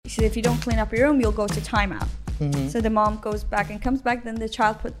said, if you don't clean up your room, you'll go to timeout. So the mom goes back and comes back. Then the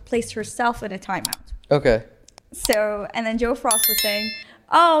child placed herself in a timeout. Okay. So, and then Joe Frost was saying,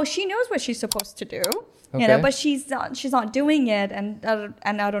 oh, she knows what she's supposed to do, you know, but she's not doing it, and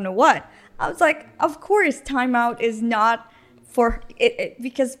I don't know what. I was like, of course, timeout is not for it,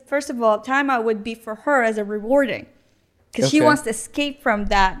 because first of all, timeout would be for her as a rewarding, because she wants to escape from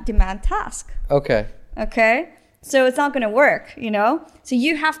that demand task. Okay. So it's not going to work, you know? So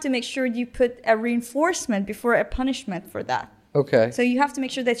you have to make sure you put a reinforcement before a punishment for that. So you have to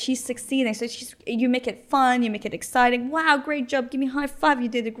make sure that she's succeeding. So you make it fun, you make it exciting. Wow, great job. Give me a high five. You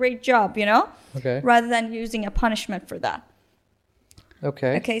did a great job, you know? Rather than using a punishment for that.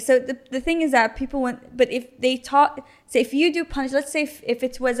 Okay, so the thing is that people want, but if they taught, so if you do punish, let's say if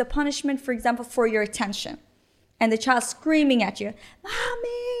it was a punishment, for example, for your attention, and the child screaming at you,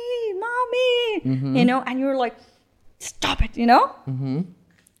 mommy, you know, and you're like, stop it, you know?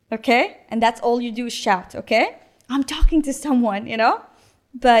 Okay, and that's all you do is shout, okay? I'm talking to someone, you know?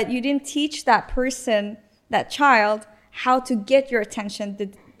 But you didn't teach that person, that child, how to get your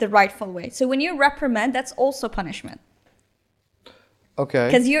attention the rightful way. So when you reprimand, that's also punishment.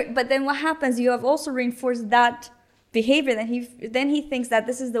 But then what happens, you have also reinforced that behavior. Then he thinks that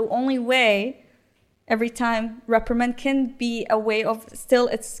this is the only way. Every time reprimand can be a way of still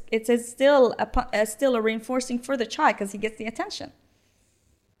still a reinforcing for the child, because he gets the attention.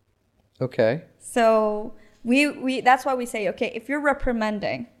 So we that's why we say, okay, if you're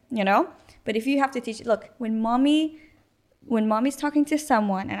reprimanding, you know, but if you have to teach, look, when mommy's talking to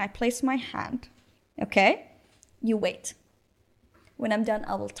someone and I place my hand, okay, you wait. When I'm done,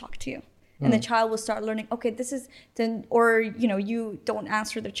 I will talk to you. And the child will start learning, okay, this is then, or, you know, you don't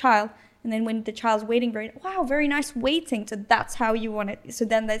answer the child. And then when the child's waiting, very nice waiting. So that's how you want it. So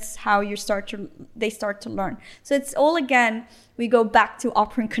then that's how they start to learn. So it's all, again, we go back to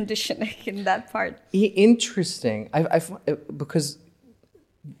operant conditioning in that part. Interesting. Because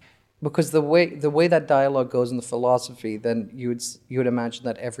the way that dialogue goes in the philosophy, then you would imagine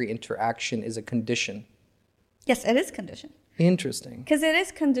that every interaction is a condition. Yes, it is conditioned. Interesting. Because it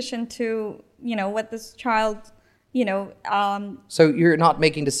is conditioned to, you know, what this child, you know. So you're not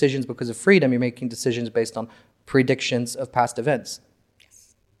making decisions because of freedom. You're making decisions based on predictions of past events.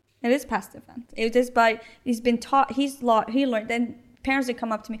 Yes. It is past event. It is he's been taught, he learned. Then parents would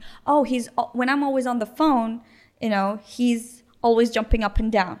come up to me, oh, when I'm always on the phone, you know, he's always jumping up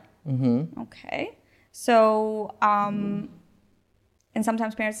and down. Okay. So, and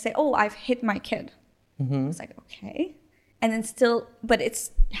sometimes parents say, oh, I've hit my kid. It's like, okay. And then still, but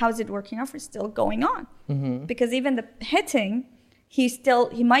how's it working out? It's still going on. Because even the hitting,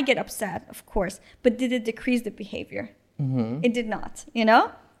 he might get upset, of course, but did it decrease the behavior? It did not, you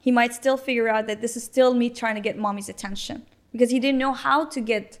know? He might still figure out that this is still me trying to get mommy's attention, because he didn't know how to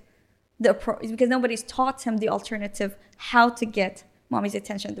get because nobody's taught him the alternative, how to get mommy's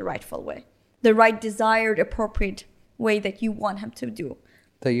attention the rightful way, the right desired, appropriate way that you want him to do.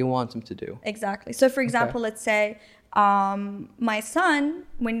 Exactly. So for example, let's say, my son,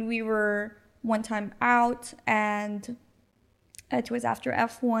 when we were one time out, and it was after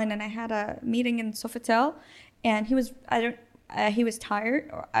F1, and I had a meeting in Sofitel, and he was tired,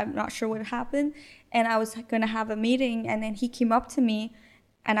 or I'm not sure what happened, and I was going to have a meeting, and then he came up to me,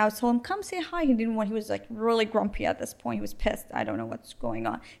 and I was told him, come say hi. He was like really grumpy at this point. He was pissed. I don't know what's going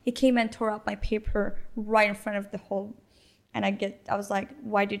on. He came and tore up my paper right in front of the whole, and I was like,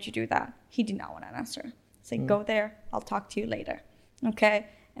 why did you do that? He did not want to answer. Say, go there, I'll talk to you later. Okay.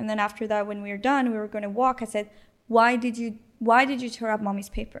 And then after that, when we were done, we were going to walk. I said, why did you tear up mommy's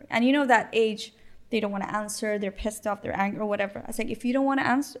paper? And you know that age, they don't want to answer, they're pissed off, they're angry or whatever. I said, if you don't want to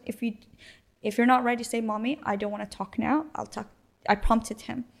answer, if you're not ready to say, mommy, I don't want to talk now, I'll talk. I prompted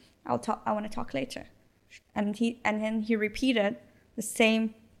him, I want to talk later. And then he repeated the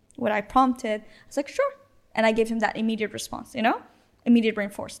same, what I prompted. I was like, sure. And I gave him that immediate response, you know, immediate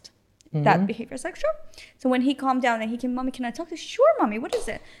reinforced. That behavior. It's like, sure. So when he calmed down and he came, mommy, can I talk to you? Sure, mommy, what is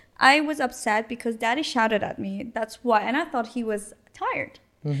it? I was upset because daddy shouted at me. That's why. And I thought he was tired.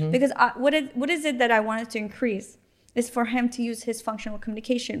 Because what is it that I wanted to increase is for him to use his functional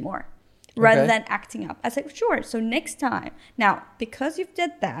communication more rather than acting up. I said, sure. So next time. Now, because you've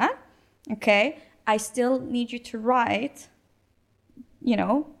did that, okay, I still need you to write, you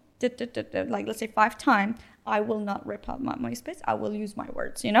know, like let's say 5 times. I will not rip out my space. I will use my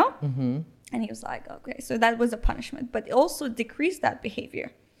words, you know? And he was like, okay. So that was a punishment. But it also decreased that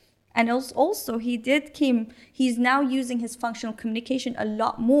behavior. And also he's now using his functional communication a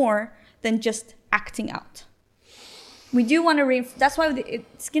lot more than just acting out. We do want to that's why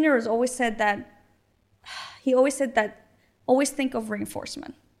Skinner has always said that, always think of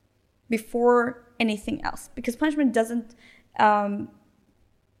reinforcement. before anything else, because punishment doesn't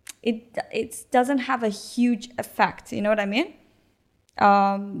it doesn't have a huge effect. You know what I mean?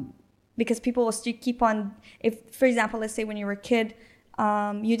 Because people will still keep on. If, for example, let's say when you were a kid,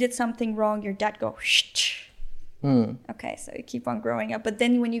 you did something wrong, your dad go shh. Okay, so you keep on growing up, but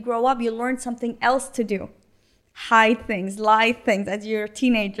then when you grow up, you learn something else to do. Hide things, lie things as you're a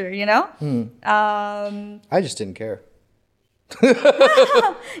teenager, you know? I just didn't care.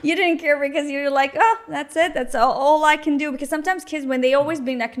 You didn't care because you're like, oh, that's it. That's all I can do. Because sometimes kids, when they always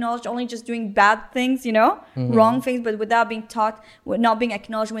being acknowledged only just doing bad things, you know, wrong things, but without being taught, not being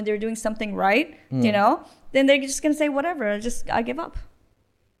acknowledged when they're doing something right, you know, then they're just going to say, whatever, I give up.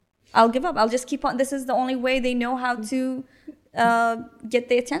 I'll give up. I'll just keep on. This is the only way they know how to get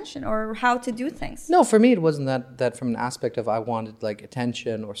the attention or how to do things. No, for me, it wasn't that from an aspect of I wanted like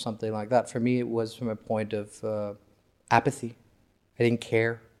attention or something like that. For me, it was from a point of apathy. I didn't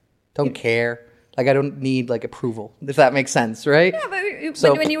care. Don't care. Like, I don't need like approval, if that makes sense, right? Yeah,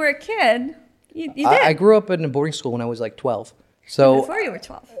 but when you were a kid, you did. I grew up in a boarding school when I was like 12. So before you were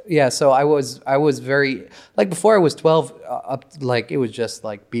 12. Yeah, so I was very, like, before I was 12, like, it was just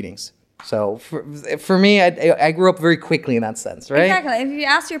like beatings. So for me, I grew up very quickly in that sense, right? Exactly. If you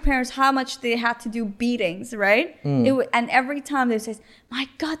ask your parents how much they had to do beatings, right? And every time they say, "My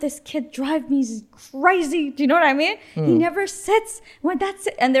God, this kid drives me crazy." Do you know what I mean? He never sits. Well, that's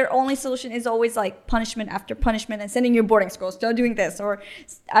it. And their only solution is always like punishment after punishment and sending you boarding school, still doing this, or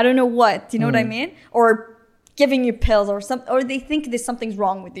I don't know what. Do you know what I mean? Or giving you pills or they think there's something's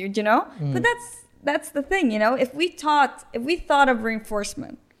wrong with you. Do you know? But that's the thing, you know. If we thought of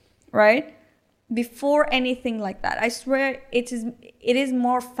reinforcement, right, before anything like that, I swear it is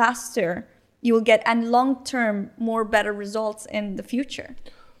more faster. You will get, and long term, more better results in the future.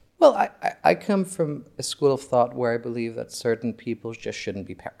 Well, I come from a school of thought where I believe that certain people just shouldn't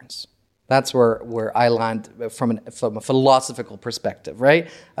be parents. That's where I land from a philosophical perspective, right?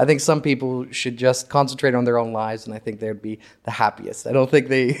 I think some people should just concentrate on their own lives, and I think they'd be the happiest. I don't think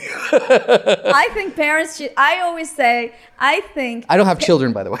they... I think parents should... I don't have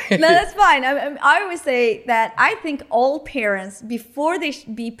children, by the way. No, that's fine. I always say that I think all parents, before they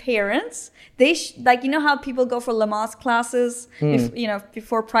be parents, like, you know how people go for Lamaze classes,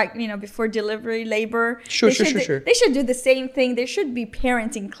 before delivery, labor. Sure. They should do the same thing. There should be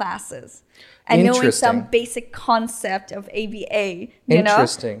parenting classes. And knowing some basic concept of ABA, you know?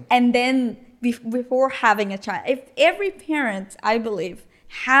 And then before having a child. If every parent, I believe,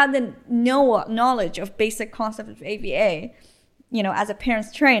 had the knowledge of basic concept of ABA, you know, as a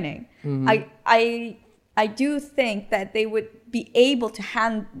parent's training, I do think that they would be able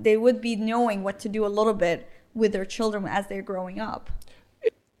to they would be knowing what to do a little bit with their children as they're growing up.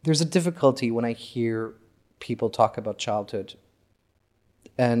 There's a difficulty when I hear people talk about childhood.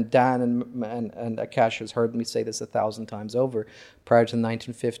 And Dan and Akash has heard me say this 1,000 times over. Prior to the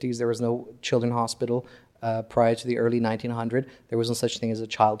 1950s, there was no children's hospital. Prior to the early 1900s, there was no such thing as a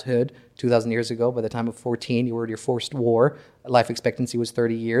childhood. 2,000 years ago, by the time of 14, you were in your first war. Life expectancy was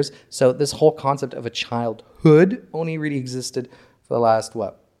 30 years. So this whole concept of a childhood only really existed for the last,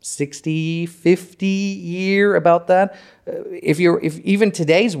 60, 50 year, about that. If even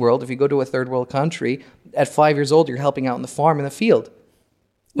today's world, if you go to a third world country, at 5 years old, you're helping out in the farm, in the field.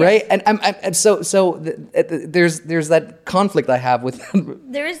 Yes. Right, and so there's that conflict I have with them.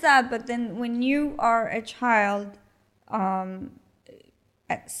 There is that, but then when you are a child,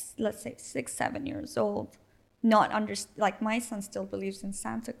 at let's say 6, 7 years old, like my son still believes in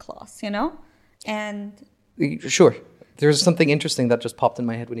Santa Claus, you know, and sure, there's something interesting that just popped in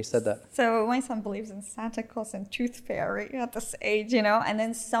my head when you said that. So my son believes in Santa Claus and Tooth Fairy at this age, you know, and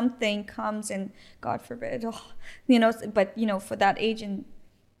then something comes and God forbid, you know, but you know, for that age and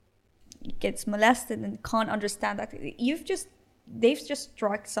gets molested and can't understand that they've just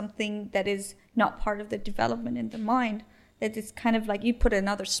struck something that is not part of the development in the mind, that it's kind of like you put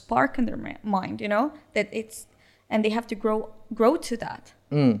another spark in their mind, you know, and they have to grow to that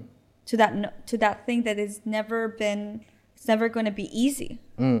to that thing that it's never going to be easy.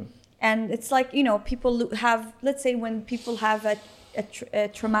 And it's like, you know, people have, let's say when people have a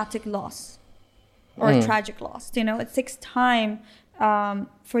traumatic loss or a tragic loss, you know, it takes time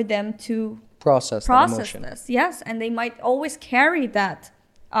for them to process this, yes, and they might always carry that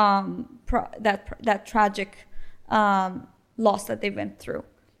that tragic loss that they went through.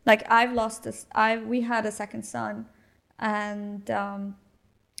 Like I've lost this. We had a second son, and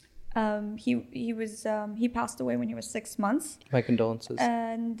he passed away when he was 6 months. My condolences.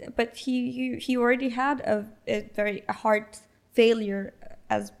 But he already had a heart failure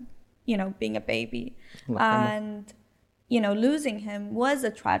as, you know, being a baby, and losing him was a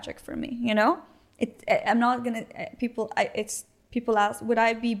tragic for me, I'm not gonna people ask, would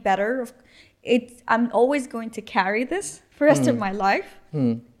I be better? I'm always going to carry this for the rest of my life.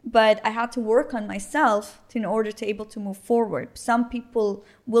 But I had to work on myself in order to able to move forward. Some people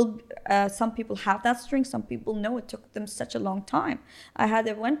have that strength. Some people know it took them such a long time. I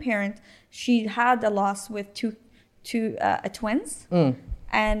had one parent, she had a loss with two twins,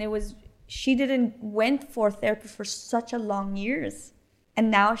 and she didn't went for therapy for such a long years, and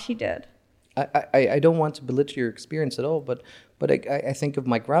now she did. I don't want to belittle your experience at all, but I think of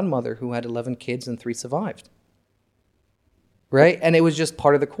my grandmother who had 11 kids and 3 survived. Right, and it was just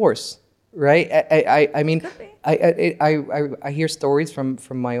part of the course, right? I mean, I hear stories from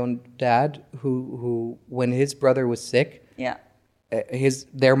my own dad who when his brother was sick,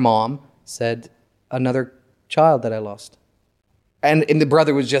 their mom said, "Another child that I lost," and the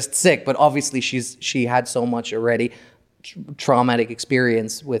brother was just sick, but obviously she had so much already traumatic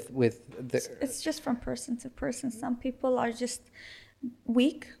experience with the. It's just from person to person. Some people are just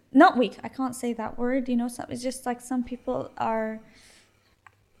weak. Not weak, I can't say that word, it's just like some people are,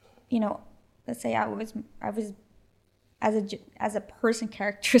 let's say I was as a person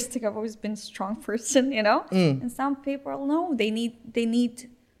characteristic, I've always been a strong person, and some people, no, they need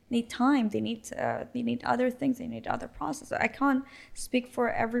time, they need other things, they need other processes. I can't speak for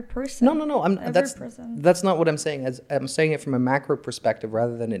every person. No, that's not what I'm saying. I'm saying it from a macro perspective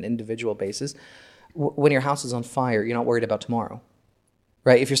rather than an individual basis. When your house is on fire, you're not worried about tomorrow.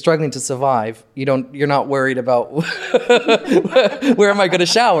 Right, if you're struggling to survive, you're not worried about where am I going to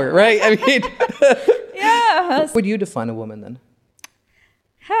shower, right? I mean, yeah. How would you define a woman then?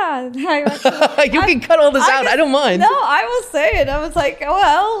 You can cut all this out. I don't mind. No, I will say it. I was like,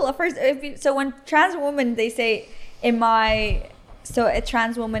 well, first, so when trans woman, they say, so a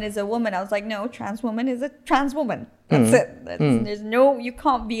trans woman is a woman. I was like, no, trans woman is a trans woman. That's it. There's you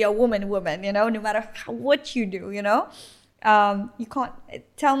can't be a woman, no matter what you do, you can't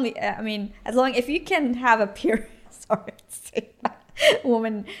tell me. I mean, if you can have a period. Sorry to say that.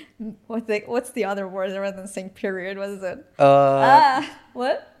 Woman. What's the other word rather than saying period? What is it?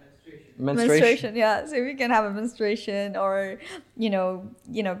 What? Menstruation. Yeah. So if you can have a menstruation, or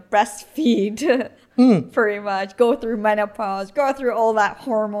breastfeed, pretty much go through menopause, go through all that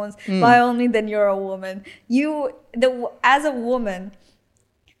hormones. By all means, then you're a woman. As a woman.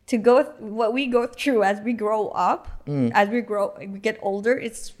 To go what we go through as we grow up, as we get older,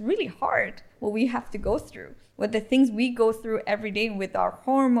 it's really hard what we have to go through, with the things we go through every day with our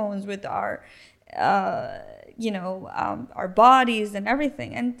hormones, with our our bodies and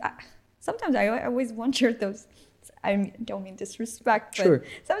everything. And sometimes I always wonder those. I don't mean disrespect, but sure.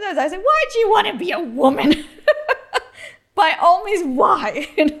 Sometimes I say, why do you want to be a woman? By all means, why?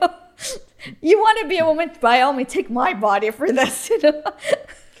 You want to be a woman? By all means, take my body for this.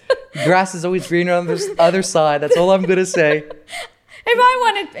 Grass is always greener on the other side. That's all I'm gonna say.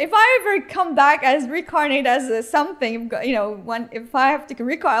 If I ever come back as reincarnate as something, if I have to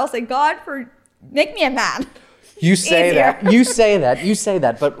reincarnate, I'll say, God, make me a man. You say that. You say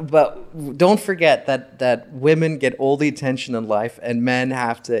that. But don't forget that women get all the attention in life, and men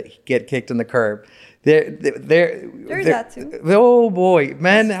have to get kicked in the curb. There's that too. Oh boy,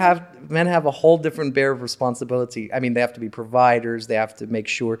 men have a whole different bear of responsibility. I mean, they have to be providers. They have to make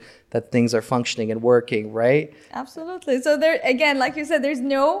sure that things are functioning and working, right? Absolutely. So there again, like you said, there's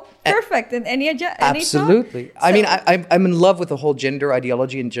no perfect in any absolutely. So, I mean, I'm in love with the whole gender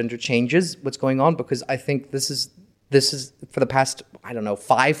ideology and gender changes. What's going on? Because I think this is for the past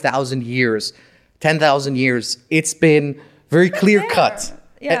 5,000 years, 10,000 years. It's been very clear cut,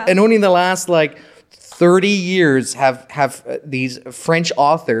 and only in the last 30 years have these French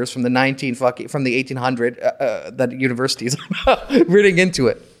authors from the 1800 that universities reading into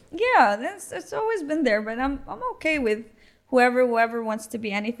it. Yeah, it's always been there, but I'm okay with whoever wants to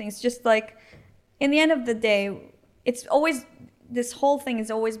be anything. It's just like, in the end of the day, this whole thing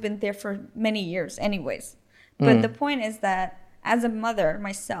has always been there for many years anyways. But the point is that as a mother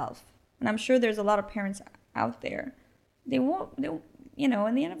myself, and I'm sure there's a lot of parents out there, in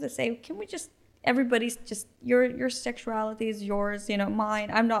the end of the day, can we just, everybody's just, your sexuality is yours,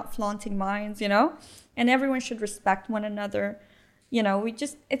 mine. I'm not flaunting mine, and everyone should respect one another.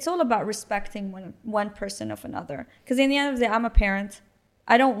 It's all about respecting one person of another. Because in the end of the day, I'm a parent.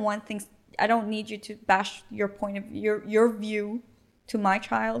 I don't need you to bash your point of your view to my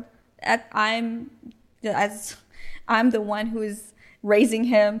child. I'm the one who is raising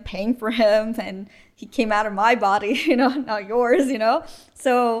him, paying for him, and he came out of my body, not yours,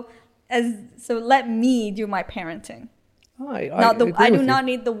 So let me do my parenting. I do not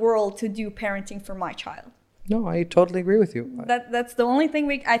need the world to do parenting for my child. No, I totally agree with you. That's the only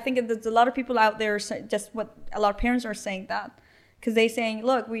thing I think there's a lot of people out there just what a lot of parents are saying that because they saying,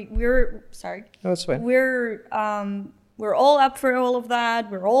 look, we're sorry, No, that's fine. We're all up for all of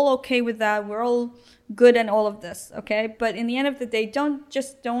that. We're all okay with that. We're all good and all of this, okay? But in the end of the day,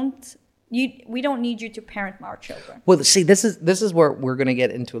 we don't need you to parent our children. Well, see, this is where we're going to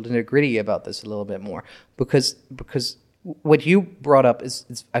get into the nitty-gritty about this a little bit more because what you brought up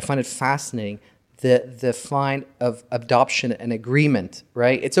is I find it fascinating. The fine of adoption and agreement,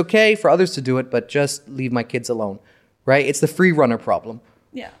 right? It's okay for others to do it, but just leave my kids alone, right? It's the free runner problem.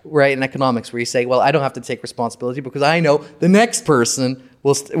 Yeah. Right, in economics, where you say, well, I don't have to take responsibility because I know the next person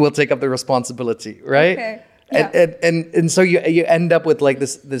will take up the responsibility, right? Okay. Yeah. And so you end up with like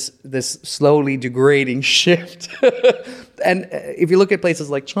this slowly degrading shift. And if you look at places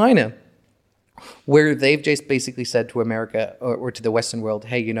like China, where they've just basically said to America or to the Western world,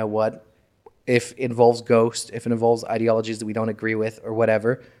 hey, you know what? If it involves ghosts, if it involves ideologies that we don't agree with or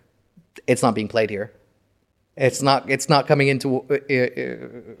whatever, it's not being played here. It's not coming into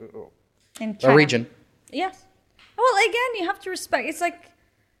a region. Yes. Well, again, you have to respect. It's like,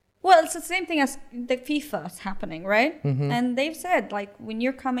 well, it's the same thing as the FIFA is happening, right? Mm-hmm. And they've said, like, when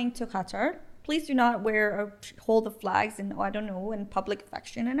you're coming to Qatar, please do not wear or hold the flags and I don't know, in public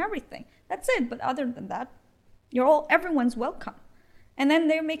affection and everything. That's it. But other than that, everyone's welcome. And then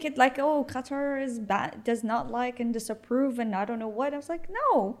they make it like, oh, Qatar is bad, does not like and disapprove and I don't know what. I was like,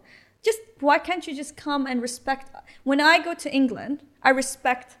 no. Just why can't you just come and respect? When I go to England,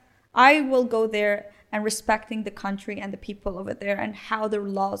 I will go there and respecting the country and the people over there and how their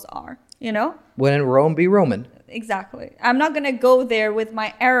laws are, you know? When in Rome, be Roman. Exactly. I'm not going to go there with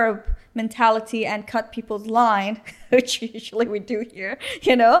my Arab mentality and cut people's line, which usually we do here,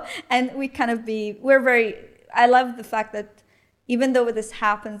 you know? And I love the fact that even though this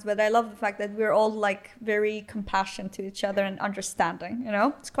happens, but I love the fact that we're all like very compassionate to each other and understanding, you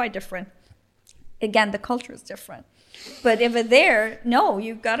know? It's quite different. Again, the culture is different. But if it's there, no,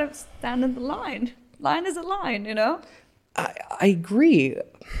 you've got to stand in the line. Line is a line, you know? I agree.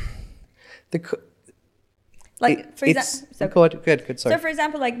 For example, good. Sorry. So for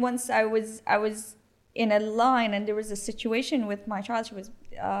example, like once I was in a line and there was a situation with my child, she was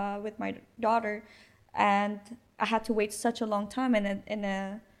with my daughter, and I had to wait such a long time in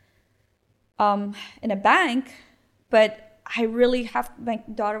a bank, but I really my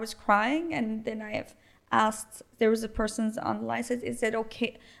daughter was crying, and then I have asked, there was a person on the line, said, is it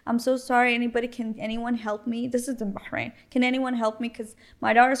okay? I'm so sorry, can anyone help me? This is in Bahrain. Can anyone help me? Because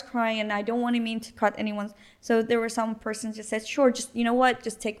my daughter's crying and I don't want to mean to cut anyone's. So there were some person just said, sure, just, you know what?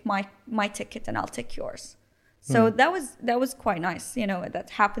 Just take my ticket and I'll take yours. So that was quite nice. You know,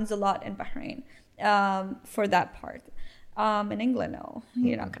 that happens a lot in Bahrain. For that part. In England, no,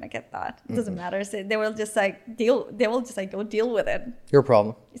 you're not gonna get that. It doesn't matter. So they will just like go deal with it. Your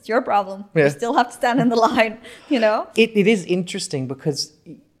problem. It's your problem. Yeah. You still have to stand in the line, you know? It is interesting because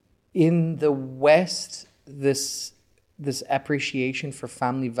in the West, this appreciation for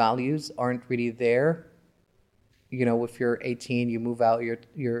family values aren't really there. You know, if you're 18, you move out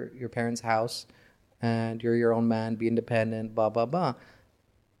your parents' house and you're your own man, be independent, blah, blah, blah.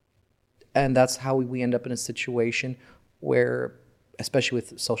 And that's how we end up in a situation where, especially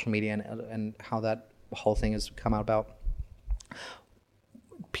with social media and how that whole thing has come out about,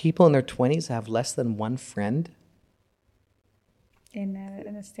 people in their 20s have less than one friend. In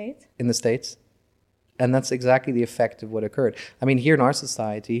the States? In the States. And that's exactly the effect of what occurred. I mean, here in our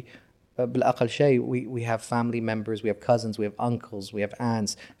society, we have family members, we have cousins, we have uncles, we have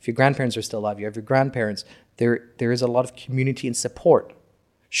aunts. If your grandparents are still alive, you have your grandparents. There is a lot of community and support.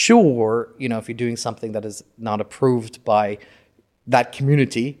 Sure, you know, if you're doing something that is not approved by that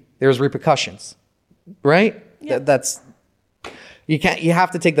community, there's repercussions, right? Yeah. You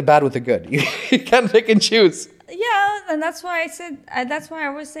have to take the bad with the good. You can't pick and choose. Yeah, and that's why I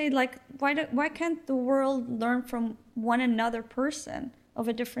always say, like, why can't the world learn from one another person of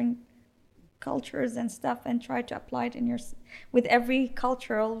a different cultures and stuff and try to apply it with every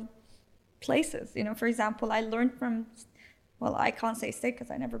cultural places? You know, for example, I learned from, well, I can't say state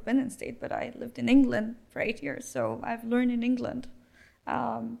because I've never been in state, but I lived in England for 8 years. So I've learned in England,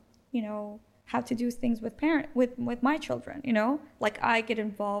 you know, how to do things with my children, you know, like I get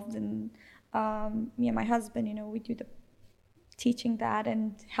involved in, me and my husband, you know, we do the teaching that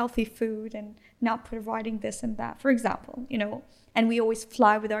and healthy food and not providing this and that, for example, you know, and we always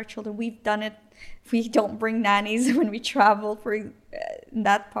fly with our children. We've done it. We don't bring nannies when we travel for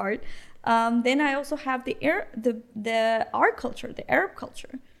that part. Then I also have our culture, the Arab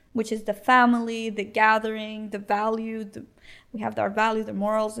culture, which is the family, the gathering, the value. We have our value, the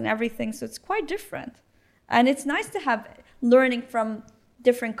morals, and everything. So it's quite different. And it's nice to have learning from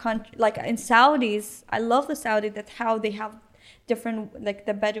different countries. Like in Saudis, I love the Saudi, that how they have different, like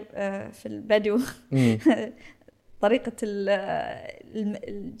the Bedu, في البدو طريقة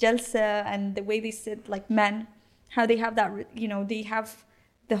الجلسة and the way they sit, like men, how they have that, you know, they have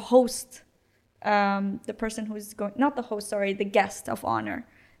the host, the person who's going, not the host, sorry, the guest of honor.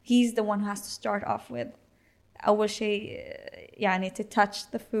 He's the one who has to start off with أول شيء يعني to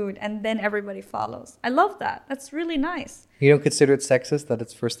touch the food, and then everybody follows. I love that. That's really nice. You don't consider it sexist that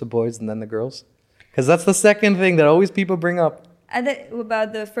it's first the boys and then the girls? Because that's the second thing that always people bring up. And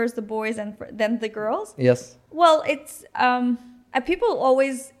about the first the boys and then the girls. Yes. Well, it's people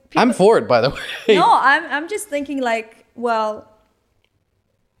always. People, I'm for it, by the way. No, I'm just thinking like, well,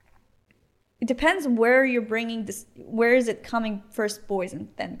 it depends where you're bringing this. Where is it coming first, boys and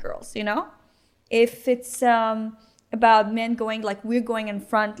then girls? You know, if it's about men going, like we're going in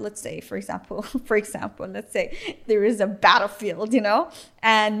front, let's say, for example, let's say there is a battlefield, you know,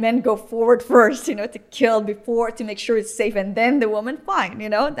 and men go forward first, you know, to kill before, to make sure it's safe, and then the woman, fine, you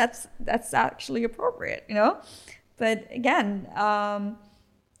know, that's actually appropriate, you know. But again,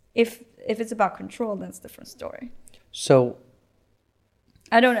 if it's about control, that's a different story. So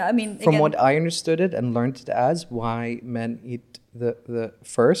I don't know. I mean, from what I understood it and learned it as, why men eat the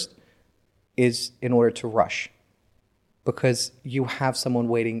first is in order to rush. Because you have someone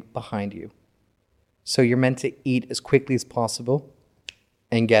waiting behind you. So you're meant to eat as quickly as possible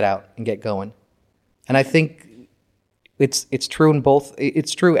and get out and get going. And I think it's true in both.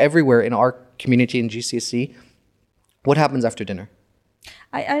 It's true everywhere in our community in GCSE. What happens after dinner?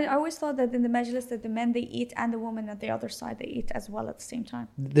 I always thought that in the majlis that the men, they eat, and the women at the other side, they eat as well at the same time.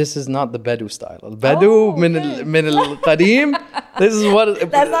 This is not the Bedu style. Bedu min al-qadim. This is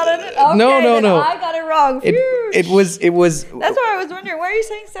what. That's not it. Okay, no. I got it wrong. It was. That's why I was wondering, why are you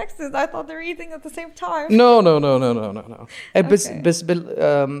saying sexist? I thought they were eating at the same time. No. Okay. بس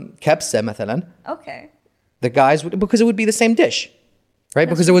كبسة مثلا. Okay. The guys would, because it would be the same dish, right?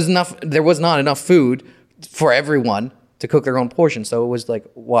 Because there was not enough food for everyone to cook their own portion. So it was like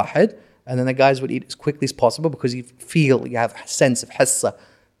واحد, and then the guys would eat as quickly as possible because you have a sense of hassa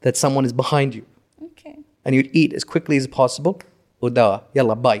that someone is behind you. Okay. And you'd eat as quickly as possible. ودا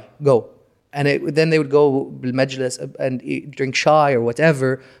يلا bye, go. And then they would go بالمجلس and drink chai or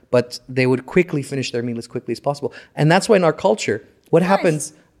whatever, but they would quickly finish their meal as quickly as possible. And that's why in our culture, what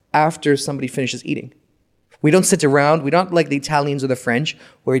happens after somebody finishes eating? We don't sit around. We don't like the Italians or the French,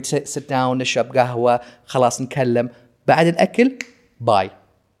 where we sit down, نشرب قهوة, خلاص نكلم. بعد الأكل, bye.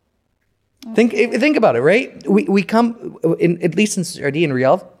 Okay. Think about it, right? We come, at least in Saudi and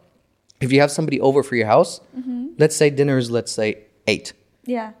Riyadh, if you have somebody over for your house, let's say dinner is, 8.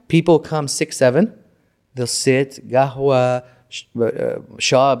 Yeah. People come 6, 7. They'll sit, qahwa,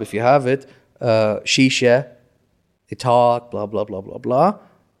 shab if you have it, shisha. They talk, blah, blah, blah, blah, blah.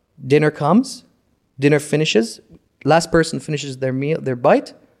 Dinner comes. Dinner finishes. Last person finishes their meal, their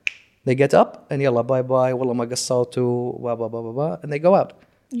bite. They get up and yalla, bye-bye, wallah ma qassawtu, blah, blah, blah, blah, blah, and they go out.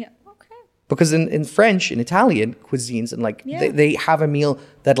 Yeah, okay. Because in French, in Italian cuisines, and they have a meal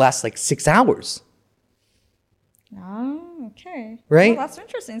that lasts 6 hours. Oh, okay. Right? Well, that's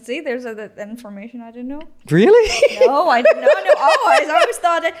interesting. See, there's that information I didn't know. Really? No, I didn't know. No, I always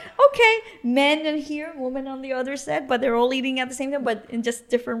thought that, okay, men in here, women on the other side, but they're all eating at the same time, but in just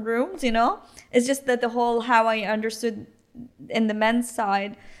different rooms, you know? It's just that the whole, how I understood in the men's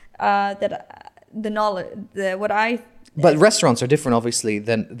side, that the knowledge, what I... But restaurants are different, obviously,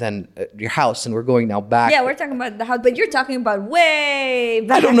 than your house, and we're going now back. Yeah, we're talking about the house, but you're talking about way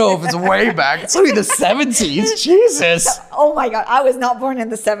back. I don't know if it's way back. It's only the 70s. Jesus. Oh my God, I was not born in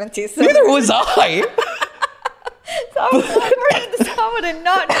the 70s. So Neither was I. So I was not born in the 70s. I would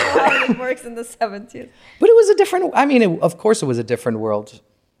not know how it works in the 70s. But it was a different... I mean, of course it was a different world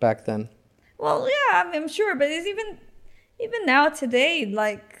back then. Well, yeah, I'm sure, but it's even now today,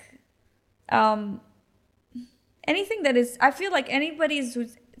 anything that is, I feel like anybody's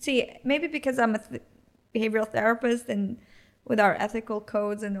who's, see, maybe because I'm a behavioral therapist and with our ethical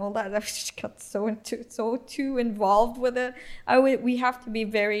codes and all that, I've just got so too involved with it. We have to be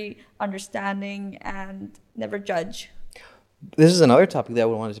very understanding and never judge. This is another topic that I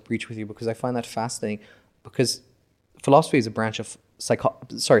wanted to breach with you because I find that fascinating. Because philosophy is a branch of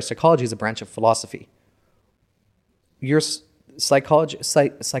psychology is a branch of philosophy. Your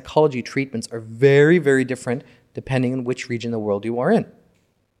psychology treatments are very, very different depending on which region of the world you are in.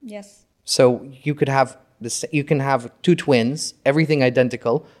 Yes. So you could have you can have two twins, everything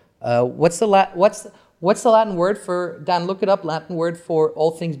identical. What's the Latin word for, Dan? Look it up. Latin word for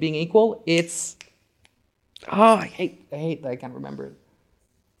all things being equal. It's I hate that I can't remember it.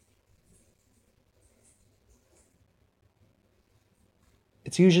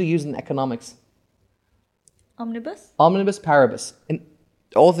 It's usually used in economics. Omnibus? Omnibus paribus. And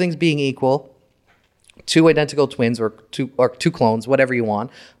all things being equal, two identical twins or two clones, whatever you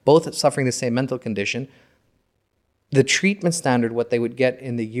want, both suffering the same mental condition, the treatment standard, what they would get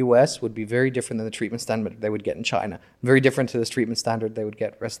in the US, would be very different than the treatment standard they would get in China. Very different to the treatment standard they would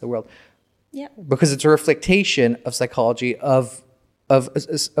get the rest of the world. Yeah. Because it's a reflection of psychology, of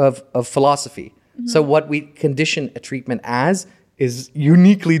philosophy. Mm-hmm. So what we condition a treatment as is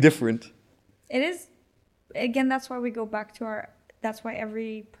uniquely different. It is. Again, that's why we go back to that's why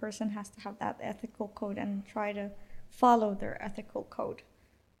every person has to have that ethical code and try to follow their ethical code.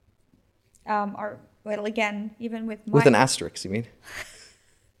 Well, again, even with an asterisk, you mean?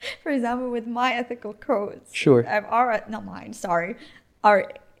 For example, with my ethical codes. Sure. Not mine, sorry.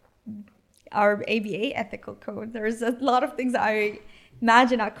 Our ABA ethical code. There's a lot of things I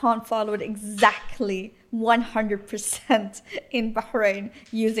imagine I can't follow it exactly 100% in Bahrain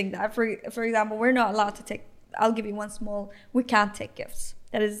using that. For example, we're not allowed to take, I'll give you we can't take gifts.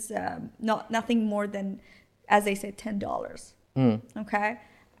 That is nothing more than, as they say, $10. Okay?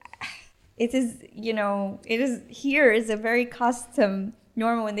 It is, here is a very custom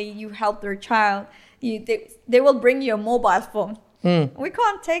normal when you help their child. They will bring you a mobile phone. We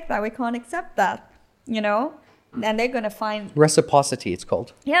can't take that. We can't accept that, and they're going to find... Reciprocity, it's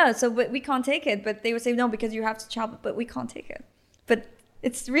called. Yeah, but we can't take it. But they would say, no, because you have to travel, but we can't take it. But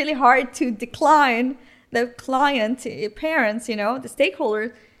it's really hard to decline the client, parents, the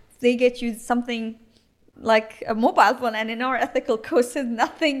stakeholders. They get you something like a mobile phone, and in our ethical code says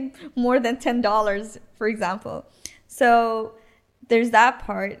nothing more than $10, for example. So there's that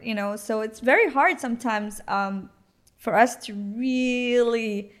part, so it's very hard sometimes for us to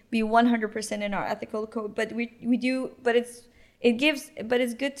really be 100% in our ethical code, but we do, but it's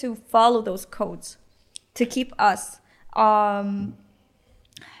good to follow those codes to keep us,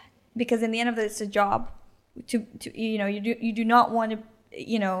 because in the end of it, it's a job you do not want to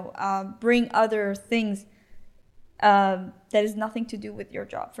bring other things that is nothing to do with your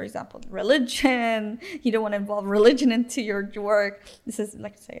job. For example, religion. You don't want to involve religion into your work. This is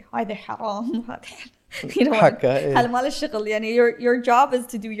like say, هذا حرام. You don't want to, your job is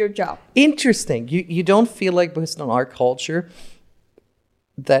to do your job. Interesting. You don't feel like, based on our culture,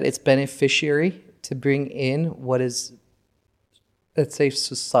 that it's beneficiary to bring in what is, let's say,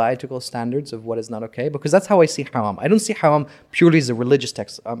 societal standards of what is not okay? Because that's how I see haram. I don't see haram purely as a religious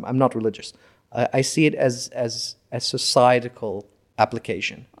text. I'm not religious. I see it as a societal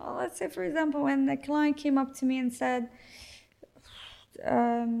application. Well, let's say, for example, when the client came up to me and said,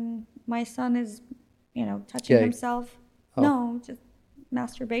 my son is, touching himself. Oh. No, just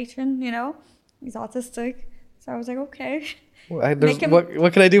masturbation, he's autistic. So I was like, okay. Well,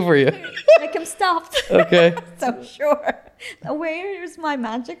 what can I do for you? Make him stop. Okay. So sure. Where's my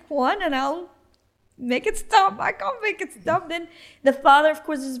magic wand and I'll make it stop. I can't make it stop. Then the father, of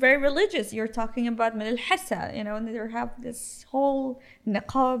course, is very religious. You're talking about min al-hassa, and they have this whole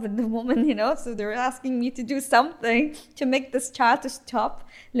niqab and the woman, so they're asking me to do something to make this child to stop.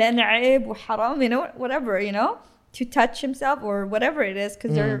 لأن عيب وحرام, whatever, to touch himself or whatever it is,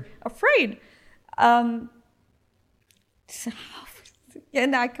 because they're afraid.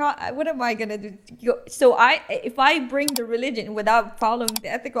 And I can't. What am I gonna do? So if I bring the religion without following the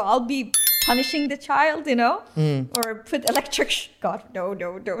ethical, I'll be punishing the child, or put electric. God, no,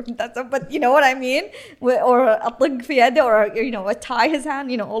 don't. But you know what I mean? Or أطلق في يده, or tie his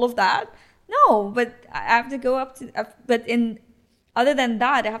hand, all of that. No, but I have to go up to. But other than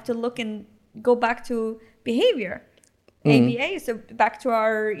that, I have to look and go back to behavior, ABA. So back to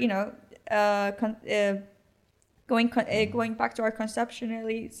our, going back to our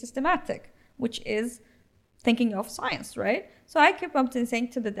conceptually systematic, which is thinking of science, right? So I keep up saying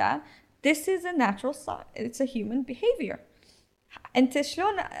to the dad, this is a natural science. It's a human behavior. انت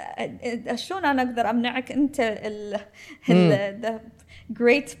شلون انا اقدر امنعك انت the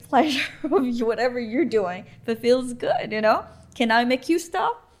great pleasure of whatever you're doing if it feels good, Can I make you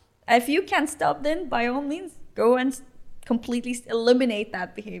stop? If you can't stop, then by all means go and completely eliminate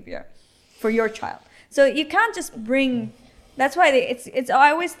that behavior for your child. So you can't just bring. That's why it's.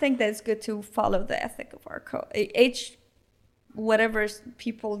 I always think that it's good to follow the ethic of our code. Whatever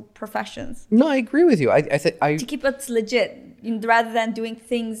people professions. No, I agree with you. I think to keep it legit, rather than doing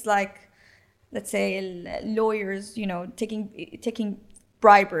things like, let's say, lawyers, taking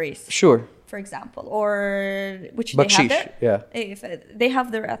briberies. Sure. For example, or which Bakshish, they have yeah. If they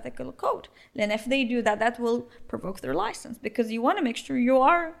have their ethical code, then if they do that, that will provoke their license, because you want to make sure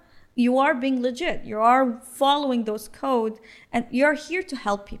you are being legit. You are following those codes, and you're here to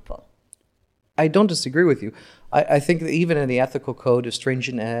help people. I don't disagree with you. I think that even in the ethical code, as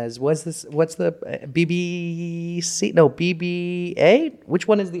stringent as what's the BBC? No, BBA. Which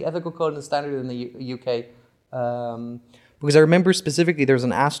one is the ethical code and the standard in the UK? Because I remember specifically there's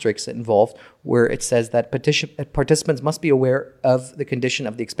an asterisk involved where it says that participants must be aware of the condition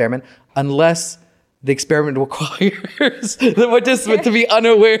of the experiment unless the experiment requires the participant to be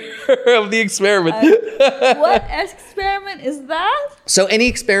unaware of the experiment. What experiment is that? So any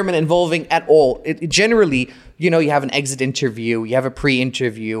experiment involving at all, it generally, you have an exit interview, you have a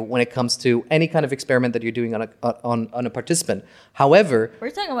pre-interview when it comes to any kind of experiment that you're doing on a participant. However, we're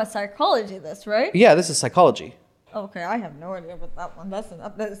talking about psychology, right? Yeah, this is psychology. Okay, I have no idea about that one. That's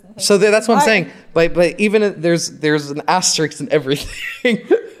nothing. So that's what I'm saying. But even there's an asterisk in everything.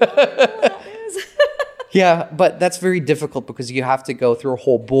 Yeah, but that's very difficult because you have to go through a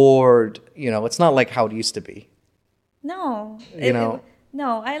whole board. It's not like how it used to be. No,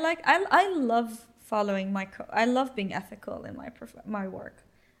 no. I love following I love being ethical in my work,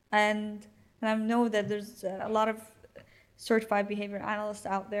 and I know that there's a lot of certified behavior analysts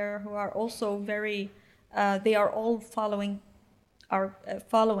out there who are also very. They are all following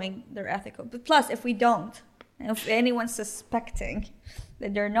their ethical. But plus, if we don't, if anyone's suspecting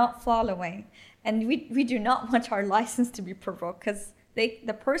that they're not following. And we do not want our license to be provoked because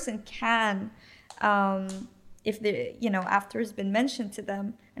the person can, if they after it's been mentioned to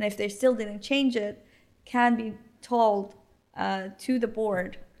them, and if they still didn't change it, can be told to the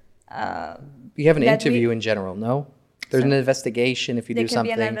board. You have an interview in general, no? There's an investigation if you do something.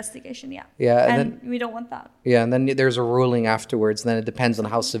 There can be an investigation, yeah. Yeah, and then we don't want that. Yeah, and then there's a ruling afterwards. Then it depends on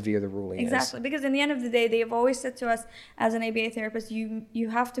how severe the ruling is. Exactly, because in the end of the day, they have always said to us as an ABA therapist, you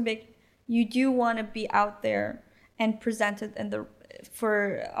have to make. You do want to be out there and presented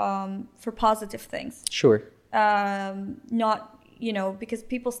for positive things. Sure. Not because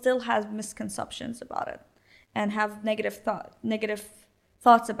people still have misconceptions about it and have negative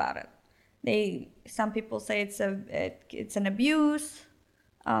thoughts about it. Some people say it's an abuse.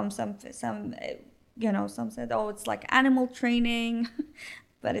 Some said it's like animal training,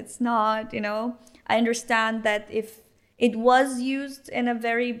 but it's not. I understand that if it was used in a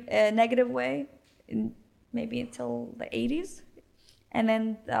very negative way, maybe until the 80s. And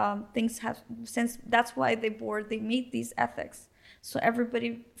then things have, since that's why they meet these ethics. So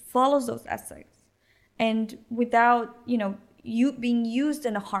everybody follows those ethics. And without, you being used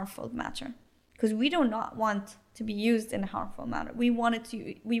in a harmful manner. Because we do not want to be used in a harmful manner. We want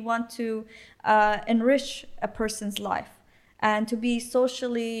to enrich a person's life and to be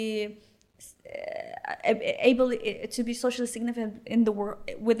socially able to be socially significant in the world,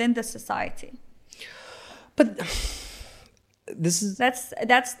 within the society. But that's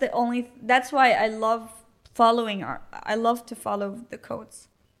why I love I love to follow the codes.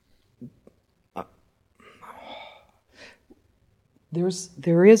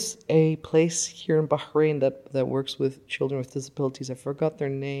 There is a place here in Bahrain that works with children with disabilities. I forgot their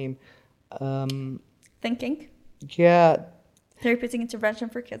name. Thinking? Yeah. Therapeutic intervention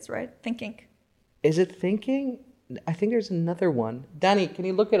for kids, right? Thinking. Is it Thinking? I think there's another one. Danny, can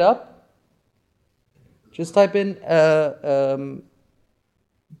you look it up? Just type in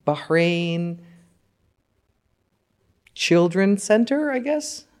Bahrain Children's Center, I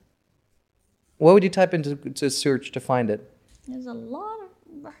guess. What would you type into to search to find it? There's a lot of...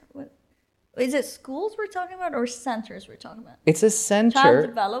 Is it schools we're talking about or centers we're talking about? It's a center. Child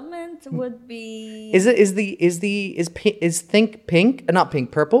development would be... Is Think pink? Not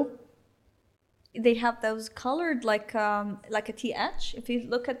pink, purple? They have those colored like a TH. If you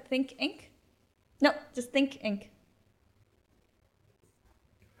look at Think Inc. No, just Think Inc.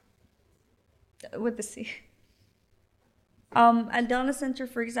 With the C. Aldana Center,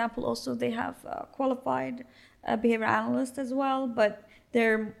 for example, also they have qualified behavior analysts as well, but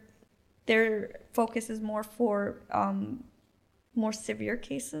their focus is more for more severe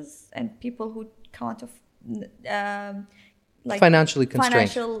cases and people who can't financially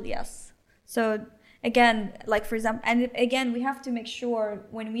constrained. Yes. So again, like for example, and again, we have to make sure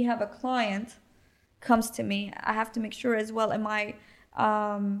when we have a client comes to me, I have to make sure as well, am I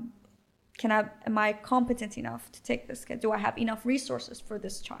competent enough to take this kid? Do I have enough resources for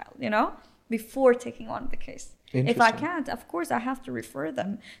this child, before taking on the case? If I can't, of course, I have to refer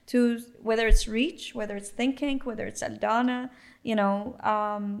them to whether it's Reach, whether it's Thinking, whether it's Aldana,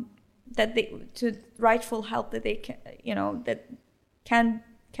 that to rightful help that they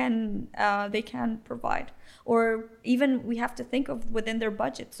can provide. Or even we have to think of within their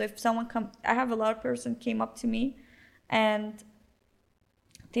budget. So if someone I have a lot of person came up to me and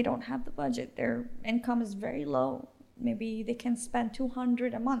they don't have the budget. Their income is very low. Maybe they can spend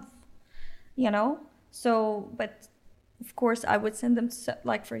 $200 a month, So, but of course, I would send them to,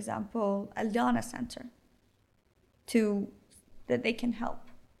 like, for example, Aldana Center, that they can help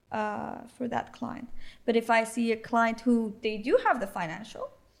for that client. But if I see a client who they do have the financial,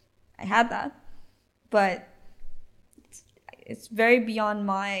 I had that, but it's very beyond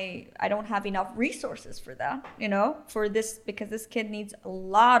I don't have enough resources for that, for this, because this kid needs a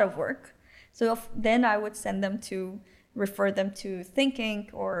lot of work. So then I would refer them to Thinking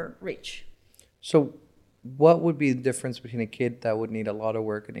or Reach. So what would be the difference between a kid that would need a lot of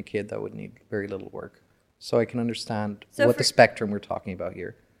work and a kid that would need very little work? So I can understand the spectrum we're talking about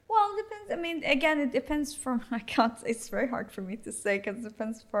here. Well, it depends. I mean, again, it depends from, it's very hard for me to say because it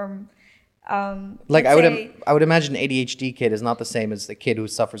depends from, like I would imagine ADHD kid is not the same as the kid who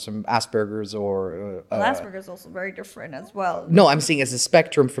suffers from Asperger's or... Asperger's is also very different as well. No, I'm saying as a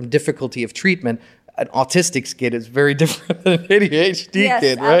spectrum from difficulty of treatment, an autistic kid is very different than an ADHD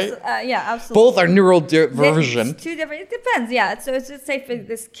kid, right? Yeah, absolutely. Both are neurodivergent. It's two different. It depends, yeah. So it's just say if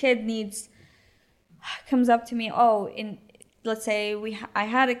this kid comes up to me. Let's say I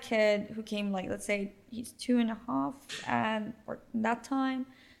had a kid who came, like, let's say he's 2.5, and or that time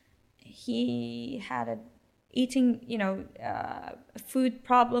he had a eating, a food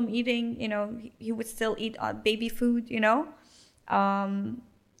problem eating. He would still eat baby food.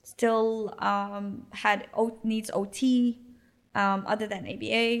 Still needs OT other than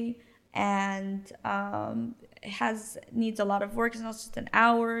ABA, and needs a lot of work. It's not just an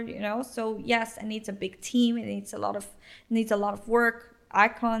hour, So yes, it needs a big team. It needs a lot of work. I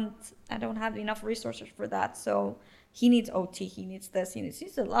don't have enough resources for that. So he needs OT. He needs this. He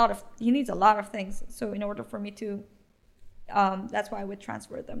needs a lot of things. So in order for me to that's why I would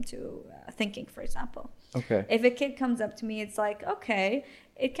transfer them to Thinking, for example. Okay. If a kid comes up to me, it's like, okay,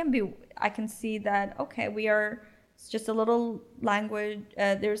 it can be, I can see that, okay, it's just a little language,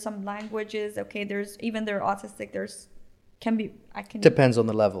 there's some languages, okay, they're autistic, Depends on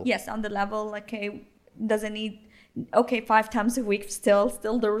the level. Yes, on the level, okay, doesn't need, 5 times a week, still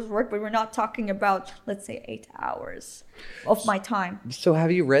there's work, but we're not talking about, let's say, 8 hours of my time. So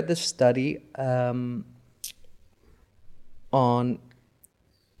have you read the study on... I'm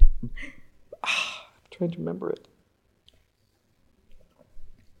trying to remember it.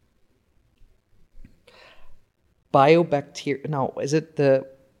 Biobacteria. No, is it the...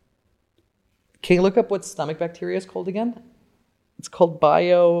 Can you look up what stomach bacteria is called again? It's called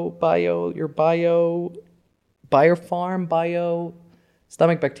biofarm,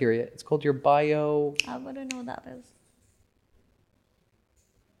 stomach bacteria. It's called your bio... I wouldn't know what that is.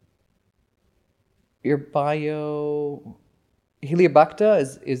 Your bio...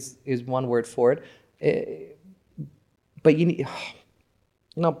 Heliobacter is one word for it. But you need...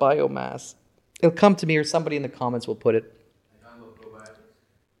 not biomass. It'll come to me, or somebody in the comments will put it.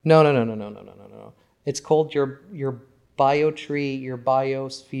 No. It's called your biotree, your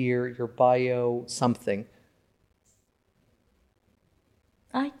biosphere, your bio something.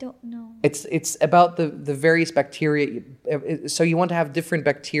 I don't know. It's about the various bacteria. So you want to have different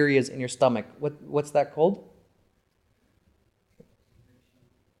bacteria in your stomach. What's that called?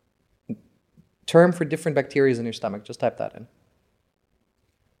 Term for different bacteria in your stomach. Just type that in.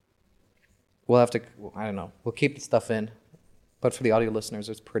 We'll have to, I don't know. We'll keep the stuff in. But for the audio listeners,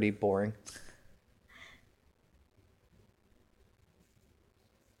 it's pretty boring.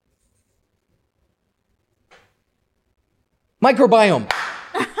 Microbiome.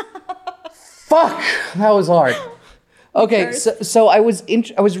 Fuck, that was hard. Okay, so I was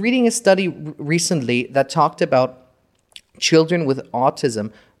reading a study recently that talked about children with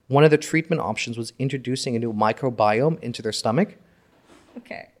autism. One of the treatment options was introducing a new microbiome into their stomach.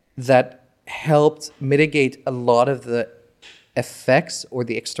 Okay. That helped mitigate a lot of the effects or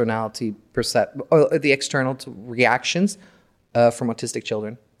the external reactions from autistic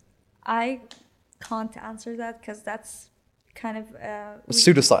children. I can't answer that because that's kind of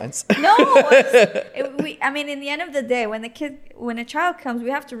pseudoscience. No, in the end of the day, when a child comes, we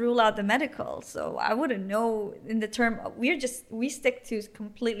have to rule out the medical. So I wouldn't know in the term. We stick to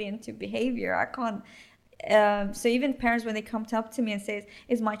completely into behavior. I can't. So even parents, when they come up to me and say,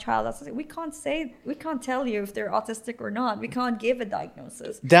 "Is my child autistic?" We can't tell you if they're autistic or not. We can't give a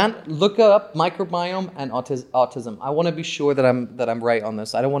diagnosis. Dan, look up microbiome and autism. I want to be sure that I'm right on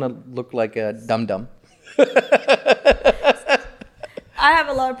this. I don't want to look like a dum-dum. I have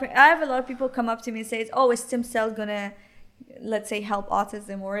a lot of people come up to me and say, "Oh, is stem cell gonna, let's say, help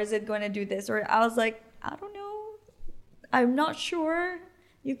autism, or is it going to do this?" Or I was like, "I don't know. I'm not sure.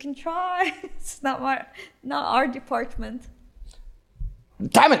 You can try. It's not our department."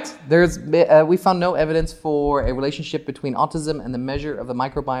 Damn it! We found no evidence for a relationship between autism and the measure of the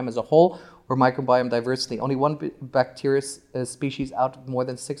microbiome as a whole, or microbiome diversity. Only one bacteria species out of more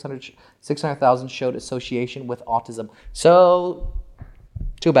than 600,000 showed association with autism. So,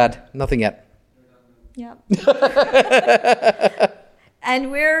 too bad, nothing yet. Yeah. And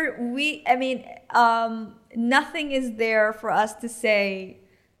nothing is there for us to say,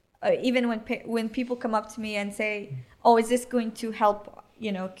 even when people come up to me and say, oh, is this going to help,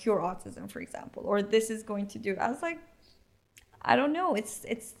 cure autism, for example, or this is going to do, I was like, I don't know. It's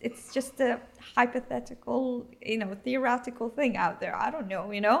just a hypothetical, theoretical thing out there. I don't know,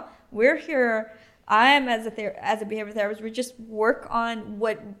 we're here. I am as a behavior therapist. We just work on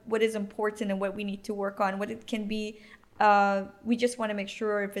what is important and what we need to work on, what it can be. We just want to make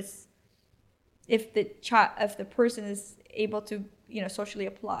sure if the person is able to, socially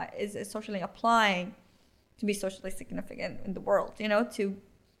applying to be socially significant in the world,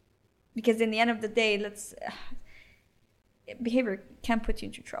 because in the end of the day, behavior can put you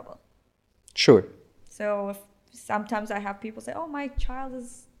into trouble. Sure. So sometimes I have people say, oh, my child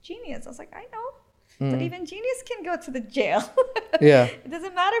is genius. I was like, I know, but even genius can go to the jail. Yeah. It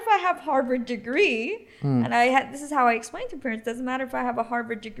doesn't matter if I have Harvard degree, and this is how I explain to parents, it doesn't matter if I have a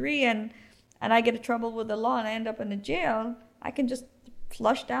Harvard degree and I get in trouble with the law and I end up in a jail, I can just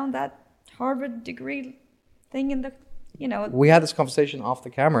flush down that Harvard degree thing in the, We had this conversation off the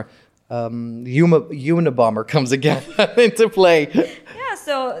camera. Unabomber comes again into play. Yeah,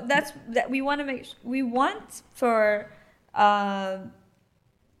 so we want for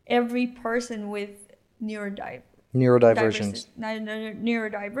every person with neurodivergence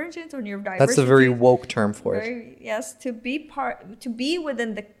or neurodiversity. That's a very woke term for it. Yes, to be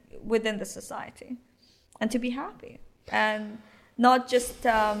within the society, and to be happy, and not just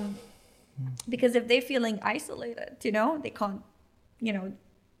because if they're feeling isolated, they can't,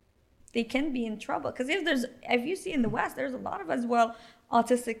 they can be in trouble. Because if you see in the West, there's a lot of as well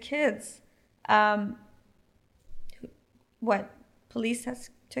autistic kids. Police has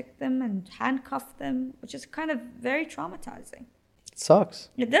took them and handcuffed them, which is kind of very traumatizing. It sucks.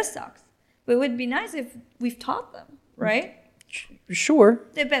 It does suck. But it would be nice if we've taught them, right? Sure.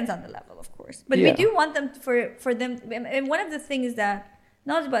 Depends on the level, of course. But we do want them for them. And one of the things that,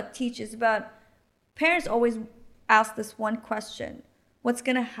 not about teachers, about parents always ask this one question: what's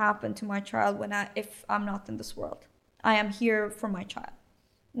going to happen to my child if I'm not in this world? I am here for my child.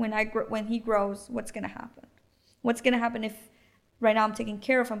 When he grows, what's going to happen? What's going to happen if right now I'm taking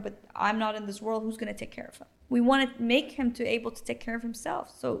care of him, but I'm not in this world? Who's going to take care of him? We want to make him to able to take care of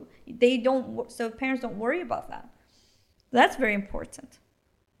himself, so parents don't worry about that. That's very important.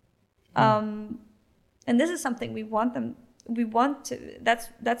 And this is something we want them. We want to.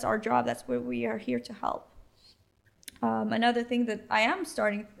 That's our job. That's where we are here to help. Another thing that I am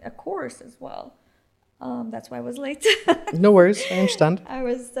starting a course as well. That's why I was late. No worries, I understand. I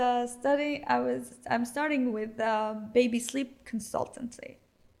was studying. I'm starting with baby sleep consultancy.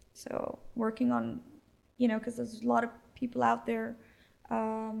 So working on, because there's a lot of people out there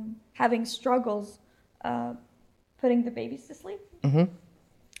having struggles putting the babies to sleep. Mm-hmm.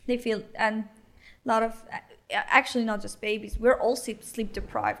 They feel, and a lot of, actually not just babies, we're all sleep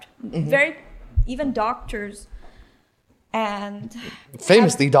deprived. Mm-hmm. Even doctors. And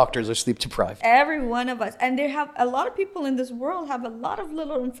famously, doctors are sleep deprived. Every one of us. And a lot of people in this world have a lot of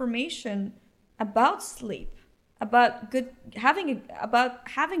little information about sleep, about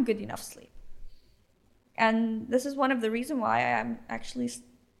having good enough sleep. And this is one of the reasons why I'm actually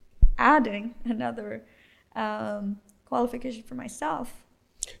adding another qualification for myself.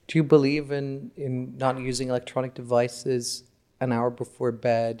 Do you believe in not using electronic devices an hour before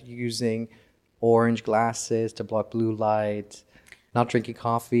bed, using orange glasses to block blue light, not drinking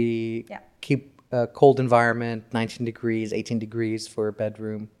coffee, keep a cold environment, 19 degrees, 18 degrees for a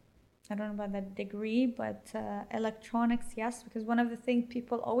bedroom? I don't know about that degree, but electronics, yes, because one thing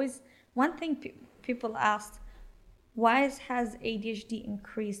people asked, why has ADHD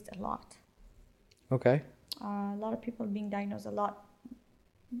increased a lot? Okay. A lot of people are being diagnosed a lot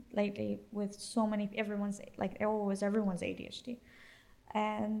lately with everyone's ADHD.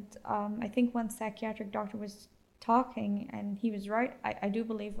 And I think one psychiatric doctor was talking, and he was right. I do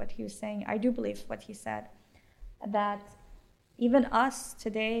believe what he was saying. I do believe what he said, that even us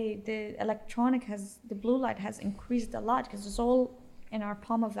today, the blue light has increased a lot because it's all in our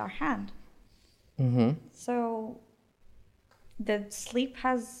palm of our hand. Mm-hmm. So the sleep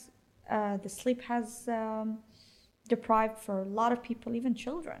has deprived for a lot of people, even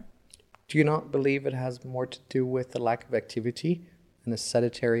children. Do you not believe it has more to do with the lack of activity and the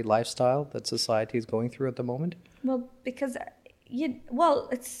sedentary lifestyle that society is going through at the moment? Well, because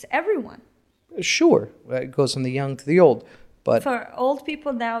it's everyone. Sure, it goes from the young to the old, but for old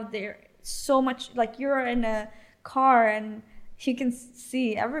people now, so much, like you're in a car and you can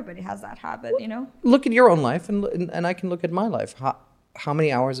see everybody has that habit, you know? Look at your own life, and I can look at my life. How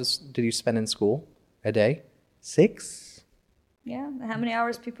many hours did you spend in school a day? 6? Yeah. How many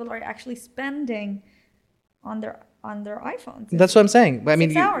hours people are actually spending on their iPhones? That's what I'm saying. I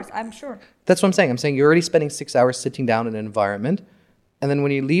mean, 6 hours, I'm sure. That's what I'm saying. I'm saying you're already spending 6 hours sitting down in an environment, and then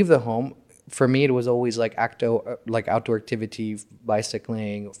when you leave the home, for me, it was always like outdoor activity,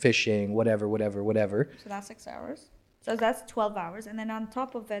 bicycling, fishing, whatever. So that's 6 hours. So that's 12 hours. And then on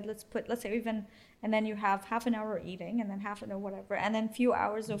top of it, let's say even, and then you have half an hour eating, and then half an hour whatever, and then few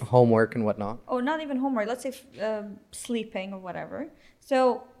hours of homework and whatnot. Oh, not even homework. Let's say sleeping or whatever.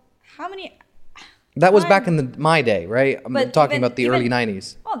 So how many? That was back in my day, right? I'm talking about the early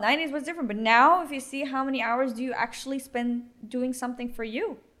 90s. Well, 90s was different. But now, if you see how many hours do you actually spend doing something for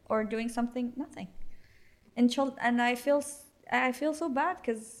you or doing something, nothing. And I feel so bad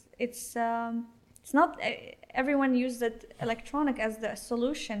because it's not everyone uses that electronic as the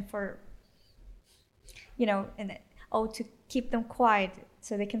solution for, you know, to keep them quiet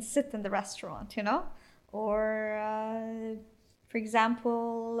so they can sit in the restaurant, you know, or for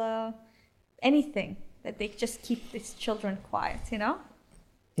example. Anything that they just keep these children quiet, you know.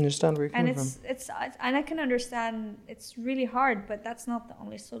 Understand where you're coming from. And I can understand it's really hard, but that's not the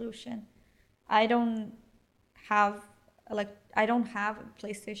only solution. I don't have a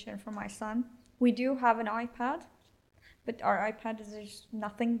PlayStation for my son. We do have an iPad, but our iPad there's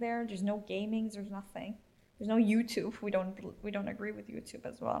nothing there. There's no gaming. There's nothing. There's no YouTube. We don't agree with YouTube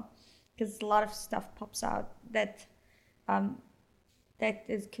as well, because a lot of stuff pops out that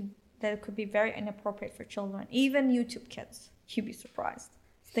could be very inappropriate for children. Even YouTube Kids, you'd be surprised.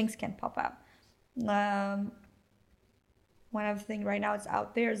 Things can pop out. One other thing right now is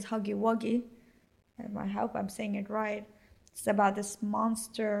out there is Huggy Wuggy. I hope I'm saying it right. It's about this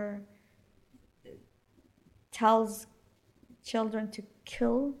monster tells children to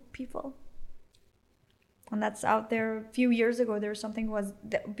kill people. And that's out there. A few years ago, a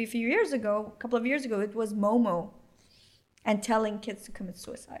couple of years ago, it was Momo and telling kids to commit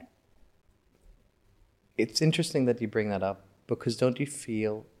suicide. It's interesting that you bring that up, because don't you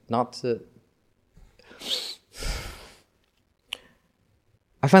feel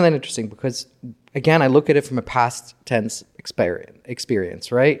I find that interesting because, again, I look at it from a past tense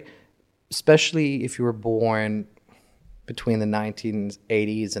experience, right? Especially if you were born between the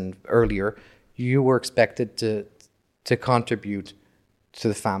 1980s and earlier, you were expected to contribute to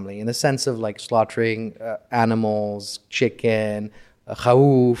the family in the sense of like slaughtering animals, chicken,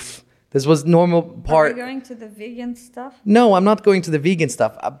 chaouf. This was normal part. Are you going to the vegan stuff? No, I'm not going to the vegan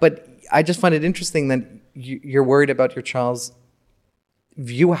stuff. But I just find it interesting that you're worried about your child's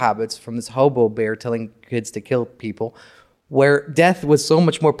view habits from this hobo bear telling kids to kill people, where death was so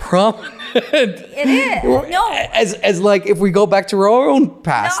much more prominent. It is. No. As like if we go back to our own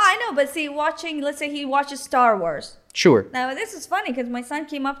past. No, I know. But see, let's say he watches Star Wars. Sure. Now, this is funny because my son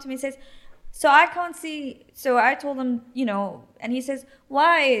came up to me and says, so I can't see. So I told him, you know, and he says,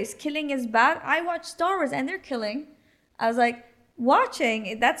 why is killing is bad? I watch Star Wars and they're killing. I was like,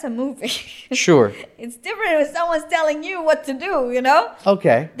 watching, that's a movie. Sure. It's different when someone's telling you what to do, you know?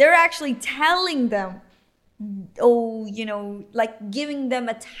 Okay. They're actually telling them, you know, like giving them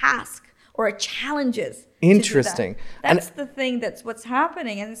a task or challenges. Interesting. That's the thing. That's what's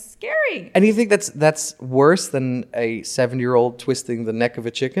happening, and it's scary. And you think that's worse than a 7-year-old twisting the neck of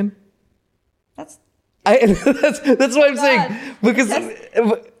a chicken? That's what I'm saying. Because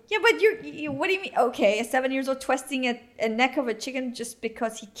yeah, but you what do you mean? Okay, a 7-year-old twisting a neck of a chicken just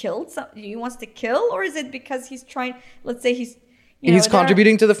because he wants to kill, or is it because he's trying? Let's say he's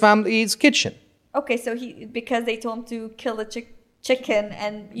contributing to the family's kitchen. Okay, so because they told him to kill the chicken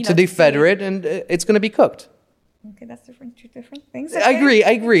and to defeather it, and it's going to be cooked. Okay, that's two different things. Okay?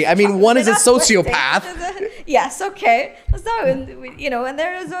 I agree. I mean, one is a sociopath. Yes, okay. And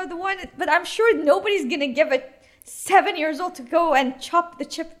there is the one, but I'm sure nobody's gonna give a 7-year-old to go and chop the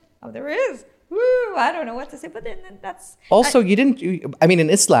chip. Oh, there is. Woo! I don't know what to say, but then that's also in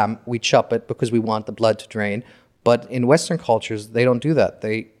Islam we chop it because we want the blood to drain, but in Western cultures they don't do that.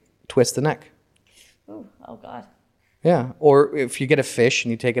 They twist the neck. Oh God. Yeah, or if you get a fish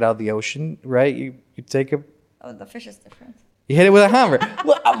and you take it out of the ocean, right? You take a. Oh, the fish is different. You hit it with a hammer.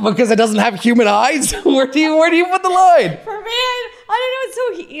 Well, because it doesn't have human eyes. Where do you put the line? For me, I don't know. So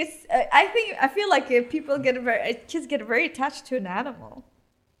I feel like kids get very attached to an animal,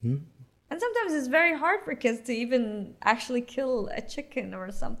 and sometimes it's very hard for kids to even actually kill a chicken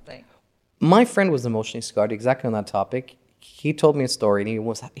or something. My friend was emotionally scarred exactly on that topic. He told me a story, and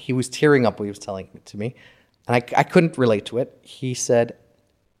he was tearing up when he was telling it to me, and I couldn't relate to it. He said,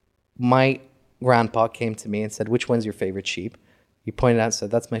 my grandpa came to me and said, "Which one's your favorite sheep?" He pointed out and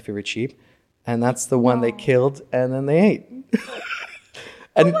said, "That's my favorite sheep." And that's the one they killed and then they ate.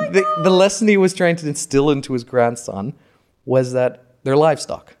 And the lesson he was trying to instill into his grandson was that they're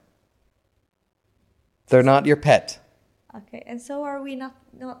livestock. They're not your pet. Okay, and so are we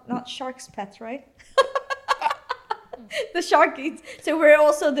not sharks' pets, right? The shark eats. So we're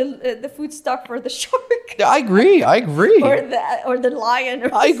also the food stock for the shark. I agree. or the lion.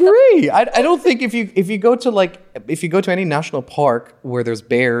 I agree. I don't think if you go to any national park where there's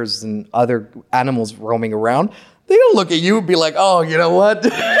bears and other animals roaming around, they don't look at you and be like, "Oh, you know what?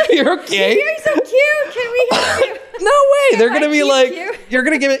 You're okay. You're so cute. Can we help you?" No way. They're gonna be like, you? you're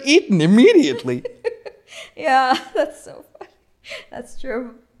gonna get eaten immediately. Yeah, that's so funny. That's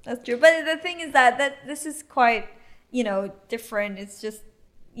true. But the thing is that this is quite, different. It's just,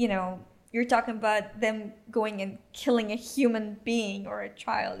 you're talking about them going and killing a human being or a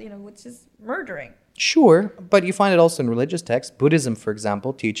child, which is murdering. Sure, but you find it also in religious texts. Buddhism, for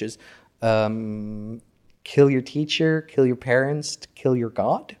example, teaches kill your teacher, kill your parents, kill your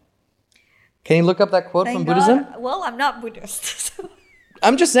God. Can you look up that quote from Buddhism? Well, I'm not Buddhist. So.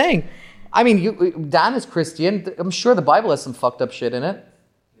 I'm just saying. I mean, Dan is Christian. I'm sure the Bible has some fucked up shit in it.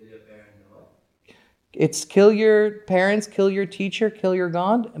 It's kill your parents, kill your teacher, kill your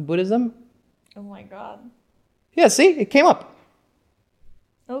God in Buddhism. Oh my God. Yeah, see? It came up.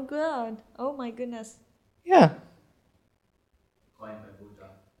 Oh God. Oh my goodness. Yeah.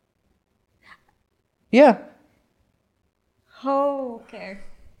 Yeah. Oh, okay.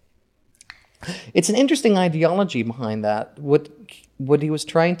 It's an interesting ideology behind that. What he was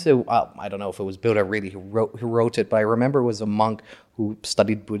trying to, I don't know if it was Buddha really who wrote it, but I remember it was a monk who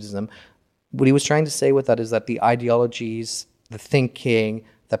studied Buddhism. What he was trying to say with that is that the ideologies, the thinking,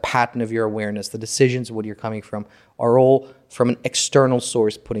 the pattern of your awareness, the decisions of what you're coming from are all from an external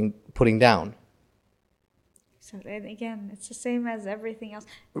source putting down. So then again, it's the same as everything else.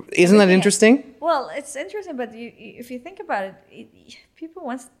 Isn't that interesting? Well, it's interesting, but if you think about it, people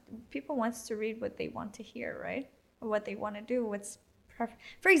wants to read what they want to hear, right? Or what they want to do.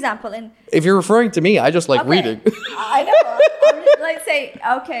 For example, if you're referring to me, I just like reading. I know. Let's say,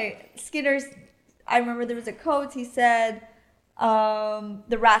 okay, Skinner's. I remember there was a quote. He said,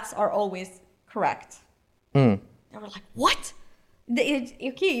 "The rats are always correct." And we're like, what?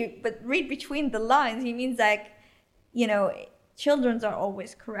 But read between the lines. He means like, children are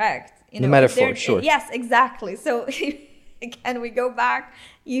always correct. The metaphor, sure. Yes, exactly. So again, we go back.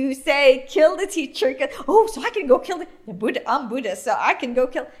 You say, kill the teacher. So I can go kill the Buddha. I'm Buddhist, so I can go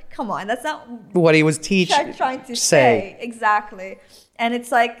kill. Come on, that's not what he was trying to say. Exactly. And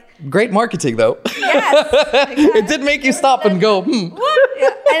it's like... Great marketing, though. Yes. Exactly. It did make you stop and go, What? Yeah.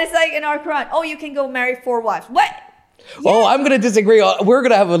 And it's like in our Quran, you can go marry 4 wives. What? Yes. Oh, I'm going to disagree. We're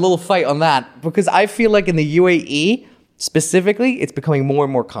going to have a little fight on that because I feel like in the UAE, specifically, it's becoming more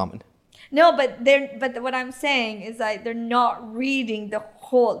and more common. No, but what I'm saying is like they're not reading the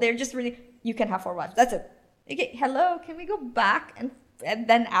whole. They're just reading. You can have 4 wives. That's it. Okay. Hello. Can we go back and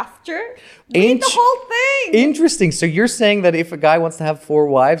then after read the whole thing? Interesting. So you're saying that if a guy wants to have 4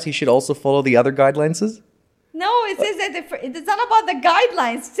 wives, he should also follow the other guidelines? No, it says that it's not about the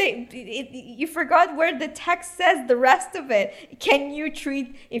guidelines. You forgot where the text says the rest of it. Can you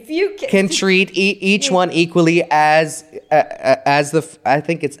treat treat each one equally as the? I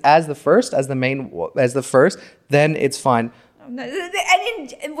think it's as the first, as the first. Then it's fine. No,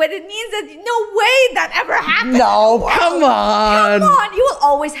 and what it means is no way that ever happened. No, come on. Come on. You will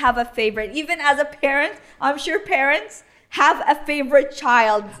always have a favorite. Even as a parent, I'm sure parents have a favorite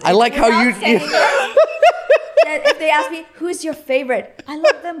child. I like how you... If they ask me, who's your favorite? I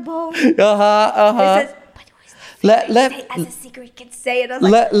love them both. It says, but as a secret, you can say it. I was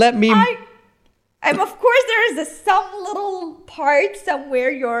like, let me... And of course, there is some little part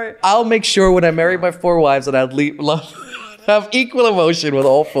somewhere I'll make sure when I marry my 4 wives that I'd have equal emotion with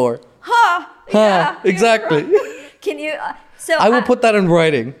all 4. Yeah, exactly. Can you? I will put that in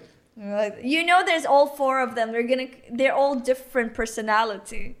writing. There's all 4 of them. They're all different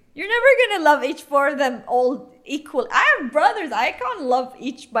personality. You're never gonna love each 4 of them all equal. I have brothers. I can't love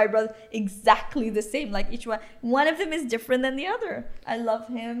each my brother exactly the same. Like each one. One of them is different than the other. I love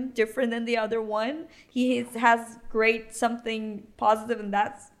him different than the other one. He has great something positive, and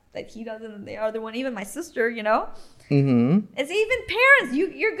that he doesn't. And the other one, even my sister, Mm-hmm. It's even parents.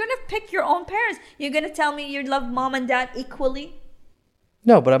 You're gonna pick your own parents. You're gonna tell me you love mom and dad equally?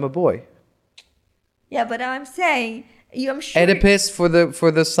 No, but I'm a boy. Yeah, but I'm saying I'm sure. Oedipus for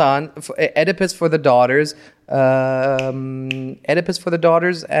the son, Oedipus for the daughters, Oedipus for the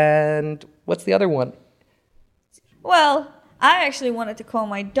daughters, and what's the other one? Well, I actually wanted to call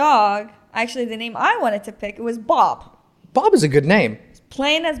my dog. Actually, the name I wanted to pick, it was Bob. Bob is a good name.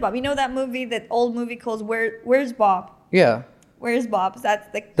 Plain as Bob. You know that movie, that old movie called Where's Bob? Yeah. Where's Bob? That's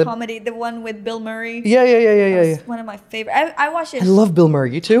the comedy, the one with Bill Murray. Yeah. That's one of my favorite. I watched it. I love Bill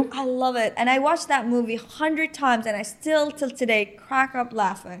Murray. You too? I love it. And I watched that movie 100 times and I still, till today, crack up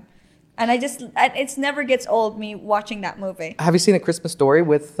laughing. And it never gets old, me watching that movie. Have you seen A Christmas Story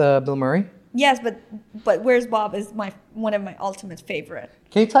with Bill Murray? Yes, but Where's Bob is one of my ultimate favorite.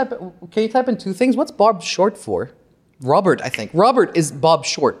 Can you type in two things? What's Bob short for? Robert, I think. Robert is Bob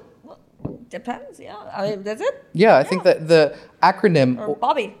short. Depends, yeah. Does it? Yeah, I think that the acronym Or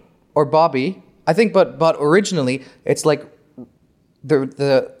Bobby. or Bobby. I think, but originally it's like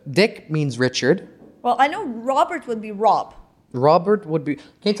the Dick means Richard. Well, I know Robert would be Rob. Robert would be. Can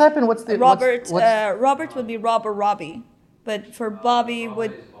you type in what's the Robert? what's- Robert would be Rob or Robbie, but for Bobby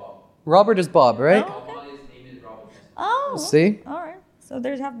would. Robert is Bob, right? Oh. See? All right. So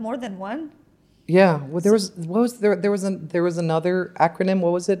there's have more than one. Yeah. Well, there was another acronym.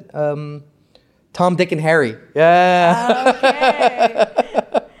 What was it? Tom, Dick, and Harry. Yeah. Okay.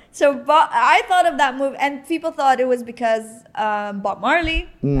 So I thought of that movie, and people thought it was because Bob Marley.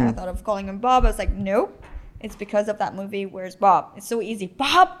 And I thought of calling him Bob. I was like, nope. It's because of that movie, Where's Bob? It's so easy.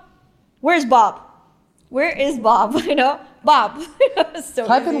 Bob? Where's Bob? Where is Bob? Bob. So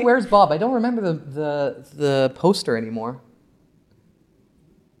Type easy. in Where's Bob. I don't remember the poster anymore.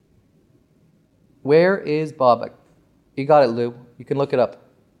 Where is Bob? You got it, Lou. You can look it up.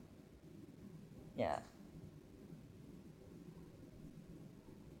 Yeah.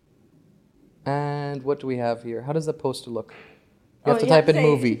 And what do we have here? How does the poster look? You Oh, have to you have type to in say-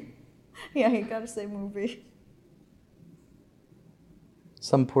 movie. Yeah, you gotta say movie.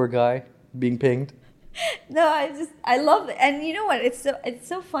 Some poor guy being pinged. No, I love it, and you know what? It's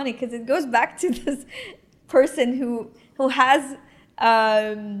so funny because it goes back to this person who has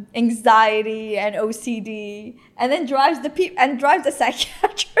anxiety and OCD, and then drives the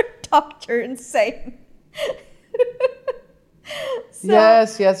psychiatric doctor insane. So,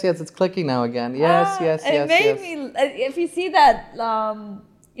 Yes, it's clicking now again. Yes. It made me. If you see that,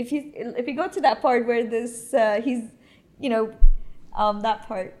 if you go to that part where this he's, that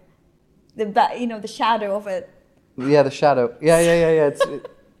part, the shadow of it. Yeah, the shadow. Yeah. It's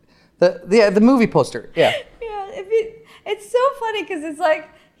the movie poster. Yeah. Yeah, it's so funny because it's like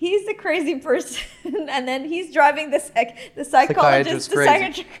he's the crazy person, and then he's driving the psychologist, the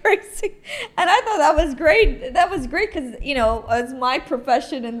psychiatrist crazy. And I thought that was great. That was great because it's my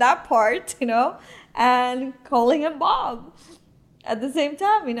profession in that part, and calling him Bob at the same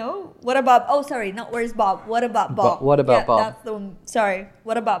time. What about? Oh, sorry, not Where's Bob? What about Bob? What about Bob? That's the one. Sorry.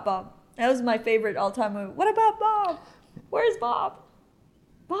 What about Bob? That was my favorite all-time movie. What about Bob? Where's Bob?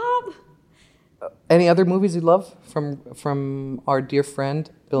 Bob. Any other movies you love from our dear friend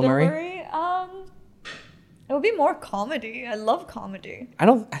Bill Murray? It would be more comedy. I love comedy.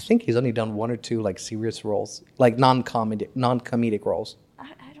 I think he's only done one or two like serious roles, like non-comedic roles.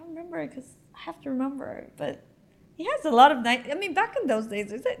 I don't remember because I have to remember. But he has a lot of nice. I mean, back in those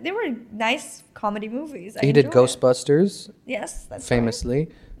days, they were nice comedy movies. He did Ghostbusters. Yes, that's famously.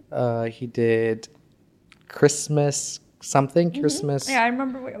 He did Christmas something. right. Christmas. Yeah, I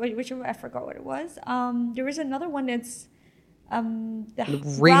remember which one. I forgot what it was. There was another one that's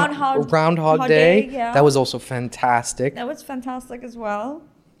the Groundhog Day. Yeah, That was also fantastic. that was fantastic as well.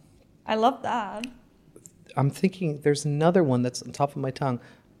 I love that. I'm thinking there's another one that's on top of my tongue.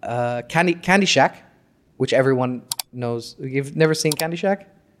 Candy Shack, which everyone knows. You've never seen Candy Shack?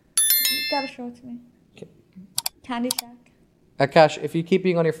 You gotta show it to me. Okay. Candy Shack. Akash, if you keep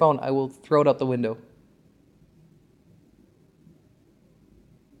being on your phone, I will throw it out the window.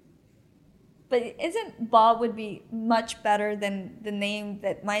 But isn't Bob would be much better than the name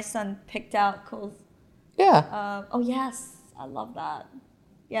that my son picked out called? Yeah. Oh yes, I love that.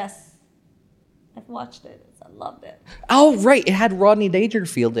 Yes, I've watched it. I loved it. Oh, right. It had Rodney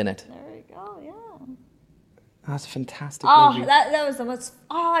Dangerfield in it. There we go. Yeah. That's a fantastic Oh, movie. that was the most.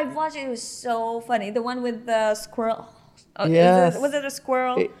 Oh, I watched it. It was so funny. The one with the squirrel. Oh, Yes. Was it a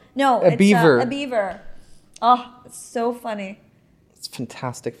squirrel? No, it's beaver. A beaver. Oh, it's so funny. It's a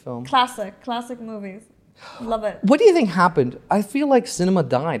fantastic film. Classic movies. Love it. What do you think happened? I feel like cinema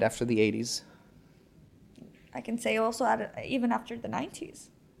died after the 80s. I can say also even after the 90s.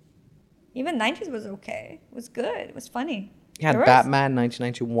 Even 90s was okay. It was good. It was funny. You had There was- Batman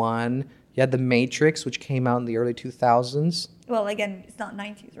 1991. You had The Matrix, which came out in the early 2000s. Well, again, it's not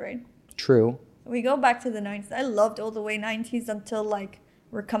 90s, right? True. We go back to the 90s. I loved all the way 90s until like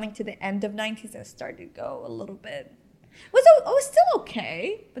we're coming to the end of 90s and it started to go a little bit. was still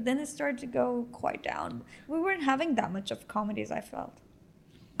okay, but then it started to go quite down. We weren't having that much of comedies, I felt.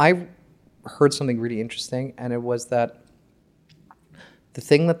 I heard something really interesting, and it was that the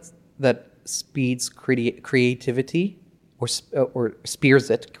thing that speeds creativity or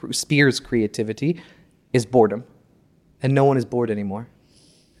spears creativity is boredom, and no one is bored anymore.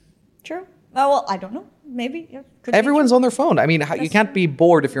 True. Oh, well, I don't know. Maybe. Yeah, everyone's on their phone. I mean, you can't be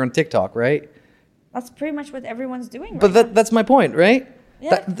bored if you're on TikTok, right? That's pretty much what everyone's doing. But right that's my point, right?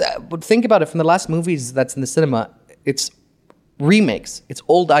 Yeah. But think about it. From the last movies that's in the cinema, it's remakes. It's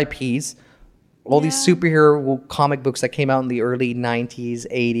old IPs. All these superhero comic books that came out in the early 90s,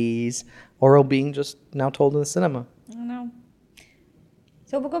 80s, are all being just now told in the cinema. I know.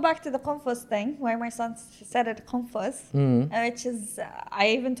 So we'll go back to the Confus thing, where my son said it, Confus, which is, I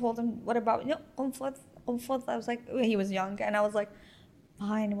even told him, what about, Confus. I was like, he was young, and I was like,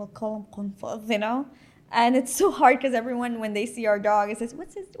 fine, we'll call him Confus, And it's so hard because everyone, when they see our dog, it says,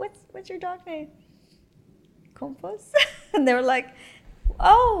 what's your dog name? Confus? And they were like,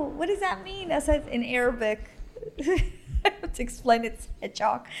 oh, what does that mean? I said in Arabic. To explain it's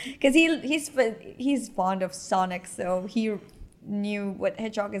hedgehog, because he's fond of Sonic, so he knew what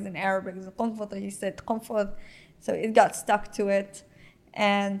hedgehog is in Arabic. He said Confus, so it got stuck to it,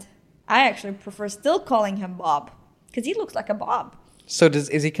 and I actually prefer still calling him Bob because he looks like a Bob. So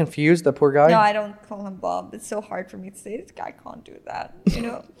is he confused, the poor guy? No, I don't call him Bob. It's so hard for me to say this guy can't do that.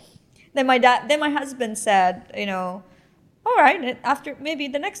 Then my husband said, all right, after maybe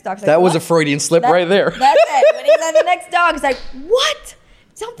the next dog. That was a Freudian slip right there. That's it. When he's on the next dog, he's like, what?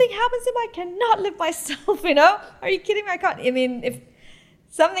 Something happens to him, I cannot live myself, Are you kidding me? I can't. I mean, if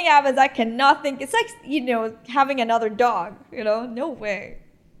something happens, I cannot think. It's like, having another dog, No way.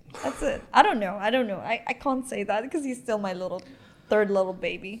 That's it. I don't know. I can't say that because he's still my third little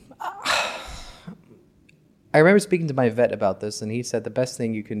baby. I remember speaking to my vet about this, and he said the best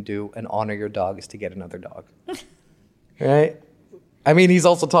thing you can do and honor your dog is to get another dog. Right? I mean, he's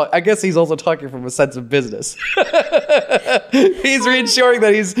also talking from a sense of business. He's reassuring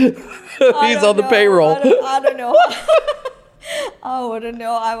that he's on the payroll. I don't know. I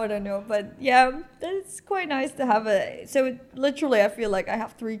wouldn't know. But yeah, it's quite nice to have literally, I feel like I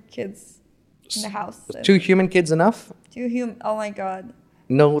have 3 kids in the house. 2 human kids enough? 2 human. Oh my God.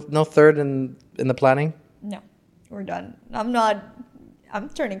 No third in the planning? No, we're done. I'm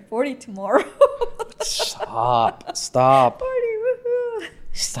turning 40 tomorrow. Stop. 40, woohoo.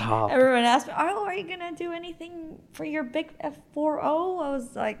 Stop. Everyone asked me, are you going to do anything for your big F40? I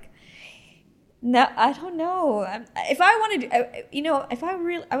was like, no, I don't know. If I want to do,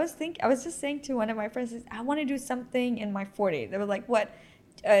 I was just saying to one of my friends, I want to do something in my 40s. They were like, what?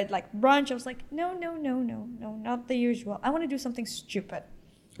 Like brunch? I was like, no, not the usual. I want to do something stupid.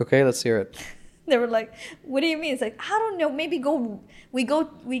 Okay, let's hear it. They were like, what do you mean? It's like, I don't know, maybe we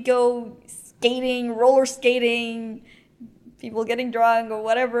go skating, roller skating, people getting drunk or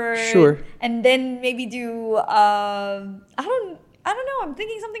whatever. Sure. And then maybe do, I don't know, I'm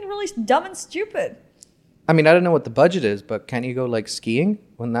thinking something really dumb and stupid. I mean, I don't know what the budget is, but can you go like skiing?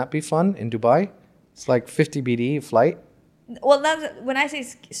 Wouldn't that be fun in Dubai? It's like 50 BD flight. Well, when I say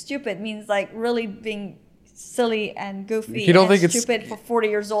stupid, it means like really being silly and goofy. You don't think stupid for 40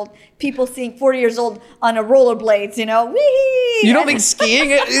 years old people seeing 40 years old on a rollerblades, Wee! You don't think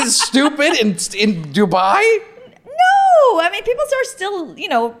skiing is stupid in Dubai? No, I mean people are still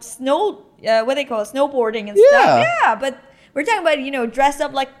what they call it, snowboarding and stuff. Yeah, but we're talking about dress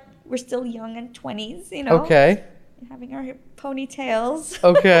up like we're still young and 20s. Okay. Having our ponytails.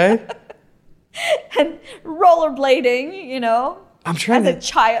 Okay. And rollerblading. I'm trying as a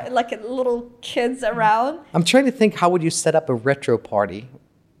child, like little kids around. I'm trying to think, how would you set up a retro party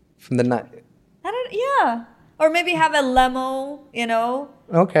from the night? Or maybe have a limo,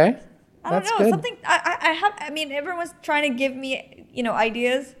 Okay. I don't know. Good. Something I mean, everyone's trying to give me,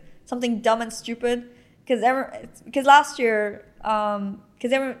 ideas, something dumb and stupid. Because last year, I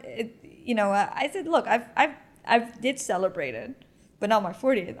said, look, I've did celebrate it, but not my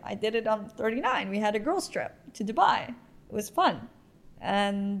 40th. I did it on 39. We had a girls trip to Dubai. It was fun,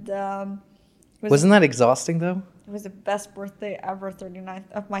 and wasn't that exhausting though? It was the best birthday ever.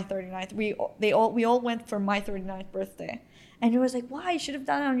 39th of my 39th. We all went for my 39th birthday, and it was like, why? You should have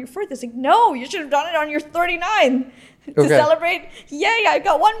done it on your 40th. It's like, no, you should have done it on your 39th to celebrate. Yay! I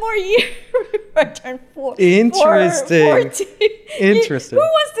got one more year. I turned 40. Interesting. Interesting. Who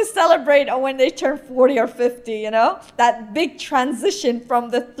wants to celebrate when they turn 40 or 50? That big transition from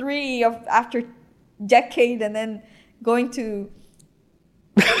the 3 of after decade and then going to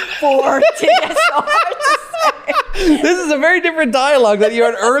 40. It's so hard to say. This is a very different dialogue that you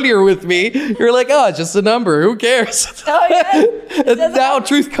had earlier with me. You're like, oh, it's just a number. Who cares? Oh, yes. And now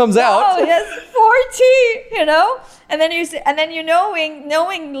truth comes out. Oh, yes, 40, you know? And then you say, and then you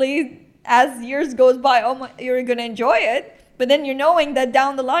knowingly, as years goes by, oh my, you're going to enjoy it. But then you're knowing that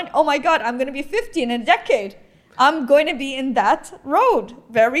down the line, oh my God, I'm going to be 50 in a decade. I'm going to be in that road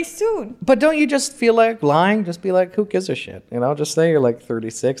very soon. But don't you just feel like lying? Just be like, who gives a shit? You know, just say you're like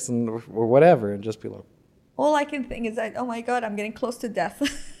 36 or whatever, and just be like. All I can think is that, oh my God, I'm getting close to death.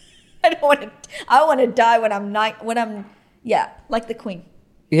 I want to die when I'm like the Queen.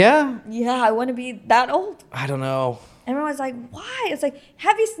 Yeah? Yeah, I want to be that old. I don't know. Everyone's like, why? It's like,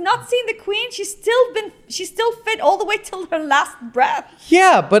 have you not seen the Queen? She's still fit all the way till her last breath.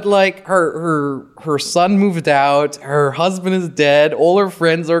 Yeah, but like her son moved out, her husband is dead, all her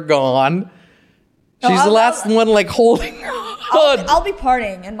friends are gone. She's the last one like holding on. I'll be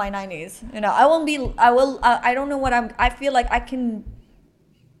partying in my 90s. You know, I don't know what I feel like I can.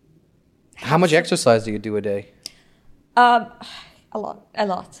 How much exercise do you do a day? A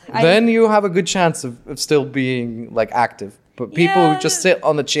lot. Then you have a good chance of still being like active. But people who just sit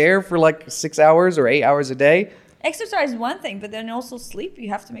on the chair for like 6 hours or 8 hours a day. Exercise is one thing, but then also sleep. You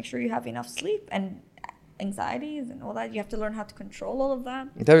have to make sure you have enough sleep, and anxieties and all that. You have to learn how to control all of that.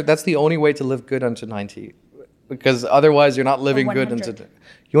 That's the only way to live good unto 90. Because otherwise you're not living good until.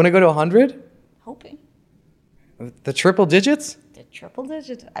 You want to go to 100? Hoping. The triple digits? The triple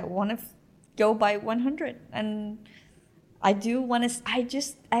digit. I want to go by 100. And I do want to. I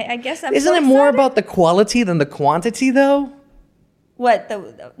guess I'm. Isn't it more about the quality than the quantity, though? What? No,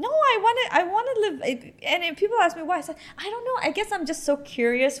 I want to live. And if people ask me why, I say, I don't know. I guess I'm just so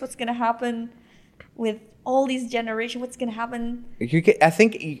curious what's going to happen with all these generations. What's going to happen? I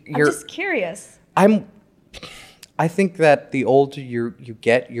think you're. I'm just curious. I think that the older you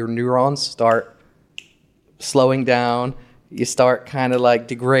get, your neurons start slowing down. You start kind of like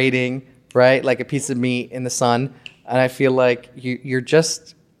degrading, right? Like a piece of meat in the sun. And I feel like you're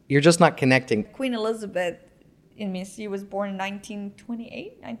just not connecting. Queen Elizabeth, she was born in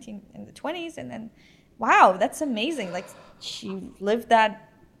 1928, in the 20s, and then, wow, that's amazing. Like she lived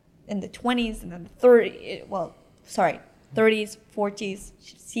that in the 20s and then the 30s, 40s.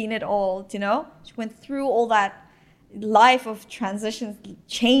 She's seen it all, you know. She went through all that life of transitions,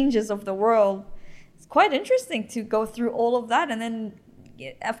 changes of the world. It's quite interesting to go through all of that, and then,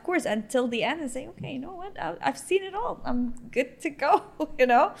 of course, until the end, and say, okay, you know what? I've seen it all. I'm good to go, you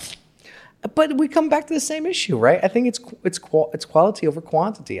know. But we come back to the same issue, right? I think it's quality over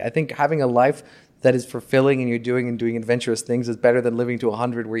quantity. I think having a life that is fulfilling and you're doing adventurous things is better than living to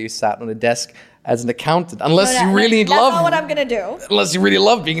 100 where you sat on a desk as an accountant. Unless you really love. That's not what I'm gonna do. Unless you really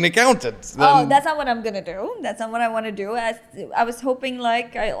love being an accountant. Then, that's not what I'm gonna do. That's not what I want to do. I was hoping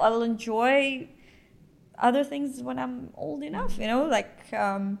like I'll enjoy other things when I'm old enough. You know, like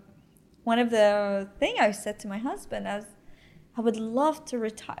one of the thing I said to my husband as. I would love to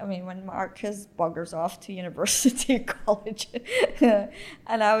retire. I mean, when Marcus buggers off to university, college,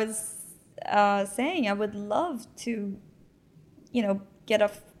 and I was saying I would love to, you know, get a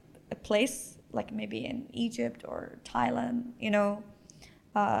place like maybe in Egypt or Thailand, you know,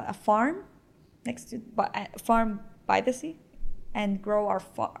 a farm a farm by the sea, and grow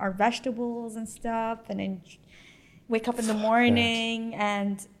our vegetables and stuff, and then wake up in the morning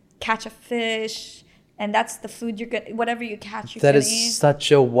and catch a fish. And that's the food whatever you catch, you're gonna eat. That is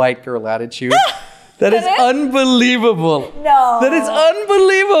such a white girl attitude. That is unbelievable. No. That is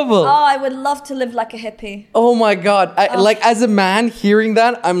unbelievable. Oh, I would love to live like a hippie. Oh my God. Like as a man hearing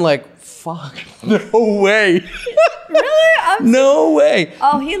that, I'm like, fuck, no way. Really? No way.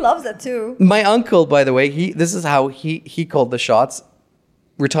 Oh, he loves it too. My uncle, by the way, this is how he called the shots.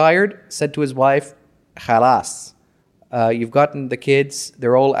 Retired, said to his wife, khalas. You've gotten the kids,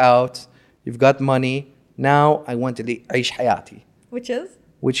 they're all out. You've got money. Now I want to عيش حياتي.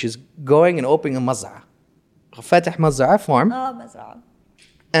 Which is going and opening a مزرعة. فاتح مزرعة farm. مزرعة.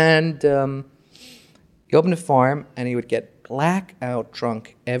 And he opened a farm and he would get blackout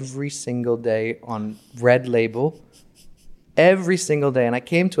drunk every single day on Red Label. Every single day. And I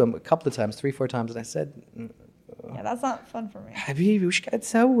came to him a couple of times, 3-4 times, and I said, yeah, that's not fun for me. حبيبي وش قاعد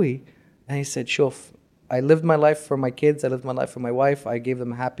تسوي? And he said, شوف, I lived my life for my kids. I lived my life for my wife. I gave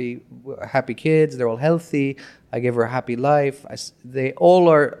them happy kids. They're all healthy. I gave her a happy life. They all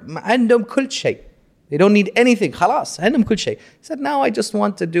are عندهم كل شيء. They don't need anything. خلاص عندهم كل شيء. He said, now I just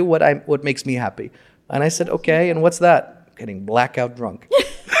want to do what makes me happy. And I said, okay. And what's that? Getting blackout drunk.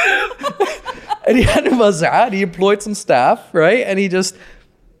 And he had a mazra'ah. He employed some staff, right? And he just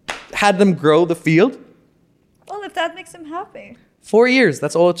had them grow the field. Well, if that makes him happy. 4 years.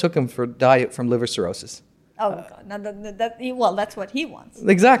 That's all it took him for diet from liver cirrhosis. Oh God, no, well, that's what he wants.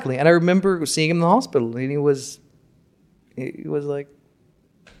 Exactly. And I remember seeing him in the hospital, and he was like,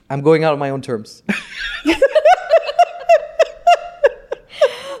 I'm going out on my own terms.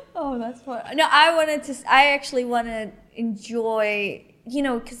 Oh, that's fun. No, I actually want to enjoy,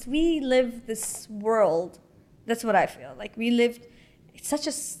 because we live this world. That's what I feel. Like it's such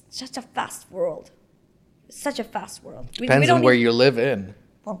a fast world. Such a fast world. Depends on where you live in.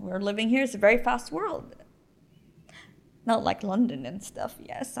 Well, we're living here. It's a very fast world. Not like London and stuff.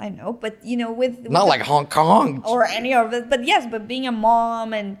 Yes, I know. But, with Not like Hong Kong. or any of it. But yes, but being a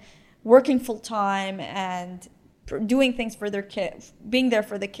mom and working full time and doing things for their kids, being there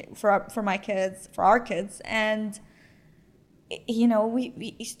for for my kids, for our kids, and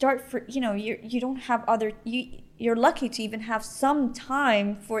we start for you don't have you're lucky to even have some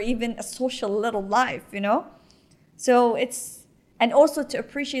time for even a social little life, so it's, and also to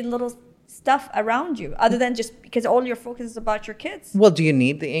appreciate little stuff around you other than just because all your focus is about your kids. Well, do you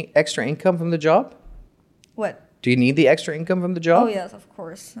need the extra income from the job? What? Do you need the extra income from the job? Oh yes, of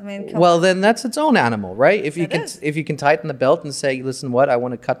course. I mean, well, then that's its own animal, right? If you can tighten the belt and say, listen, what, I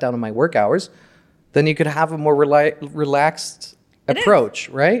want to cut down on my work hours, then you could have a more relaxed approach,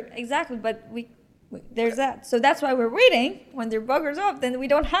 right? Exactly, but there's that. So that's why we're waiting. When their buggers up, then we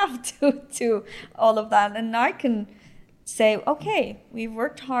don't have to do all of that, and I can say, okay, we've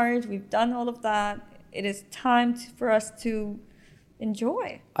worked hard, we've done all of that. It is time for us to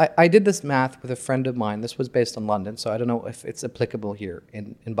enjoy. I did this math with a friend of mine. This was based on London, so I don't know if it's applicable here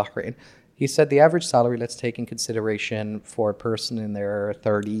in Bahrain. He said the average salary, let's take in consideration for a person in their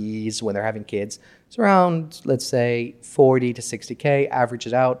 30s when they're having kids, it's around, let's say, 40 to 60K. Average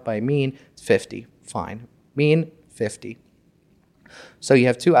it out by mean, it's 50. Fine. Mean, 50. So you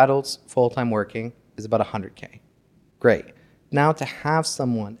have two adults full-time working is about 100K. Great. Now to have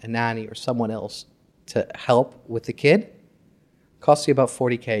someone, a nanny or someone else, to help with the kid costs you about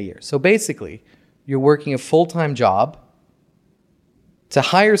 40K a year. So basically, you're working a full-time job to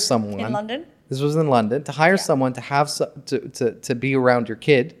hire someone. In London? This was in London. To hire someone to have to be around your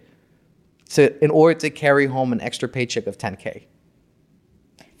kid in order to carry home an extra paycheck of 10K.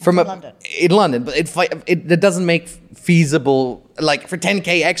 London. In London, but it doesn't make feasible, like for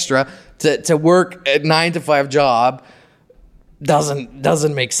 10K extra to work a 9-to-5 job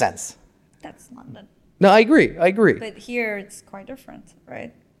doesn't make sense. That's London. No, I agree. But here it's quite different,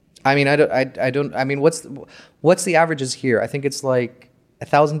 right? I mean, I mean, what's the averages here? I think it's like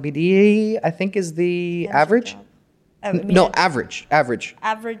 1,000 BDE, I think is the average. Average.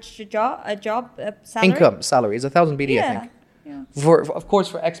 Average job salary? Income salary is 1,000 BDE, I think. Yeah. Of course,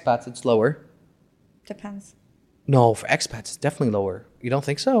 for expats, it's lower. Depends. No, for expats, it's definitely lower. You don't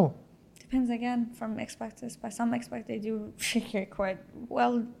think so? Depends again from expats. By some expats, they do quite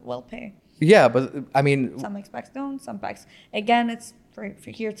well pay. Yeah, but I mean, some expats don't. Some expats, again, it's for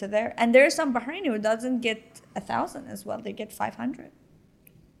here to there. And there's some Bahraini who doesn't get 1,000 as well. They get 500.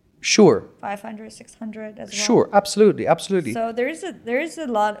 Sure. 500, 600 as well. Sure, absolutely. So there is a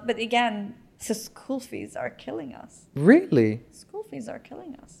lot, but again, the school fees are killing us. Really? School fees are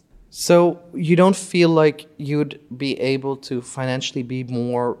killing us. So you don't feel like you'd be able to financially be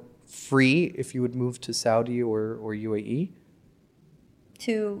more free if you would move to Saudi or UAE?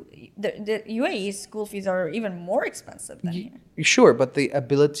 The UAE school fees are even more expensive than here. Sure, but the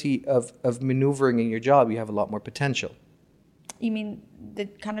ability of maneuvering in your job, you have a lot more potential. You mean the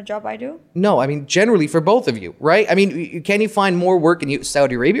kind of job I do? No, I mean generally for both of you, right? I mean, can you find more work in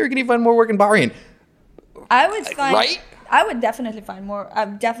Saudi Arabia or can you find more work in Bahrain? I would find... Right? I would definitely find more.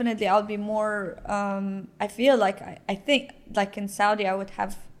 I'll be more... I feel like... I think like in Saudi, I would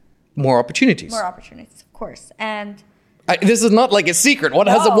have... More opportunities. More opportunities, of course. And... this is not like a secret. One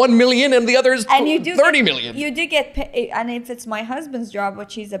has a 1 million and the other is 30 million. You do get paid, and if it's my husband's job,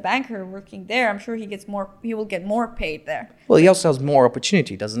 which he's a banker working there, I'm sure he will get more paid there. Well, he also has more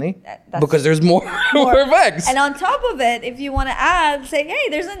opportunity, doesn't he? Because there's more bags. And on top of it, if you want to add, say, hey,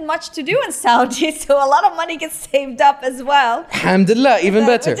 there isn't much to do in Saudi, so a lot of money gets saved up as well. Alhamdulillah, even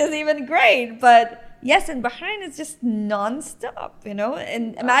better. Which is even great, but... Yes, in Bahrain, it's just non-stop,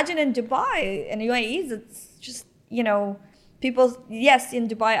 And imagine in Dubai, in UAE, it's just, people, yes, in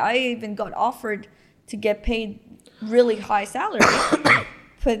Dubai, I even got offered to get paid really high salary.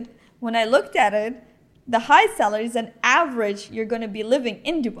 But when I looked at it, the high salaries, on average, you're going to be living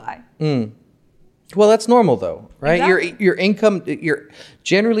in Dubai. Well, that's normal though, right? Exactly. Your income,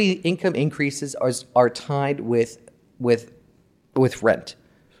 generally income increases are tied with rent.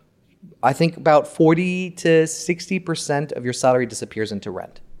 I think about 40 to 60% of your salary disappears into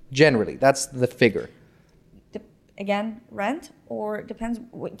rent. Generally, that's the figure. Again, rent, or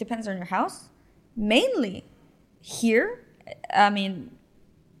depends on your house. Mainly here, I mean,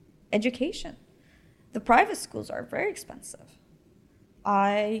 education. The private schools are very expensive.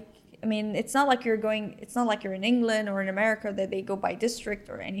 I mean, it's not like you're in England or in America that they go by district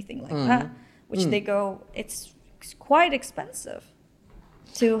or anything like that, which they go, it's quite expensive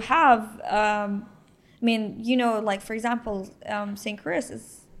to have. I mean, you know, like for example, St. Chris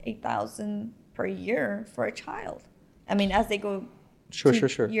is 8,000 per year for a child. I mean, as they go, Sure.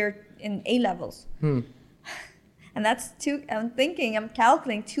 You're in A levels, and that's I'm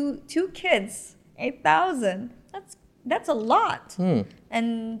calculating two kids, 8,000. That's a lot,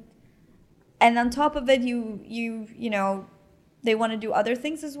 and on top of it, you know, they want to do other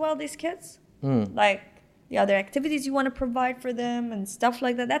things as well. These kids, like the other activities you want to provide for them and stuff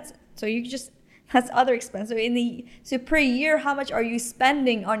like that. That's other expense. So per year, how much are you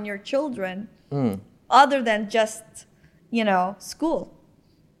spending on your children, other than just, you know, school?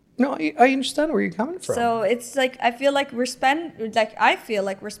 No, I understand where you're coming from. So it's like I feel like we're spending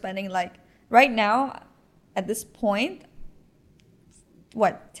like right now, at this point,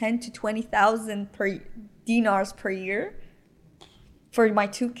 what, 10 to 20,000 dinars per year for my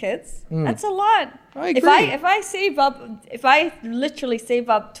two kids. That's a lot. I agree. If I literally save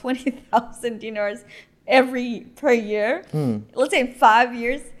up 20,000 dinars per year, let's say in 5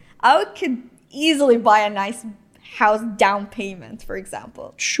 years, I could easily buy a nice house down payment, for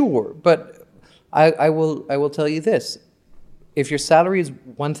example. Sure, but I will tell you this: if your salary is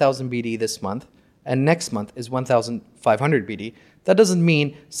 1,000 BD this month and next month is 1,500 BD, that doesn't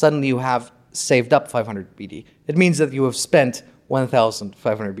mean suddenly you have saved up 500 BD. It means that you have spent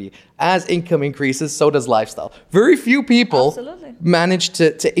 1,500 BD. As income increases, so does lifestyle. Very few people manage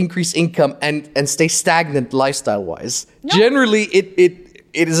to increase income and stay stagnant lifestyle-wise. No. Generally, it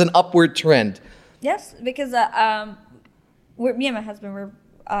is an upward trend. Yes, because me and my husband,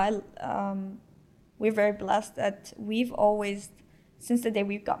 we're very blessed that we've always, since the day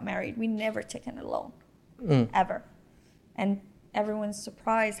we got married, we never taken a loan, ever. And everyone's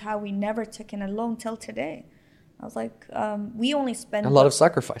surprised how we never taken a loan till today. I was like, we only spend... A lot of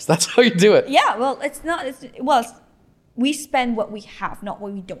sacrifice. That's how you do it. Yeah, well, we spend what we have, not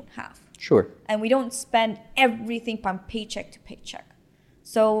what we don't have. Sure. And we don't spend everything from paycheck to paycheck.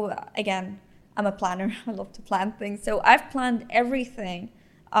 So, again, I'm a planner. I love to plan things. So I've planned everything.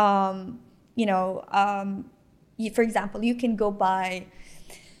 For example, you can go buy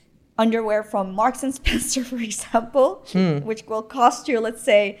underwear from Marks and Spencer, for example, which will cost you, let's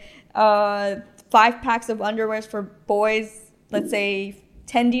say, 5 packs of underwear for boys, let's say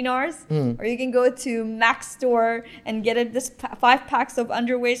 10 dinars. Or you can go to Mac store and get this 5 packs of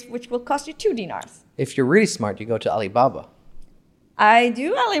underwear, which will cost you 2 dinars. If you're really smart, you go to Alibaba. I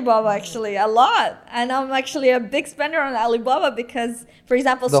do Alibaba actually a lot, and I'm actually a big spender on Alibaba because, for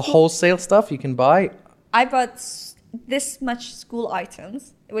example, the wholesale stuff you can buy. I bought this much school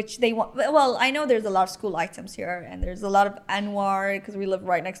items, which they want. Well, I know there's a lot of school items here, and there's a lot of Anwar because we live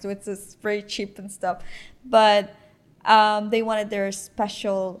right next to it, so it's very cheap and stuff. But they wanted their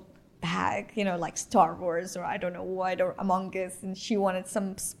special bag, you know, like Star Wars or I don't know what, or Among Us, and she wanted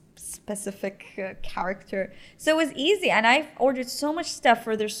some specific character. So it was easy, and I ordered so much stuff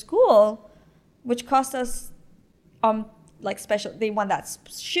for their school, which cost us like special. They want that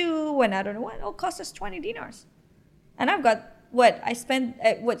shoe, and I don't know what. It'll cost us 20 dinars, and I've got what I spent.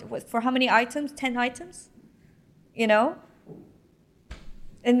 What for? How many items? 10 items. You know,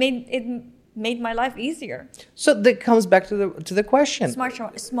 it made my life easier. So that comes back to the question.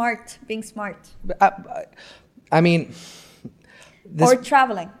 Being smart. I mean. Or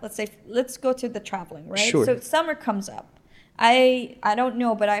traveling. Let's go to the traveling, right? Sure. So summer comes up. I don't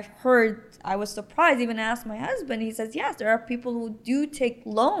know, but I've heard, I was surprised, even asked my husband, he says, yes, there are people who do take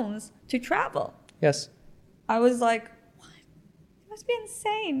loans to travel. Yes. I was like, what? It must be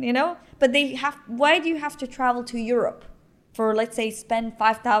insane, you know? But why do you have to travel to Europe for, let's say, spend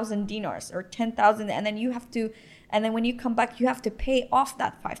 5,000 dinars or 10,000, and then when you come back, you have to pay off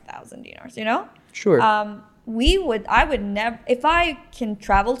that 5,000 dinars, you know? Sure. I would never, if I can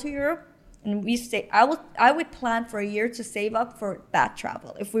travel to Europe and I would plan for a year to save up for that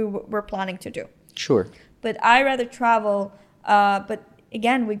travel if we were planning to do. Sure. But I rather travel, but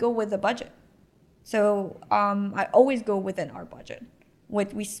again, we go with a budget. So I always go within our budget.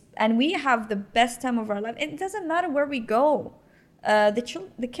 We have the best time of our life. It doesn't matter where we go.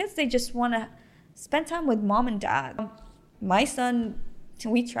 The kids, they just want to spend time with mom and dad. My son,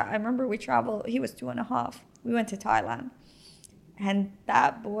 I remember we traveled, he was 2.5. We went to Thailand, and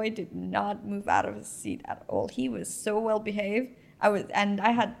that boy did not move out of his seat at all. He was so well behaved.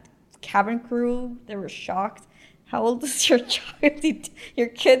 I had cabin crew. They were shocked how old is your child? Your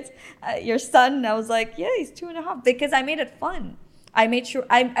kids, your son? I was like, yeah, he's 2.5, because I made it fun. I made sure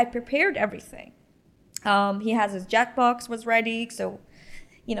I prepared everything. He has his Jackbox was ready, so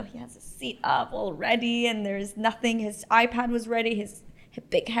he has his seat up all ready, and there's nothing. His iPad was ready, his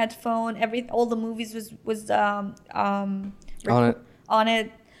big headphone, all the movies was On it. on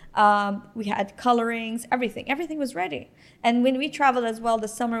it. We had colorings, everything was ready. And when we traveled as well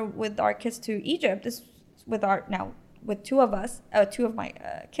this summer with our kids to Egypt, with two of my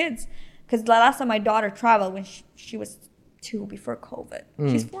kids, because the last time my daughter traveled when she was 2 before COVID.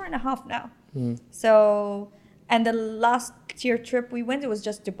 She's 4.5 now. So, and the last year trip we went, it was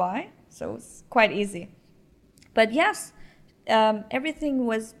just Dubai, so it was quite easy. But yes, everything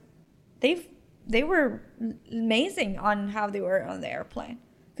was, they were amazing on how they were on the airplane,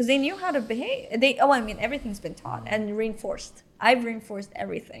 because they knew how to behave. Everything's been taught and reinforced. I've reinforced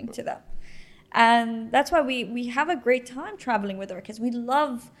everything to them. And that's why we have a great time traveling with our kids. We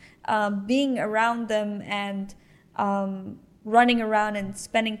love being around them and running around and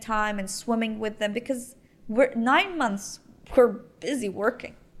spending time and swimming with them, because we're 9 months, we're busy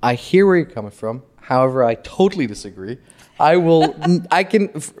working. I hear where you're coming from. However, I totally disagree. I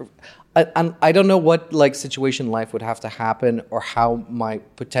don't know what situation in life would have to happen, or how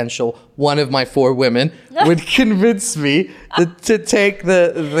one of my 4 women would convince me to take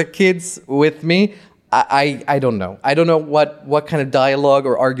the kids with me. I don't know. I don't know what kind of dialogue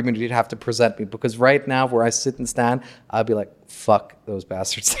or argument you'd have to present me, because right now where I sit and stand, I'll be like, fuck those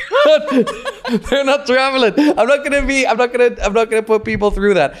bastards. They're not traveling. I'm not gonna put people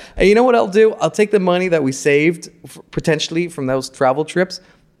through that. And you know what I'll do? I'll take the money that we saved potentially from those travel trips,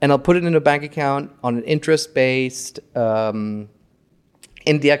 and I'll put it in a bank account on an interest-based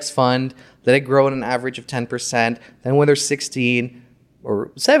index fund. Let it grow at an average of 10%. Then when they're 16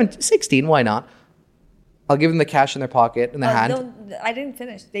 or 16, why not? I'll give them the cash in their pocket, in their hand. I didn't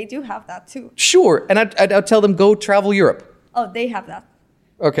finish. They do have that too. Sure. And I'd tell them, go travel Europe. Oh, they have that.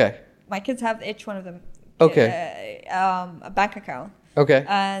 Okay. My kids have each one of them. Okay. A bank account. Okay.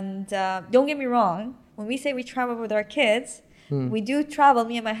 And don't get me wrong. When we say we travel with our kids, we do travel,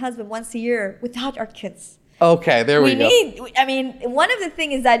 me and my husband, once a year without our kids. Okay, there we go. One of the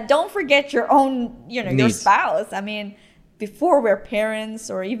things is that don't forget your own, your spouse. Before we're parents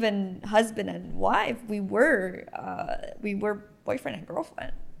or even husband and wife, we were boyfriend and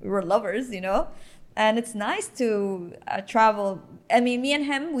girlfriend. We were lovers, and it's nice to travel. Me and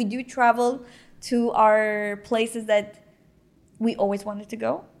him, we do travel to our places that we always wanted to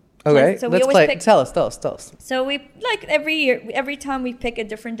go. Okay, so let's play. Tell us. So we every time we pick a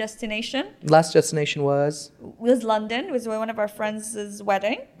different destination. Last destination was London. It was one of our friends'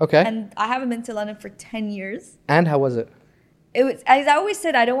 wedding. Okay. And I haven't been to London for 10 years. And how was it? It was, as I always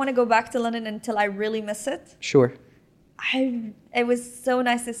said, I don't want to go back to London until I really miss it. Sure. It was so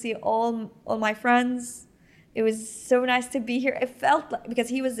nice to see all my friends. It was so nice to be here. It felt like, because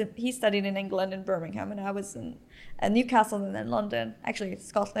he studied in England in Birmingham, and I was in Newcastle and then London. Actually,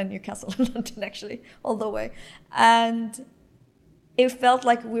 Scotland, Newcastle, and London, actually, all the way. And it felt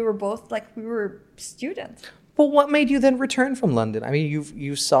like we were students. Well, what made you then return from London?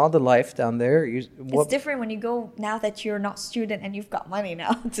 You saw the life down there. It's different when you go now that you're not student and you've got money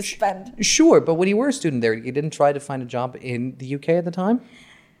now to spend. Sure, but when you were a student there, you didn't try to find a job in the UK at the time?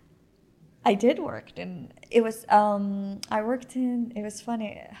 I did work in. It was it was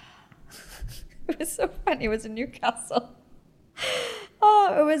funny. It was so funny. It was in Newcastle.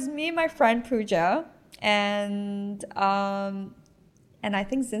 Oh, it was me, my friend Pooja, and I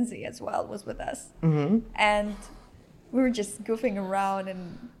think Zinzi as well was with us. Mm-hmm. And we were just goofing around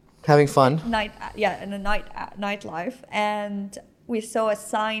and having fun. In a nightlife. And we saw a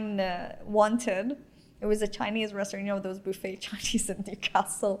sign, wanted. It was a Chinese restaurant, those buffet Chinese in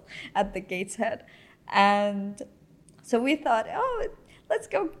Newcastle at the Gateshead. And so we thought, let's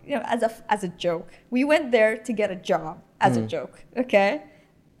go, as a joke. We went there to get a job as a joke, okay?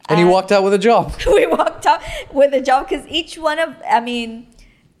 And you walked out with a job. We walked out with a job because each one of,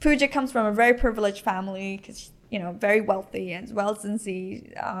 Pooja comes from a very privileged family because, very wealthy, as well as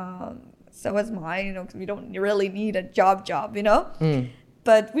Zinzi. So was mine, because we don't really need a job,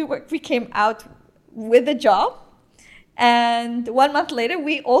 But we came out with a job. And 1 month later,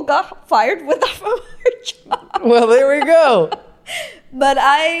 we all got fired with our job. Well, there we go. But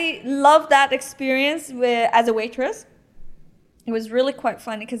I love that experience as a waitress. It was really quite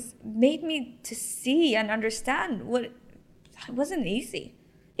funny because it made me to see and understand it wasn't easy.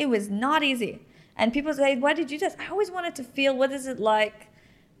 It was not easy. And people say, why did you do this? I always wanted to feel what is it like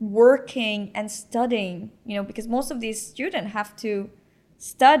working and studying, because most of these students have to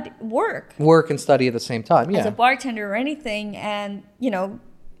work and study at the same time. as a Yeah. bartender or anything, and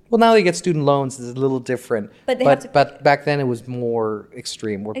Well, now they get student loans. It's a little different. But they have to- But back then it was more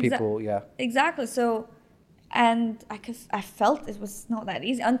extreme, where Exa- people, yeah. exactly. So, and I felt it was not that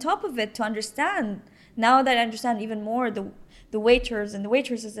easy. On top of it, to understand, now that I understand even more the waiters and the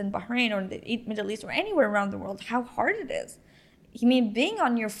waitresses in Bahrain or in the Middle East or anywhere around the world, how hard it is. I mean, being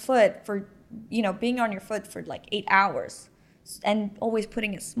on your foot for like 8 hours and always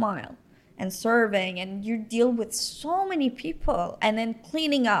putting a smile and serving, and you deal with so many people, and then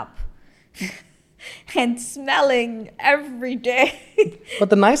cleaning up and smelling every day. But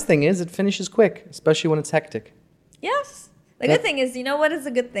the nice thing is it finishes quick, especially when it's hectic. Yes. The good thing is, what is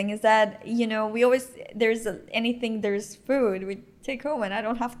a good thing is that, we always, there's food we take home, and I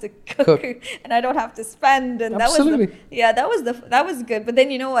don't have to cook. And I don't have to spend. And Absolutely. that was good. But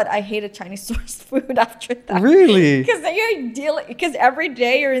then you know what? I hated Chinese sourced food after that. Really? Because every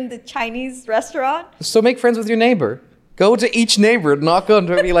day you're in the Chinese restaurant. So make friends with your neighbor. Go to each neighbor, knock on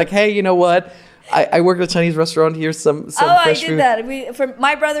door, and be like, hey, you know what? I work at a Chinese restaurant. Here's some fresh food. I did that.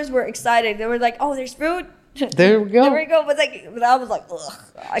 My brothers were excited. They were like, oh, there's food. There we go. There we go. But I was like, ugh,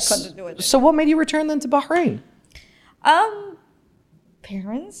 I couldn't do it. So what made you return then to Bahrain?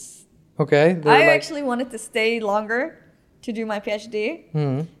 Parents. Okay. I actually wanted to stay longer to do my PhD.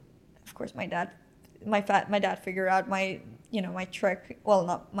 Hmm. Of course, my dad figured out my trick. Well,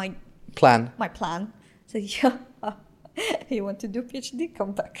 not my Plan. plan. So yeah, you want to do PhD?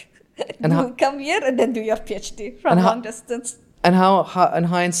 Come back. And come here and then do your PhD from long distance. And how, in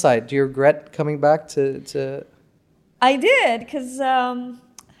hindsight, do you regret coming back to? I did, because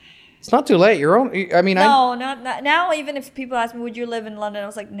It's not too late. You're on. I mean, no, not now. Even if people ask me, would you live in London? I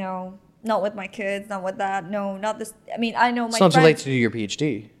was like, no, not with my kids, not with that. No, not this. I mean, I know my. It's not too late to do your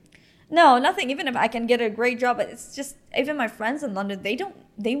PhD. No, nothing. Even if I can get a great job, but it's just, even my friends in London,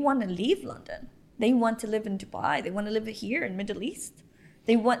 they want to leave London. They want to live in Dubai. They want to live here in Middle East.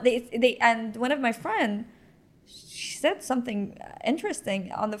 And one of my friends, she said something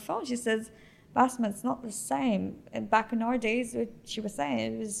interesting on the phone. She says, Basma, it's not the same. And back in our days, she was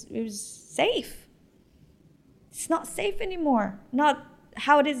saying, it was safe. It's not safe anymore. Not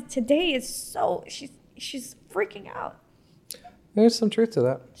how it is today. Is so, she's freaking out. There's some truth to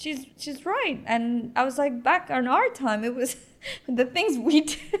that. She's right. And I was like, back in our time, it was the things we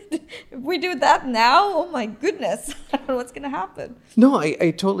did. If we do that now, oh my goodness, I don't know what's going to happen. No,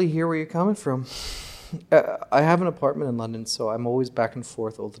 I totally hear where you're coming from. I have an apartment in London, so I'm always back and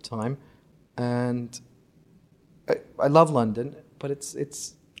forth all the time. And I love London, but it's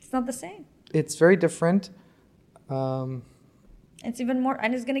not the same. It's very different. It's even more,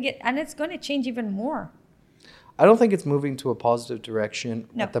 and it's going to change even more. I don't think it's moving to a positive direction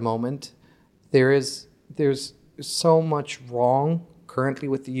at the moment. There's so much wrong currently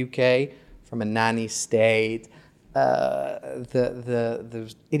with the UK, from a nanny state,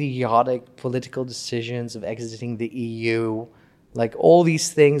 the idiotic political decisions of exiting the EU, like all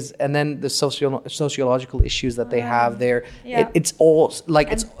these things, and then the sociological issues that they have there. Yeah. It's all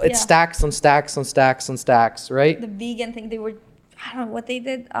like it's stacks on stacks on stacks on stacks, right? The vegan thing, I don't know what they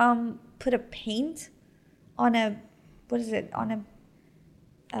did. Put a paint on a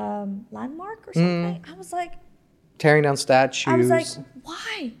landmark or something. I was like, tearing down statues. I was like,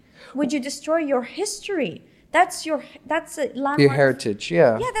 why would you destroy your history? That's a landmark. Your heritage,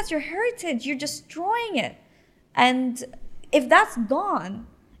 yeah. Yeah, that's your heritage. You're destroying it. And if that's gone,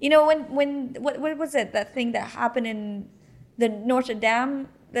 when what was it? That thing that happened in the Notre Dame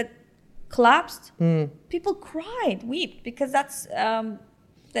that collapsed? People cried, wept, because that's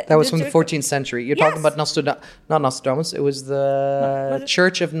that was from the 14th century. You're talking about Nostradamus, not Nostradamus. It was the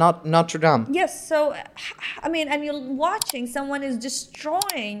Church of Notre Dame. Yes. So, I mean, and you're watching someone is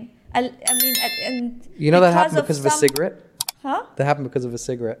destroying. And that happened because of a cigarette. Huh? That happened because of a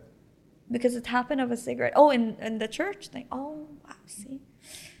cigarette. Because it happened of a cigarette. Oh, in the church thing. Oh, wow. See.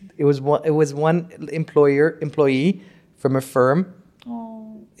 It was one employee from a firm.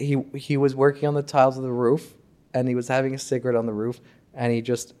 Oh. He was working on the tiles of the roof, and he was having a cigarette on the roof. And he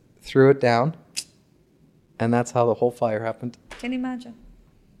just threw it down, and that's how the whole fire happened. Can you imagine?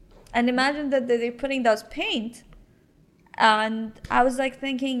 And imagine that they're putting those paint, and I was like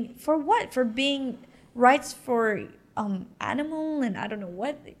thinking, for what? For being rights for animal and I don't know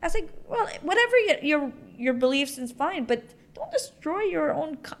what. I was like, well, whatever your beliefs is fine, but don't destroy your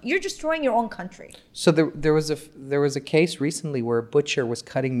own. You're destroying your own country. So there was a case recently where a butcher was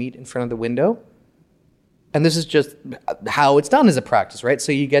cutting meat in front of the window. And this is just how it's done as a practice, right?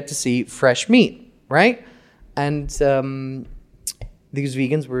 So you get to see fresh meat, right? And these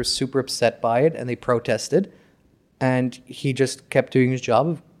vegans were super upset by it, and they protested. and he just kept doing his job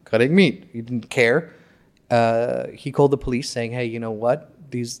of cutting meat. He didn't care. He called the police saying, "Hey, you know what?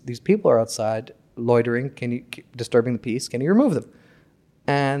 These people are outside loitering. Disturbing the peace? Can you remove them?"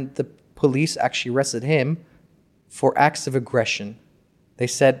 And the police actually arrested him for acts of aggression. They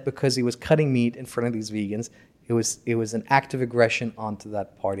said because he was cutting meat in front of these vegans, it was an act of aggression onto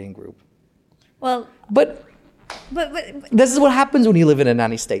that partying group. Well, but this is what happens when you live in a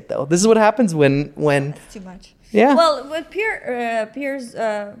nanny state, though. This is what happens when that's too much. Yeah. Well, with Piers.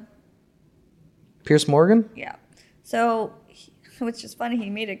 Piers Morgan. Yeah. So, which is funny, he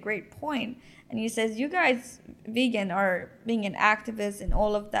made a great point, and he says, "You guys, vegan, are being an activist and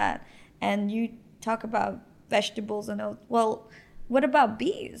all of that, and you talk about vegetables and all. Well, what about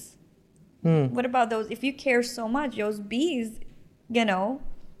bees? What about those? If you care so much, those bees,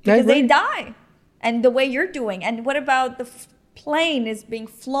 because they die, and the way you're doing. And what about the plane is being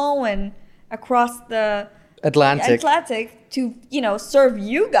flown across the Atlantic to, serve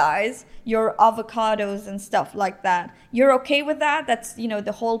you guys your avocados and stuff like that. You're okay with that? That's,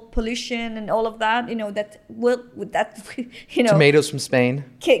 the whole pollution and all of that, tomatoes from Spain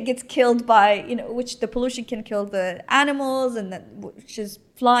gets killed by, which the pollution can kill the animals and which is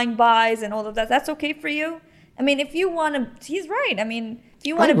flying bys and all of that. That's okay for you? I mean, if you want to, he's right. I mean, if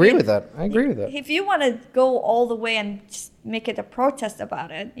you want to I agree with that. If you want to go all the way and just make it a protest about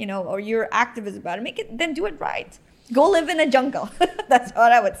it, or you're activist about it, then do it right. Go live in a jungle. That's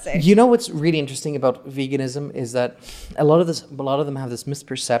what I would say. You know what's really interesting about veganism is that a lot of them have this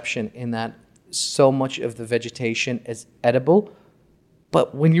misperception in that so much of the vegetation is edible,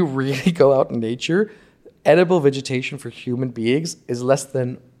 but when you really go out in nature, edible vegetation for human beings is less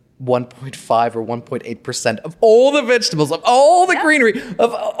than 1.5 or 1.8% of all the vegetables, of all the greenery,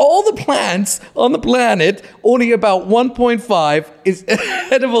 of all the plants on the planet. Only about 1.5 is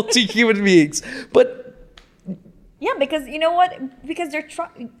edible to human beings. But yeah, because you know what? Because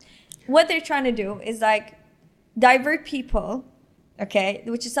what they're trying to do is like divert people, okay,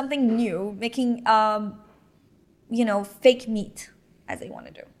 which is something new, making fake meat as they want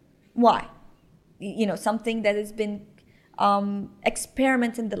to do. Why? Something that has been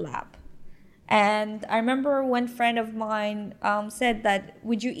experimented in the lab. And I remember one friend of mine said that,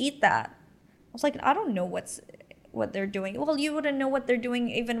 "Would you eat that?" I was like, "I don't know what they're doing." "Well, you wouldn't know what they're doing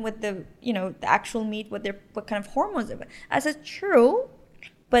even with the the actual meat, what kind of hormones." I said, "True,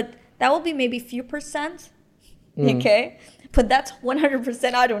 but that will be maybe a few percent, okay? But that's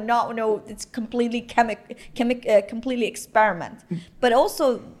 100%. I do not know. It's completely completely experiment. But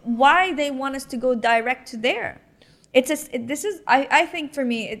also, why they want us to go direct to there? I think for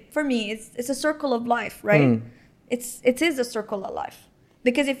me, it's a circle of life, right? It is a circle of life.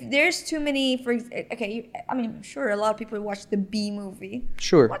 Because if there's too many, sure, a lot of people watch the Bee Movie.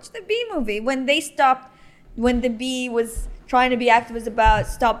 Sure. Watch the Bee Movie. When the bee was trying to be activist about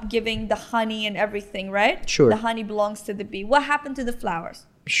stop giving the honey and everything, right? Sure. The honey belongs to the bee. What happened to the flowers?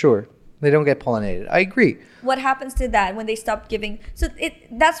 Sure. They don't get pollinated. I agree. What happens to that when they stop giving? So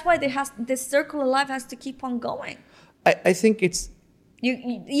that's why this circle of life has to keep on going. I think it's...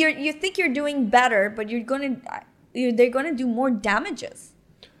 You think you're doing better, but they're gonna do more damages.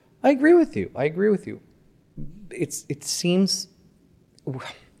 I agree with you. It seems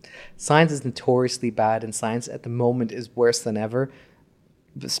science is notoriously bad, and science at the moment is worse than ever,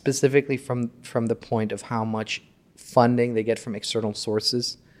 specifically from the point of how much funding they get from external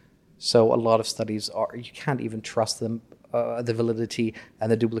sources. So a lot of studies you can't even trust them, the validity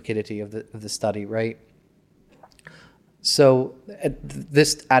and the duplicity of the study, right? So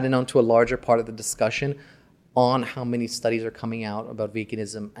this adding on to a larger part of the discussion on how many studies are coming out about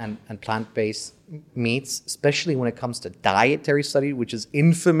veganism and plant-based meats, especially when it comes to dietary study, which is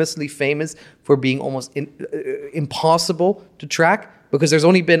infamously famous for being almost impossible to track, because there's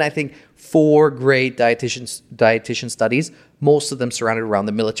only been, I think, 4 great dietitian studies, most of them surrounded around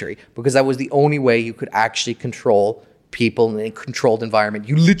the military, because that was the only way you could actually control people in a controlled environment.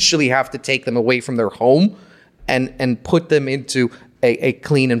 You literally have to take them away from their home and put them into a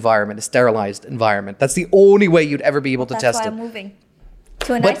clean environment, a sterilized environment. That's the only way you'd ever be able to test it. That's why I'm moving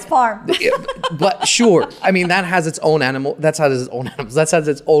to a nice farm. But sure, I mean, that has its own animals. That has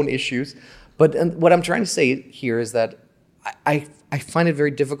its own issues. But what I'm trying to say here is that I find it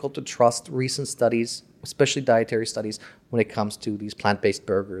very difficult to trust recent studies, especially dietary studies, when it comes to these plant-based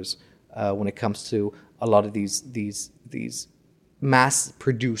burgers, when it comes to a lot of these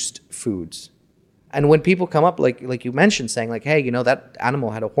mass-produced foods. And when people come up, like you mentioned, saying like, hey, that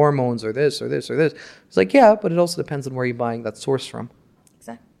animal had hormones or this or this or this. It's like, yeah, but it also depends on where you're buying that source from.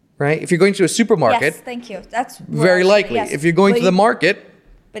 Exactly. Right? If you're going to a supermarket. Yes, thank you. That's very likely. Yes. If you're going to the market,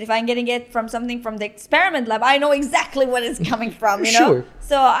 But if I'm getting it from something from the experiment lab, I know exactly what it's coming from, you know? Sure.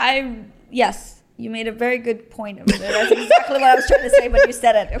 So yes, you made a very good point of it. That's exactly what I was trying to say when you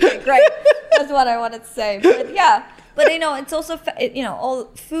said it. Okay, great. That's what I wanted to say. But yeah, but you know, it's also, you know, all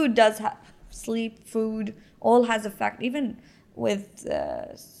food does have, sleep, food, all has effect, even with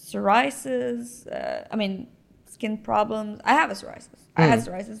psoriasis, I mean, skin problems. I have a psoriasis. I had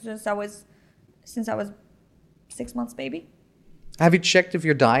psoriasis since I was 6 months baby. Have you checked if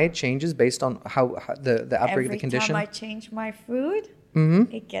your diet changes based on how the outbreak of the condition? Every time I change my food,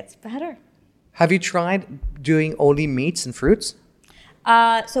 it gets better. Have you tried doing only meats and fruits?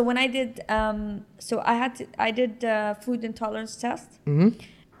 So when I did, I did food intolerance test,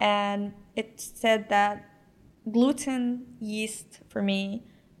 and it said that gluten, yeast for me,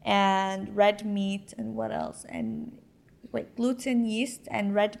 and red meat, and what else? And wait, gluten, yeast,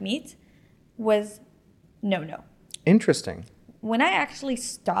 and red meat was no. Interesting. When I actually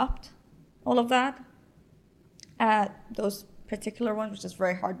stopped all of that, those particular ones, which is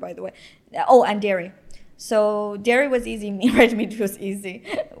very hard, by the way. Oh, and dairy. So dairy was easy. Red meat was easy.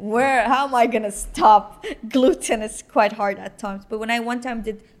 How am I gonna stop? Gluten is quite hard at times. But when I one time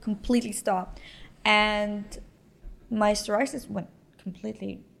did completely stop, and my psoriasis went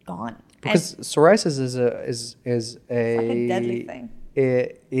completely gone. Because psoriasis is a like a deadly thing.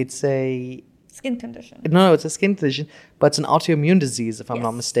 It's a skin condition. No, it's a skin condition, but it's an autoimmune disease, if I'm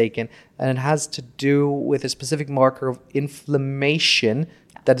not mistaken, and it has to do with a specific marker of inflammation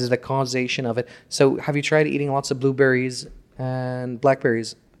that is the causation of it. So, have you tried eating lots of blueberries and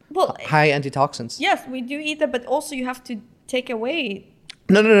blackberries? Well, high antitoxins. Yes, we do eat that, but also you have to take away.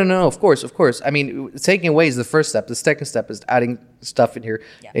 No. Of course. I mean, taking away is the first step. The second step is adding stuff in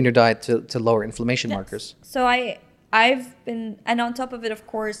your diet to lower inflammation markers. So I've been, and on top of it, of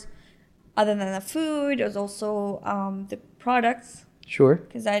course, other than the food, there's also the products. Sure.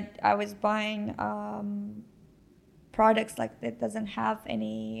 Because I was buying products like that doesn't have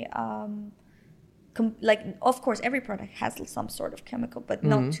any of course every product has some sort of chemical, but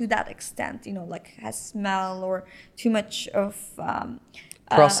not to that extent. You know, like has smell or too much of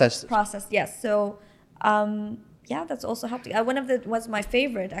processed. Yes. So that's also helping. One of the was my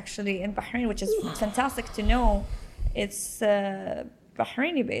favorite actually in Bahrain, which is fantastic to know. It's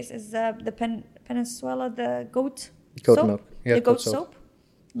Bahraini base is the Peninsula, the goat soap. Milk. Yeah, the goat soap.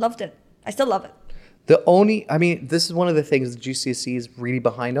 Loved it. I still love it. This is one of the things that GCSE is really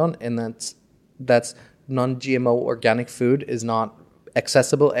behind on, and that's non-GMO organic food is not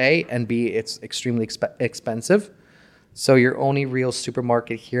accessible, A, and B, it's extremely expensive. So your only real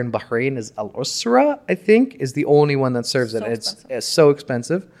supermarket here in Bahrain is Al Usra, I think, is the only one that serves it. It's so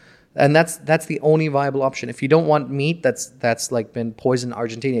expensive. And that's the only viable option. If you don't want meat that's like been poisoned in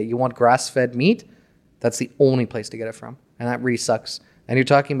Argentina, you want grass-fed meat, that's the only place to get it from. And that really sucks. And you're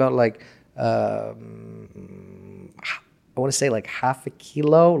talking about like I want to say like half a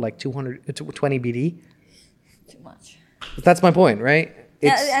kilo, like 220 BD. Too much. But that's my point, right?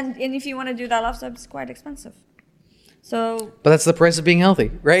 And if you want to do that lifestyle, it's quite expensive. So. But that's the price of being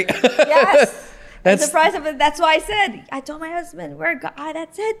healthy, right? Yes. That's the price of it. That's why I told my husband,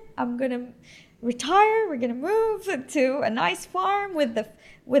 that's it. I'm gonna retire. We're gonna move to a nice farm with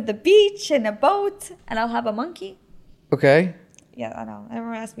the beach and a boat, and I'll have a monkey. Okay. Yeah, I know.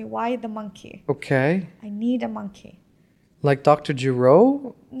 Everyone asks me why the monkey. Okay. I need a monkey. Like Dr.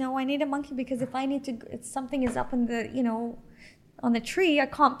 Giro? No, I need a monkey because if I need to, if something is up in the on the tree, I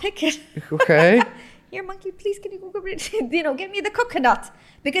can't pick it. Okay. Here, monkey, please can you go get me the coconut,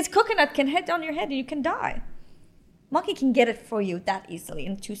 because coconut can hit on your head and you can die. Monkey can get it for you that easily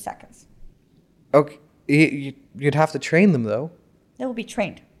in 2 seconds. Okay, you'd have to train them though. They will be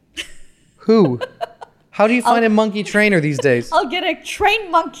trained. Who? How do you find a monkey trainer these days? I'll get a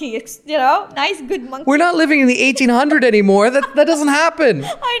trained monkey, nice, good monkey. We're not living in the 1800 anymore. That doesn't happen.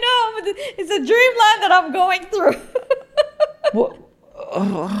 I know, but it's a dreamland that I'm going through. What?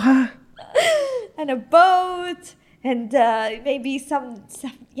 And a boat, and maybe some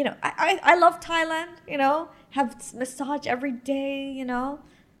I love Thailand, have massage every day,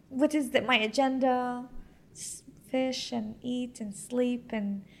 what is my agenda? Fish and eat and sleep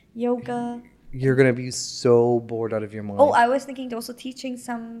and yoga. You're going to be so bored out of your mind. Oh, I was thinking also teaching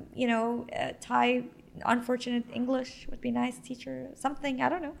some, Thai, unfortunate English would be nice, teacher, something, I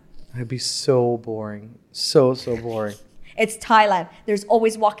don't know. It'd be so boring. So boring. It's Thailand. There's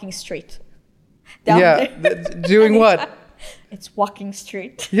always walking street. Doing what? It's walking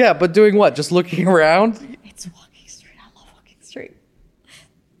street. Yeah, but doing what? Just looking around? It's walking street. I love walking street.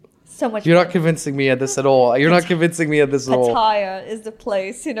 So much You're fun. not convincing me at this at all. You're not convincing me at this at all. Pattaya is the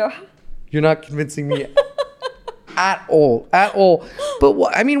place, You're not convincing me at all. At all.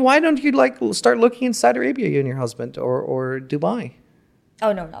 But I mean, why don't you like start looking in Saudi Arabia, you and your husband, or Dubai?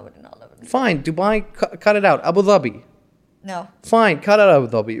 Oh no, I would not live in. Fine, Dubai, cut it out. Abu Dhabi. No, Fine, cut out Abu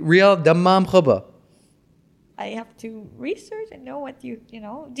Dhabi. Riyadh, Dammam, Khuba. I have to research and know what you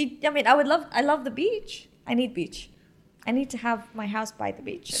know. I mean, I love the beach. I need beach. I need to have my house by the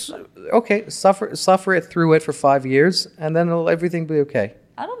beach. Okay, suffer it through it for 5 years, and then everything will be okay.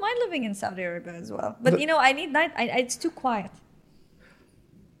 I don't mind living in Saudi Arabia as well, but you know, I need night. It's too quiet.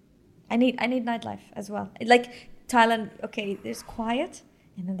 I need nightlife as well. Like Thailand, okay, there's quiet,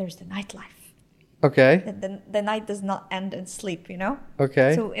 and then there's the nightlife. Okay. The night does not end in sleep, you know?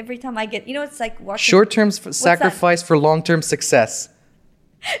 Okay. So every time I get, it's like watching... Short-term sacrifice for long-term success.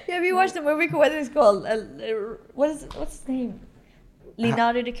 Have you watched the movie? What is it called? What's its name?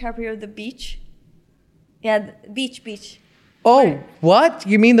 Leonardo DiCaprio, The Beach? Yeah, Beach. Oh, what?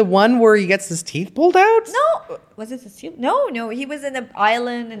 You mean the one where he gets his teeth pulled out? No. Was it a seal? No. He was in an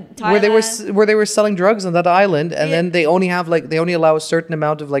island in Thailand. Where they were selling drugs on that island, and then they only allow a certain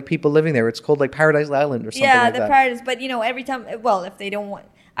amount of like people living there. It's called like Paradise Island or something like that. Yeah, the Paradise. But every time, well, if they don't want,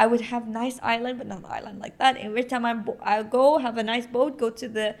 I would have nice island, but not island like that. Every time I go have a nice boat, go to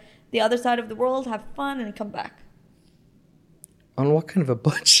the other side of the world, have fun, and come back. On what kind of a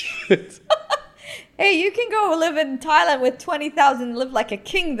budget? Hey, you can go live in Thailand with 20,000 and live like a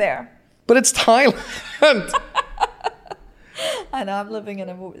king there. But it's Thailand. I know, I'm living in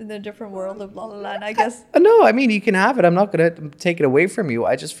a different world of La La Land, I guess. No, I mean, you can have it. I'm not going to take it away from you.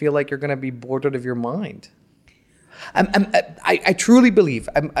 I just feel like you're going to be bored out of your mind. I truly believe.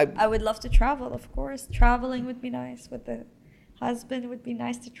 I would love to travel, of course. Traveling would be nice. With the husband, it would be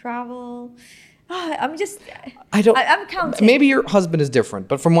nice to travel. I'm counting. Maybe your husband is different,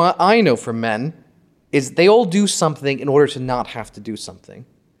 but from what I know from men, is they all do something in order to not have to do something.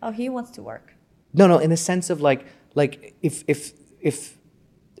 Oh, he wants to work. No, in the sense of like if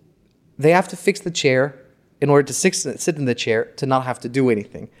they have to fix the chair in order to sit in the chair to not have to do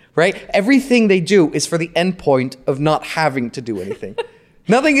anything, right? Everything they do is for the end point of not having to do anything.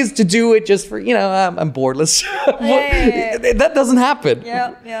 Nothing is to do it just for, I'm bored. Yeah. That doesn't happen.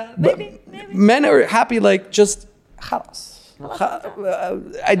 Yeah. Maybe. Men are happy like just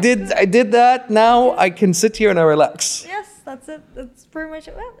I did that. Now I can sit here and I relax. Yes, that's it. That's pretty much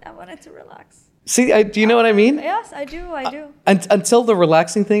it. Well, I wanted to relax. See, do you know what I mean? Yes, I do. Until the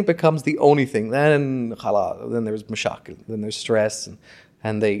relaxing thing becomes the only thing. Then there's mashakil. Then there's stress.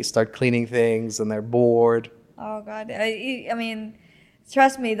 And they start cleaning things and they're bored. Oh, God. I mean,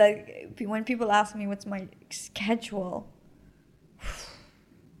 trust me, like when people ask me what's my schedule,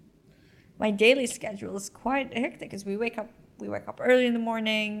 my daily schedule is quite hectic because we wake up early in the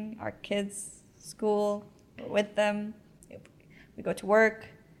morning, our kids, school, we're with them, we go to work,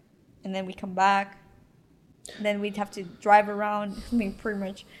 and then we come back. And then we'd have to drive around, pretty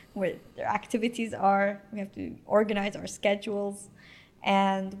much where their activities are. We have to organize our schedules.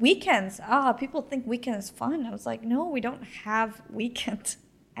 And weekends, people think weekend is fun. I was like, no, we don't have weekend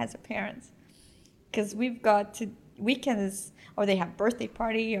as a parent. Because we've got to, weekends, or they have birthday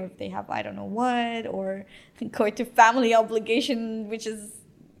party, or if they have I don't know what, or go to family obligation, which is,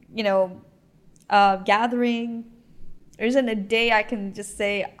 gathering. There isn't a day I can just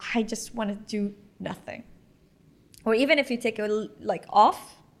say, I just want to do nothing. Or even if you take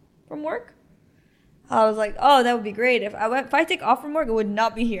off from work, I was like, oh, that would be great. If I take off from work, I would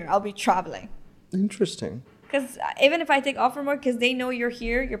not be here. I'll be traveling. Interesting. Because even if I take off from work, because they know you're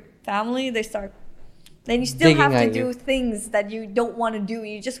here, your family, then you still have to do things that you don't want to do.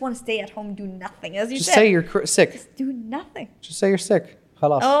 You just want to stay at home, do nothing. As you said. Just say you're sick. Just do nothing. Just say you're sick.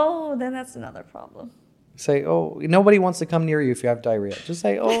 Khalas. Oh, then that's another problem. Say, oh, nobody wants to come near you if you have diarrhea. Just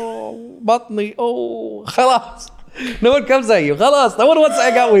say, oh, batni, oh, khalas. No one comes at you. Khalas. No one wants to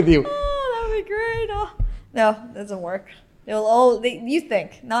hang out with you. Oh, that would be great. Oh. No, it doesn't work. You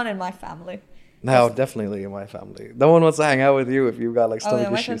think, not in my family. No, definitely in my family. No one wants to hang out with you if you've got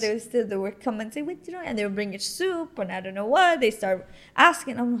stomach my issues. They would come and say, what, and they would bring you soup and I don't know what. They start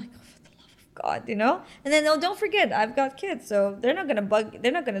asking. I'm like, oh, for the love of God, And then, don't forget, I've got kids, so they're not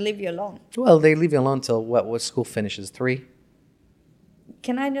gonna leave you alone. Well, they leave you alone till what school finishes, 3?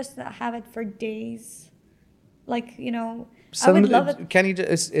 Can I just have it for days? I would love it. Can you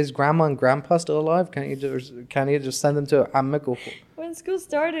is grandma and grandpa still alive? Can you just send them to Amik? When school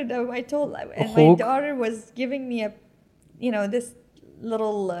started, I told, and my daughter was giving me this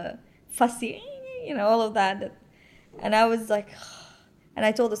little fussy, all of that, and I was like, and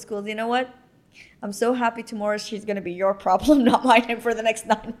I told the schools, you know what? I'm so happy tomorrow she's gonna be your problem, not mine, for the next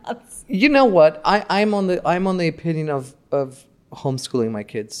 9 months. You know what? I'm on the opinion of homeschooling my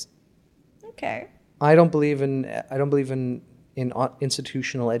kids. Okay. I don't believe in in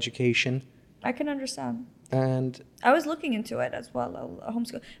institutional education. I can understand. And I was looking into it as well, a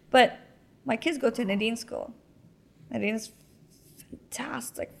homeschool. But my kids go to Nadine school. Nadine is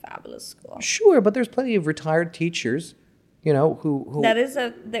fantastic, fabulous school. sure, but there's plenty of retired teachers, who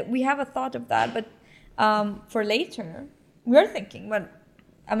That we have a thought of that, but for later, we're thinking. But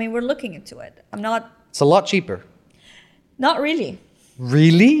I mean, we're looking into it. it's a lot cheaper. Not really.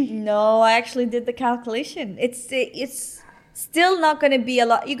 Really? No, I actually did the calculation. It's still not going to be a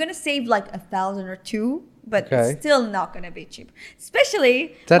lot. You're going to save like 1,000 or 2, but Okay. it's still not going to be cheap.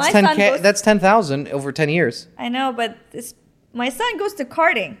 Especially That's my son 10K. goes. That's 10,000 over 10 years. I know, but my son goes to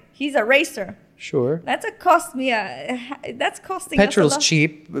karting. He's a racer. Sure. That's costing Petrol's us a lot.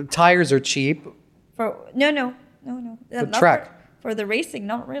 cheap. Tires are cheap. For no. Not track. for the racing,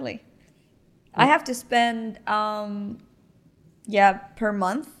 not really. I have to spend per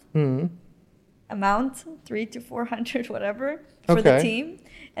month amount 300 to 400 whatever for the Okay. team,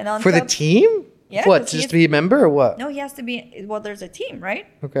 and on For the top- team? Yeah, What? 'cause he Just has- to be a member or what? No, he has to be. Well, there's a team, right?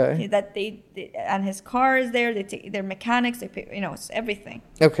 Okay. That they and his car is there. They take their mechanics. They pay. It's everything.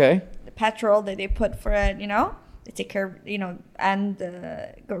 Okay. The petrol that they put for it. They take care of. And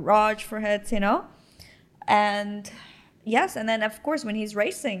the garage for it. And yes, and then of course when he's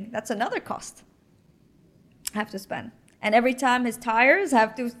racing, that's another cost. I have to spend, and every time his tires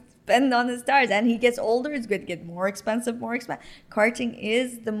have to spend on his tires, and he gets older, it's going to get more expensive. Karting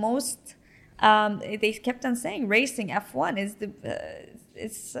is the most. They kept on saying racing F1 is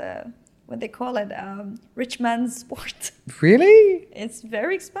it's what they call it, rich man's sport. Really? It's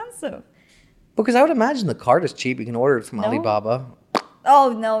very expensive. Because I would imagine the card is cheap. You can order it from No. Alibaba.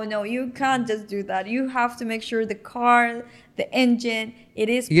 Oh no, you can't just do that. You have to make sure the car, the engine, it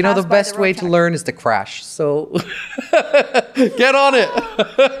is. The passed by best road way to tax. learn is to crash. So get on it.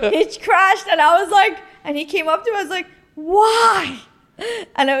 He crashed, and I was like, and he came up to me, I was like, why?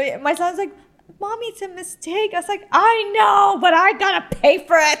 And my son's like, Mommy, it's a mistake. I was like, I know, but I gotta pay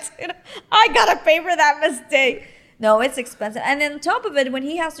for it. I gotta pay for that mistake. No, it's expensive. And then on top of it, when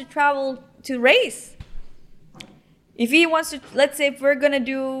he has to travel to race, if he wants to, let's say if we're gonna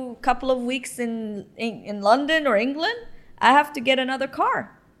do a couple of weeks in London or England, I have to get another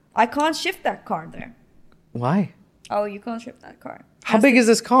car. I can't shift that car there. Why? Oh, you can't shift that car. How big is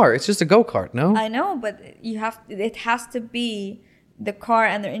this car? It's just a go-kart, no? I know, but it has to be the car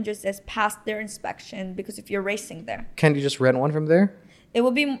and their engine has passed their inspection, because if you're racing there, Can't you just rent one from there? it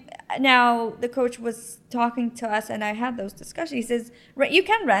will be. Now the coach was talking to us, and I had those discussions. He says you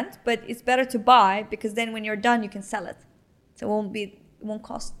can rent, but it's better to buy, because then when you're done, you can sell it. So it won't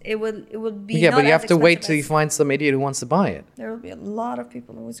cost. It will be. Yeah, not but you as have to wait expensive till you as- find some idiot who wants to buy it. There will be a lot of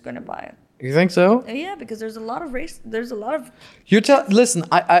people who's going to buy it. You think so? Yeah, because there's a lot of race. There's a lot of. Listen,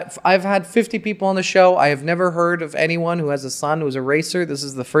 I've had 50 people on the show. I have never heard of anyone who has a son who's a racer. This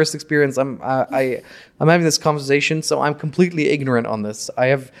is the first experience I'm having this conversation, so I'm completely ignorant on this.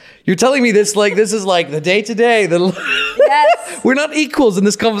 You're telling me this like this is like the day to day. Yes. We're not equals in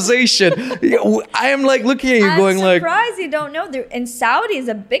this conversation. I am like looking at you, I'm going like. surprised you don't know. In Saudi is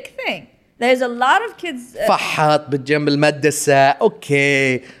a big thing. There's a lot of kids. فحط بالجنب المدرسة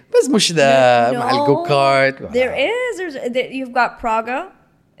اوكي بس مش ذا مع الجو كارت. You've got Praga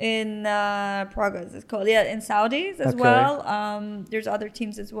in Praga is it called, in Saudis as Okay. well. There's other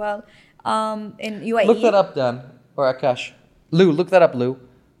teams as well in UAE. Look that up, Dan or Akash. Lou, look that up, Lou.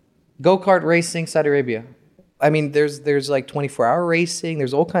 Go kart racing, Saudi Arabia. I mean, there's like 24-hour racing.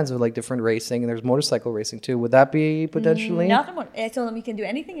 There's all kinds of like different racing, and there's motorcycle racing too. Would that be potentially? Nothing more. I told him he can do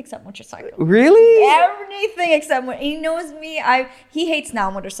anything except motorcycle. Really? Anything except he knows me. He hates now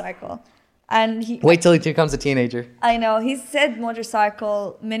motorcycle, and he. Wait till he becomes a teenager. I know, he said motorcycle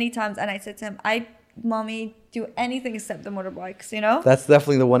many times, and I said to him, Mommy, do anything except the motorbikes, That's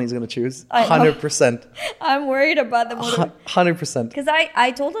definitely the one he's gonna choose. I know. 100%. I'm worried about the motorbike. 100%. Because I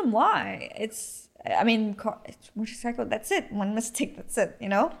told him why. It's motorcycle, that's it. One mistake, that's it,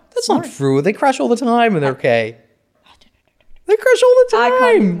 That's not true. They crash all the time, and they're okay. They crash all the I time.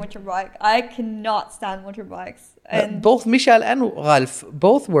 can't do motorbike. I cannot stand motorbikes. And Both Michel and Ralph,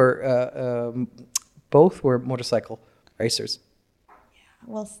 both were motorcycle racers.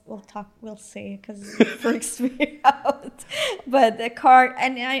 we'll see, because it freaks me out. But the car,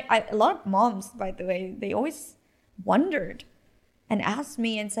 and a lot of moms, by the way, they always wondered and asked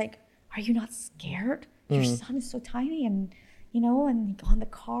me, and it's like, are you not scared? Your son is so tiny, and and you go on the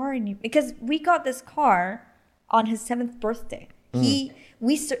car, and because we got this car on his 7th birthday. He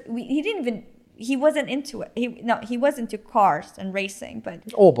wasn't into it. He was into cars and racing, but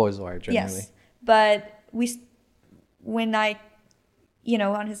All boys are generally. yes, but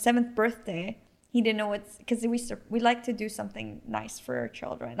on his 7th birthday, He didn't know what's because we like to do something nice for our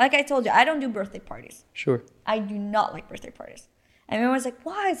children. Like I told you, I don't do birthday parties. Sure. I do not like birthday parties. And everyone's like,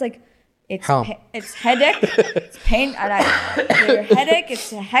 why? It's like, How? It's headache, it's pain, and they're headache,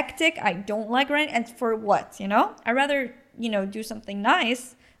 it's hectic. I don't like running. And for what, you know? I'd rather, you know, do something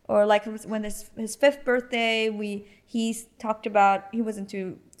nice. Or like when his 5th birthday, he talked about, he was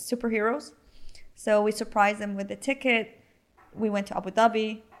into superheroes. So we surprised him with a ticket. We went to Abu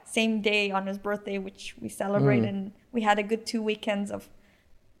Dhabi, same day on his birthday, which we celebrated. And we had a good 2 weekends of,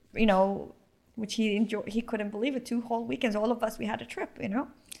 you know, which he enjoyed. He couldn't believe it. 2 whole weekends. All of us, we had a trip, you know.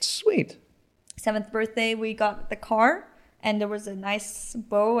 Sweet. 7th birthday, we got the car, and there was a nice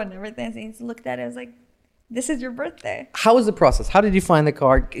bow and everything. And he looked at it. I was like, "This is your birthday." How was the process? How did you find the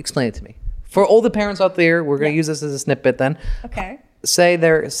car? Explain it to me. For all the parents out there, we're going to use this as a snippet then. Okay. Say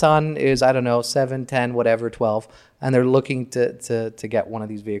their son is, I don't know, 7, 10, whatever, 12, and they're looking to get one of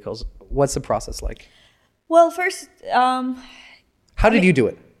these vehicles. What's the process like? Well, first, How did you do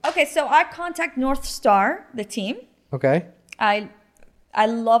it? okay, so I contact North Star, the team. Okay. I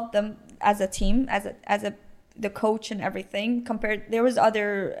love them as a team, as the coach and everything. There was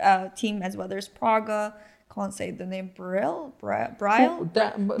other team as well. There's Praga. Can't say the name. Briel. Briel.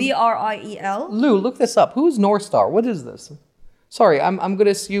 Lou, look this up. Who's North Star? What is this? Sorry, I'm going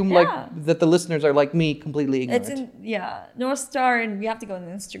to assume Yeah. like that the listeners are like me, completely ignorant. It's North Star, and we have to go on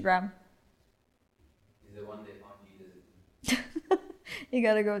Instagram. Is the one they found You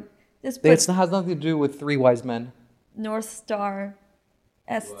gotta go. Just It put has nothing to do with 3 wise men. North Star,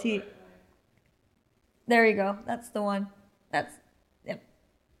 ST. There you go. That's the one. That's yep.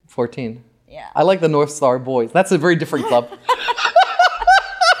 14. Yeah. I like the North Star boys. That's a very different club.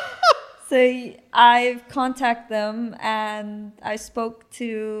 So I've contacted them, and I spoke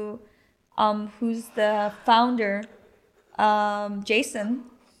to who's the founder, Jason,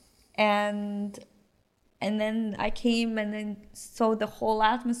 and then I came and then saw the whole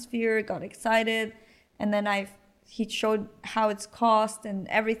atmosphere, got excited, and then he showed how it's cost and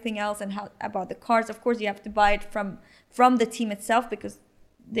everything else, and how about the cars. Of course, you have to buy it from the team itself, because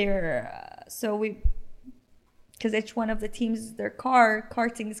because each one of the teams, their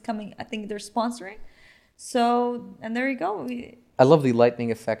karting is coming. I think they're sponsoring. So, and there you go. I love the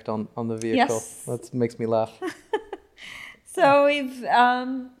lightning effect on the vehicle. Yes. That makes me laugh. So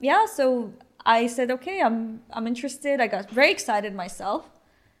so I said, okay, I'm interested. I got very excited myself,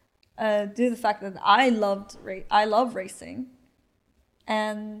 due to the fact that I love racing.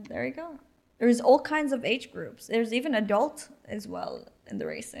 And there you go. There's all kinds of age groups. There's even adult as well in the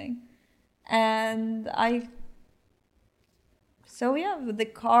racing. And with the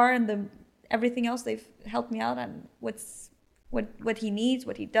car and everything else, they've helped me out on what he needs,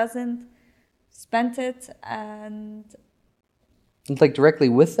 what he doesn't, spent it, and Like directly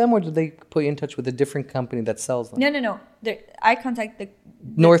with them, or did they put you in touch with a different company that sells them? no. I contact the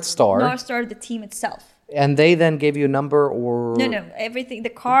North Star. North Star, the team itself. And they then gave you a number, or No, everything, the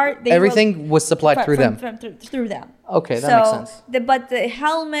car, everything was supplied through them. Through them. Okay, that makes sense. But the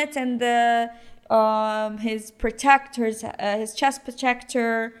helmet and his protectors, his chest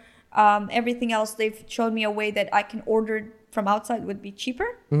protector, everything else, they've showed me a way that I can order it from outside would be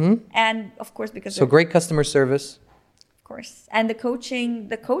cheaper. Mm-hmm. And of course, because so great customer service. Of course, and the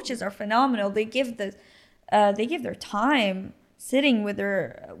coaches are phenomenal. They give their time sitting with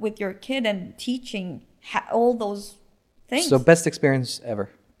your kid and teaching all those things. So best experience ever.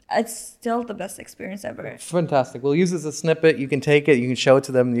 It's still the best experience ever. Fantastic. We'll use this as a snippet. You can take it. You can show it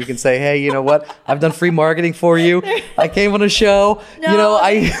to them. You can say, hey, you know what? I've done free marketing for you. I came on a show. No. You know,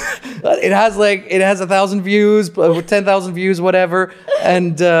 it has 1,000 views, 10,000 views, whatever.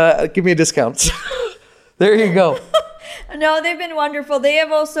 And give me a discount. There you go. No, they've been wonderful. They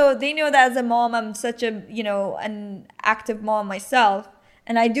know that as a mom, I'm such a, an active mom myself.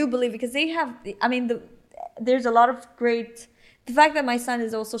 And I do believe, because there's a lot of great, the fact that my son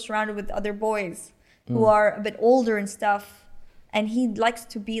is also surrounded with other boys who are a bit older and stuff, and he likes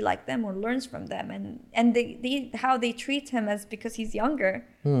to be like them or learns from them, and they how they treat him as because he's younger.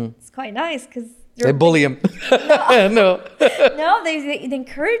 It's quite nice, because they bully him. No. No, they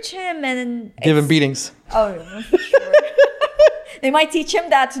encourage him and give him beatings. Oh, for sure. They might teach him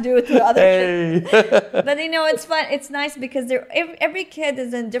that to do it to other kids. But it's fun. It's nice because every kid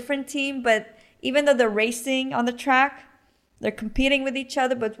is in a different team, but even though they're racing on the track, they're competing with each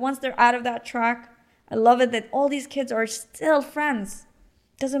other. But once they're out of that track, I love it that all these kids are still friends.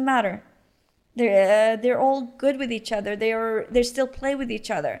 Doesn't matter. They're all good with each other. They still play with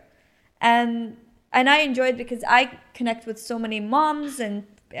each other, and I enjoy it because I connect with so many moms and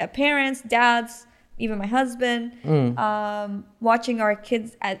parents, dads, even my husband, watching our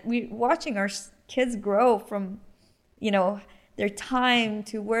kids grow from, their time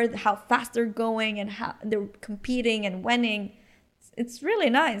to how fast they're going and how they're competing and winning. It's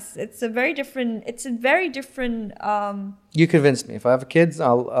really nice. It's a very different. You convinced me. If I have kids,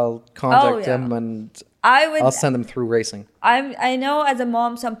 I'll contact them and I'll send them through racing. I know as a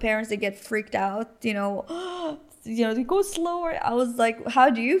mom, some parents, they get freaked out. They go slower. I was like, how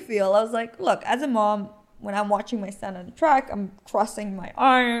do you feel? I was like, look, as a mom, when I'm watching my son on the track, I'm crossing my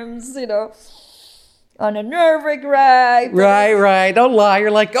arms, on a nerve wreck. Right. Don't lie.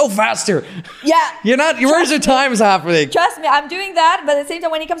 You're like, go faster. Yeah. You're not, where's your times happening? Trust me, I'm doing that. But at the same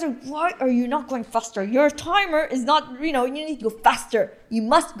time, when he comes to, why are you not going faster? Your timer is not, you need to go faster. You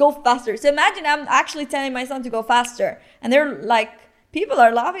must go faster. So imagine I'm actually telling my son to go faster. And they're like, people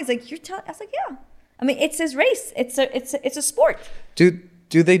are laughing. It's like, you're telling, I was like, yeah. I mean, it's his race. It's a sport. Do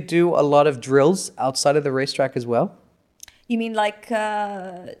they do a lot of drills outside of the racetrack as well? You mean like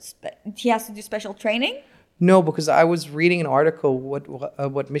he has to do special training? No, because I was reading an article what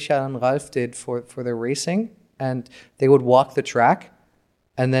Michael and Ralph did for their racing, and they would walk the track,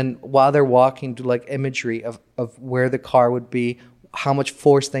 and then while they're walking, do like imagery of where the car would be, how much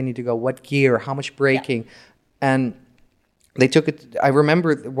force they need to go, what gear, how much braking, and they took it. I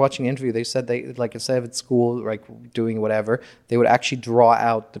remember watching an interview. They said they, like, instead of at school, like doing whatever, they would actually draw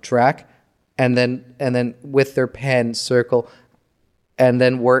out the track, and then with their pen circle, and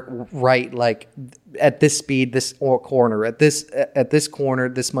then work right, like at this speed, this corner, at this corner,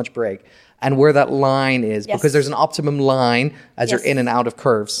 this much brake, and where that line is, because there's an optimum line as you're in and out of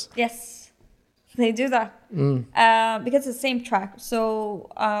curves. Yes, they do that because it's the same track.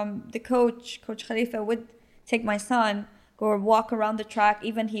 So the Coach Khalifa, would take my son, go walk around the track.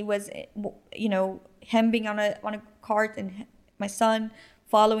 Even he was, him being on a cart, and my son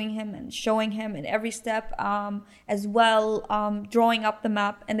following him and showing him in every step, as well, drawing up the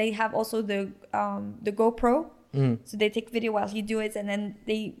map. And they have also the GoPro, so they take video while he do it, and then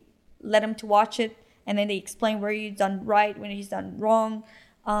they let him to watch it, and then they explain where he's done right, when he's done wrong,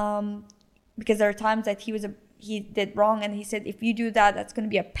 because there are times that he did wrong, and he said, if you do that, that's going to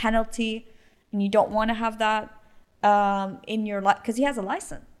be a penalty, and you don't want to have that in your life, because he has a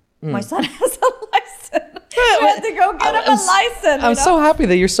license. My son has a license. We had to go get him a license. I'm so happy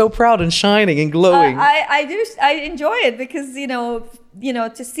that you're so proud and shining and glowing. I enjoy it because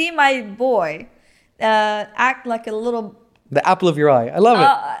to see my boy act like a little, the apple of your eye. I love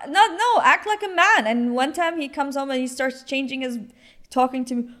it. No, act like a man. And one time he comes home and he starts talking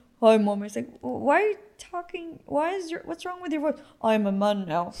to me. Hi, mom. He's like, why are you talking? What's wrong with your voice? I'm a man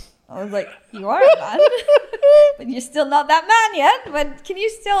now. I was like, you are a man, but you're still not that man yet. But can you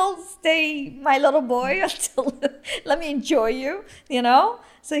still stay my little boy until let me enjoy you,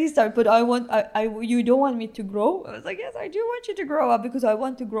 So he started, but you don't want me to grow? I was like, yes, I do want you to grow up, because I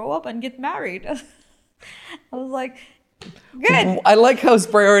want to grow up and get married. I was like, good. I like how his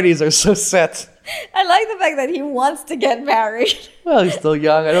priorities are so set. I like the fact that he wants to get married. Well, he's still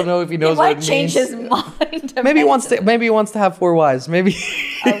young. I don't know if he knows what it means. He might change his mind. Maybe he wants to have 4 wives. Maybe.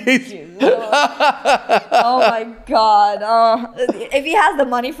 Oh my God! Oh, if he has the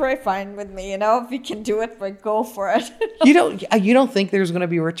money for it, fine with me. If he can do it, go for it. You don't think there's going to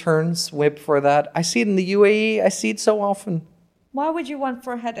be a returns whip for that? I see it in the UAE. I see it so often. Why would you want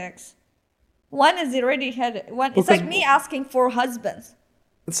 4 headaches? One is already headache. It's like me asking 4 husbands.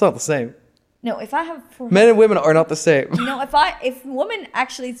 It's not the same. No, if I have 4 men and women are not the same. If women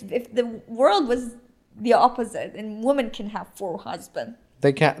actually, if the world was the opposite, and women can have 4 husbands.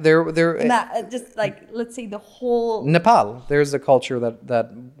 They can't. They're just like, let's say the whole Nepal. There's a culture that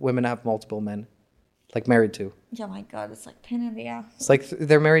women have multiple men, like married to. Yeah, my God, it's like pain in the ass. It's like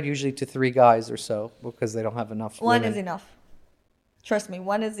they're married usually to 3 guys or so, because they don't have enough. One women. is enough. Trust me,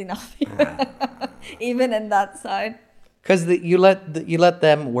 one is enough. Even in that side. Because you let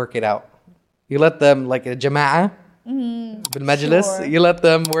them work it out. You let them, like a jama'ah, بالمجلس, Sure. You let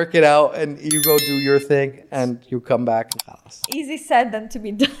them work it out, and you go do your thing, and you come back. Easy said than to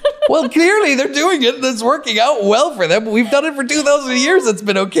be done. Well, clearly they're doing it. It's working out well for them. We've done it for 2,000 years. It's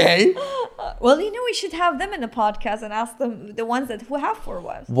been okay. Well, we should have them in the podcast and ask them, the ones who have 4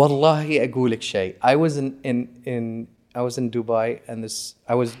 wives. Wallahi أقولك شيء. I was in Dubai, and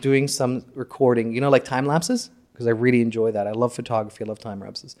I was doing some recording, like time lapses, because I really enjoy that. I love photography. I love time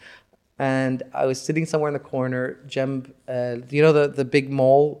lapses. And I was sitting somewhere in the corner, the big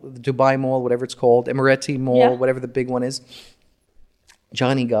mall, the Dubai Mall, whatever it's called, Emirati Mall, whatever the big one is.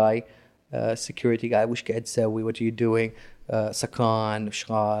 Johnny guy, security guy, وش قاعد تسوي? What are you doing? Sakan,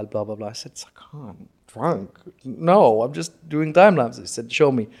 shgal, blah, blah, blah. I said, Sakan, drunk? No, I'm just doing time lapses. He said,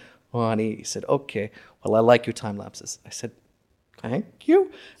 show me. He said, okay, well, I like your time lapses. I said, thank you.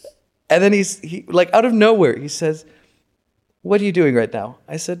 And then he like out of nowhere, he says, "What are you doing right now?"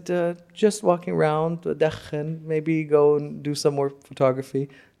 I said, "Just walking around, دخن, maybe go and do some more photography."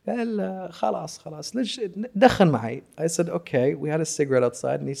 قال خلاص ليش دخن معي. I said, "Okay." We had a cigarette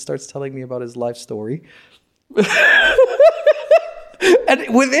outside, and he starts telling me about his life story. And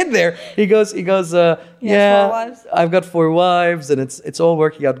within there, he goes, yeah, 4 wives. I've got 4 wives, and it's all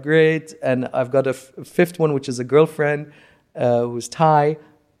working out great. And I've got a fifth one, which is a girlfriend who's Thai.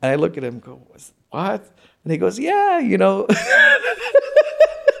 And I look at him and go, what? And he goes, yeah, you know.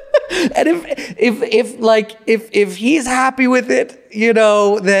 And if he's happy with it, you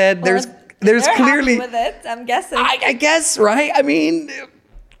know, then there's They're clearly happy with it, I'm guessing. I guess, right? I mean,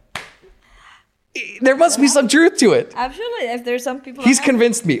 there must be some truth to it. Absolutely. If there's some people... He's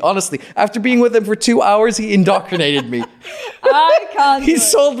convinced me, honestly. After being with him for 2 hours, he indoctrinated me. I can't He do it.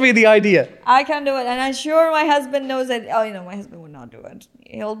 sold me the idea. I can't do it. And I'm sure my husband knows that... Oh, you know, my husband would not do it.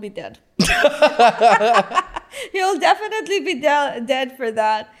 He'll be dead. He'll definitely be dead for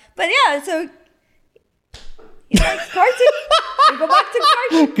that. But yeah, so... He likes karting. We go back to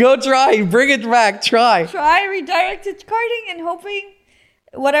karting. Go try. Bring it back. Try. Try redirect to karting and hoping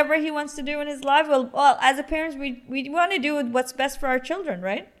whatever he wants to do in his life. Well, as a parents, we want to do what's best for our children,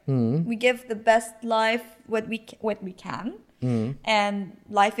 right? Mm-hmm. We give the best life what we can, and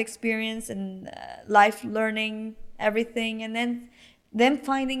life experience and life learning everything, and then them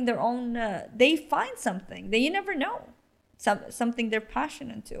finding their own. They find something that you never know, something they're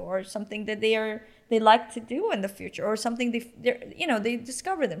passionate to, or something that they like to do in the future, or something they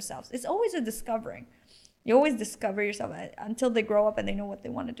discover themselves. It's always a discovering. You always discover yourself until they grow up and they know what they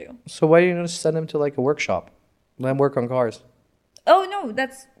want to do. So why do you not send him to like a workshop? Let him work on cars. Oh no,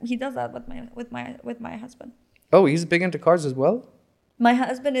 he does that with my husband. Oh, he's big into cars as well? My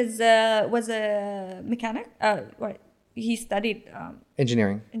husband was a mechanic. Right, he studied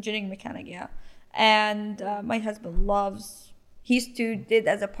Engineering. engineering mechanic, yeah. And my husband loves. He used to did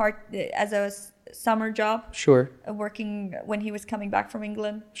as a summer job. Sure. Working when he was coming back from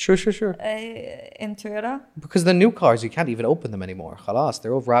England. Sure. In Toyota. Because the new cars, you can't even open them anymore. Khalas,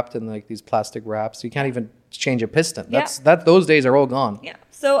 they're all wrapped in like these plastic wraps. You can't even change a piston. Those days are all gone. Yeah.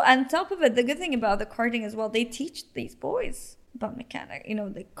 So on top of it, the good thing about the karting as well, they teach these boys about mechanic. You know,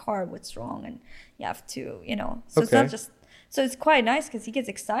 the car, what's wrong, and you have to, So it's not just. So it's quite nice because he gets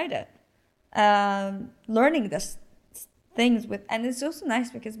excited, learning this things with, and it's also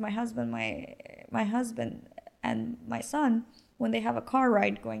nice because my husband and my son, when they have a car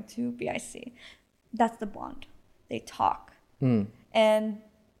ride going to BIC, that's the bond. They talk, and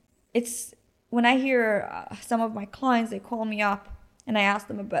it's when I hear some of my clients, they call me up and I ask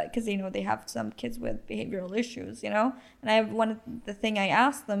them about, because they have some kids with behavioral issues, and I have the thing I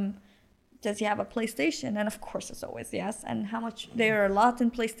ask them, does he have a PlayStation? And of course it's always yes. And how much, there are a lot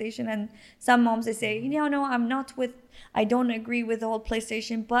in PlayStation, and some moms, they say, no, I don't agree with the whole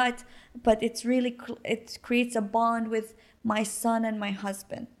PlayStation, but it's really, it creates a bond with my son and my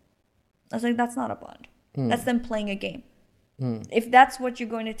husband. I was like, that's not a bond. That's them playing a game. If that's what you're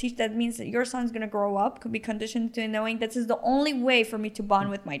going to teach, that means that your son's going to grow up, could be conditioned to knowing this is the only way for me to bond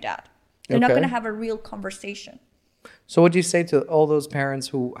with my dad. They're not going to have a real conversation. So what do you say to all those parents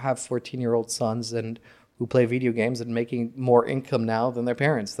who have 14-year-old sons and who play video games and making more income now than their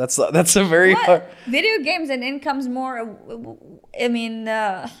parents? That's a very hard... Video games and income's more,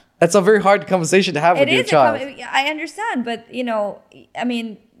 that's a very hard conversation to have with your child. I understand, but,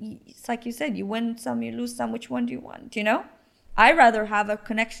 it's like you said, you win some, you lose some. Which one do you want, I'd rather have a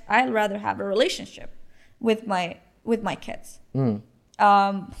connection. I'd rather have a relationship with my kids. To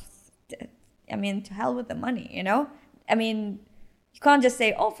hell with the money, you can't just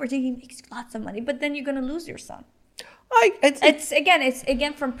say, 14, he makes lots of money, but then you're going to lose your son. It's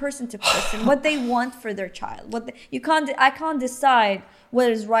again from person to person, what they want for their child. I can't decide what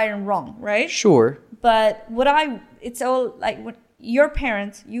is right and wrong, right? Sure. But it's all like, when you're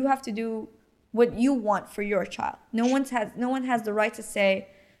parents, you have to do what you want for your child. No one has the right to say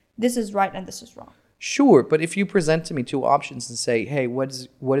this is right and this is wrong. Sure, but if you present to me 2 options and say, "Hey, what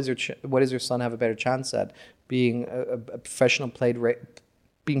does your son have a better chance at? Being a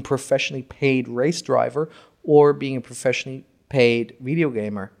being professionally paid race driver, or being a professionally paid video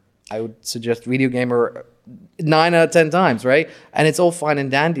gamer?" I would suggest video gamer 9 out of 10 times, right? And it's all fine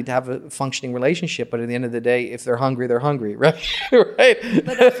and dandy to have a functioning relationship, but at the end of the day, if they're hungry, right? Right.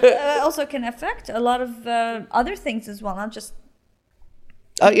 But that also can affect a lot of other things as well, not just.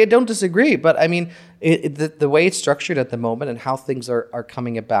 I don't disagree, but I mean, the way it's structured at the moment and how things are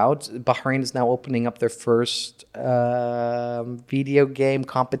coming about, Bahrain is now opening up their first video game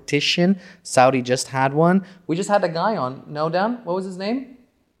competition. Saudi just had one. We just had a guy on. No, Dan? What was his name?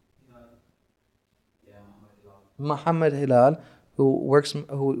 Mohammed Hilal,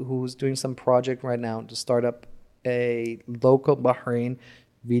 who's doing some project right now to start up a local Bahrain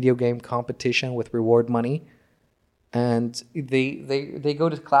video game competition with reward money, and they go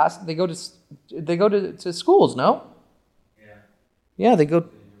to class. They go to schools. No. Yeah, they go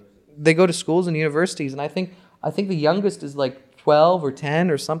to schools and universities, and I think the youngest is like 12 or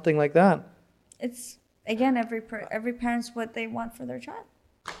 10 or something like that. It's again every parent's what they want for their child.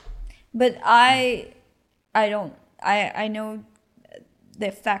 But I know the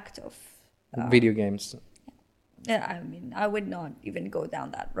effect of Video games. yeah, I mean, I would not even go down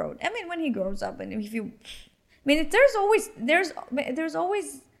that road. I mean, when he grows up, and if you, I mean, there's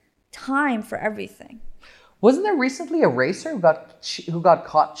always time for everything. Wasn't there recently a racer who got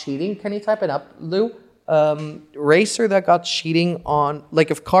caught cheating? Can you type it up, Lou? Racer that got cheating on,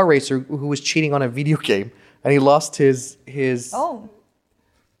 like a car racer who was cheating on a video game, and he lost his he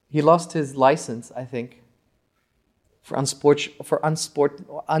lost his license, I think, for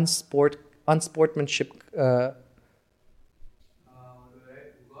unsportsmanship.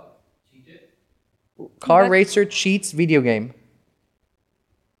 Car racer cheats video game.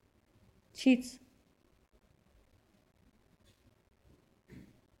 Cheats.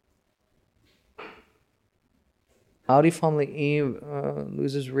 Audi Formula E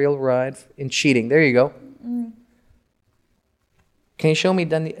loses real ride in cheating. There you go. Can you show me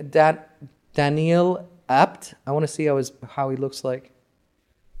Daniel Abt? I want to see how he looks like.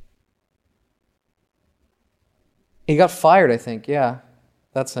 He got fired, I think. Yeah,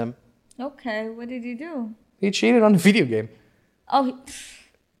 that's him. Okay, what did he do? He cheated on a video game. Oh,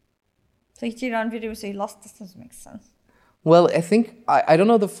 so he cheated on video, so he lost. This doesn't make sense. Well, I think I don't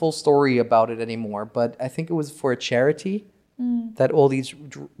know the full story about it anymore, but I think it was for a charity that all these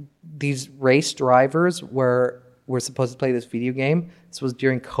race drivers were supposed to play this video game. This was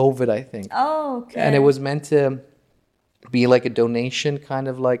during COVID, I think. Oh, okay. And it was meant to be like a donation kind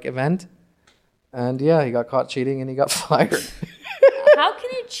of like event. And yeah, he got caught cheating and he got fired. How can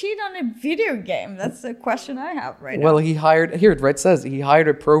you cheat on a video game? That's the question I have right now. Well, he hired, here it says, he hired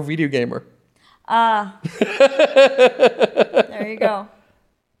a pro video gamer. Ah. There you go.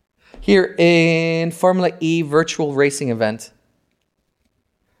 Here in Formula E virtual racing event.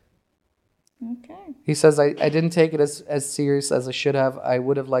 Okay. He says, I didn't take it as serious as I should have. I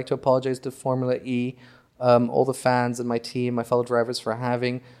would have liked to apologize to Formula E, all the fans and my team, my fellow drivers for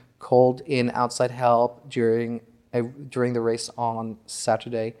having called in outside help during the race on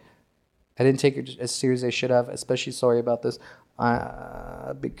Saturday. I didn't take it as serious as I should have. Especially sorry about this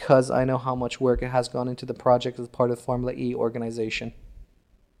because I know how much work it has gone into the project as part of the Formula E organization.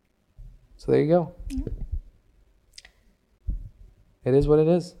 So there you go. Mm-hmm. It is what it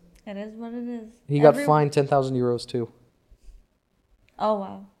is. It is what it is. He got fined 10,000 euros too. Oh,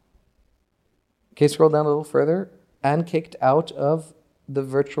 wow. Okay, scroll down a little further. And kicked out of the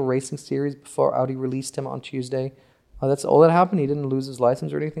virtual racing series before Audi released him on Tuesday. Oh, that's all that happened? He didn't lose his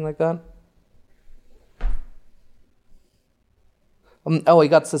license or anything like that? He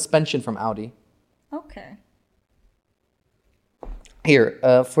got suspension from Audi. Okay. Here,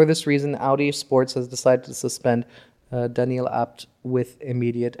 for this reason, Audi Sports has decided to suspend Daniel Abt with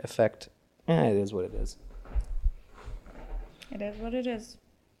immediate effect. It is what it is. It is what it is.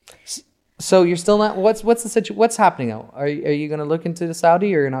 So you're still not. What's the situation? What's happening now? Are you going to look into the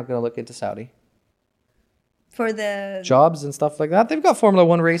Saudi, or you're not going to look into Saudi? For the jobs and stuff like that, they've got Formula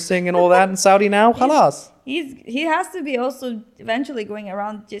One racing and all that in Saudi now. Khalas. He has to be also eventually going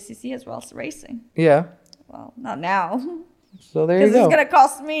around GCC as well as racing. Yeah. Well, not now. So there you go. Because it's going to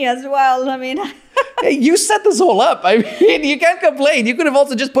cost me as well. I mean, hey, you set this all up. I mean, you can't complain. You could have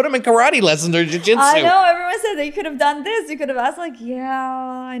also just put him in karate lessons or jiu-jitsu. I know. Everyone said that you could have done this. You could have asked, like, yeah,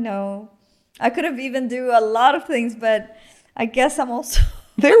 I know. I could have even do a lot of things, but I guess I'm also...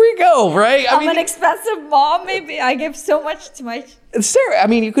 There we go, right? I'm an expensive mom, maybe. I give so much to my... Sarah, I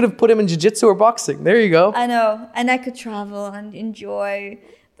mean, you could have put him in jiu-jitsu or boxing. There you go. I know. And I could travel and enjoy.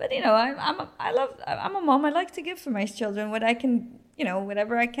 But, you know, I'm a mom. I like to give for my children what I can, you know,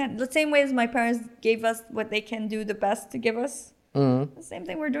 whatever I can. The same way as my parents gave us what they can do the best to give us. Mm-hmm. The same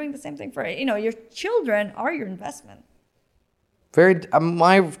thing. We're doing the same thing for, you know, your children are your investment.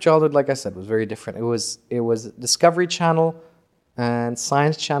 My childhood, like I said, was very different. It was Discovery Channel and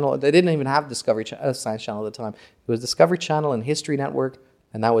Science Channel. They didn't even have Science Channel at the time. It was Discovery Channel and History Network,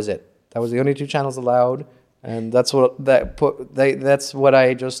 and that was it. That was the only two channels allowed, and that's what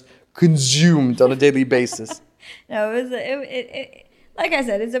I just consumed on a daily basis. No, it like I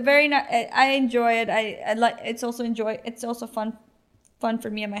said, it's a very I enjoy it. I like it's also fun for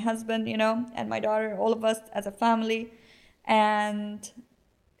me and my husband, you know, and my daughter, all of us as a family, and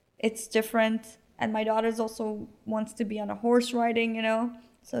it's different. and my daughter's also wants to be on a horse riding, you know.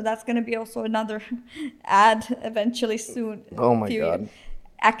 So that's gonna be also another ad eventually soon. Oh my period. God.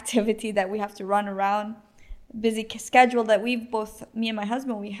 Activity that we have to run around. Busy schedule that we've both, me and my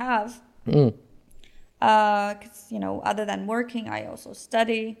husband, we have. Because, you know, other than working, I also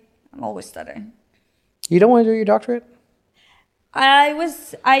study. I'm always studying. You don't want to do your doctorate? I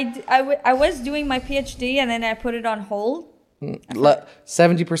was doing my PhD and then I put it on hold.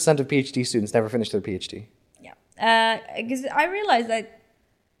 70% of PhD students never finish their PhD. Yeah. Because I realized that,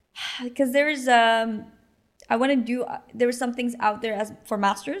 because there's, I want to do, there are some things out there as for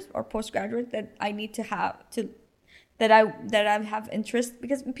masters or postgraduate that I need to have that I have interest,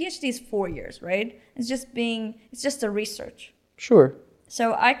 because PhD is 4 years, right? It's just a research. Sure.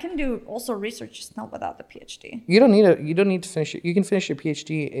 So I can do also research, just not without the PhD. You don't need to finish it. You can finish your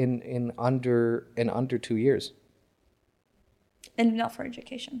PhD in under 2 years. And not for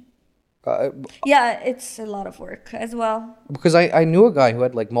education. Yeah, it's a lot of work as well. Because I knew a guy who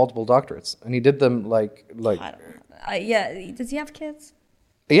had like multiple doctorates, and he did them like. I don't know. Yeah, does he have kids?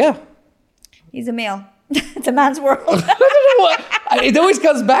 Yeah. He's a male. It's a man's world. I don't know what. It always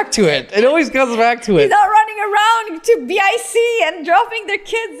comes back to it. It always comes back to it. He's not running around to BIC and dropping their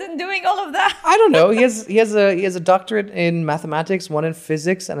kids and doing all of that. I don't know. He has a doctorate in mathematics, one in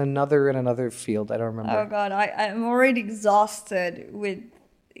physics, and another in another field. I don't remember. Oh God, I'm already exhausted with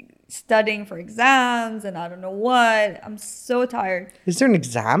studying for exams and I don't know what. I'm so tired. Is there an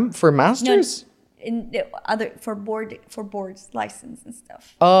exam for masters? No, in the other for boards license and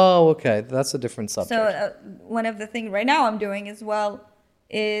stuff. Oh, okay, that's a different subject. So one of the things right now I'm doing as well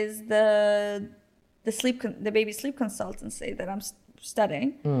is the baby sleep consultancy that I'm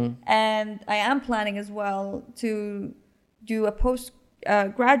studying, and I am planning as well to do a post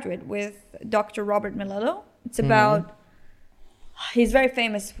graduate with Dr. Robert Melillo. It's about. He's very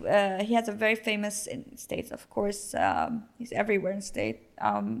famous. He has a very famous in States, of course. He's everywhere in state.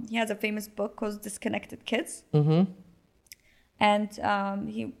 He has a famous book called Disconnected Kids. And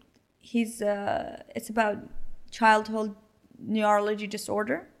it's about childhood neurology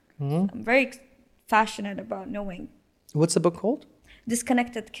disorder. I'm very passionate about knowing. What's the book called?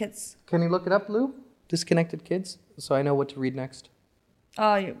 Disconnected Kids. Can you look it up, Lou? Disconnected Kids, so I know what to read next.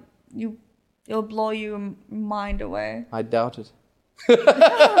 Oh, it'll blow your mind away. I doubt it.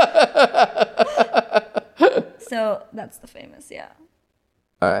 So that's the famous, yeah.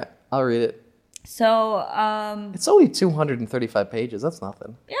 All right, I'll read it. So it's only 235 pages. That's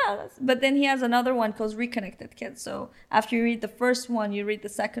nothing. Yeah, but then he has another one called Reconnected Kids. So after you read the first one, you read the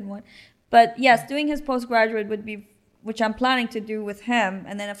second one. But yes, doing his postgraduate would be, which I'm planning to do with him.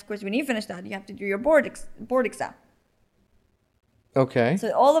 And then of course, when you finish that, you have to do your board exam. Okay.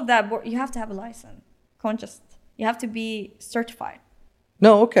 So all of that, you have to have a license. You have to be certified.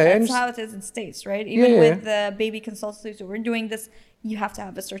 No, okay. That's how it is in States, right? Even with the baby consultancy, so we're doing this, you have to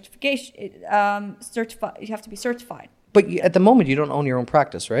have a certification. You have to be certified. But at the moment, you don't own your own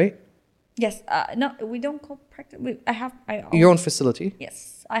practice, right? Yes. No, we don't call practice. I own your own facility.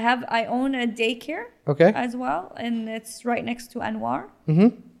 Yes, I own a daycare. Okay. As well, and it's right next to Anwar.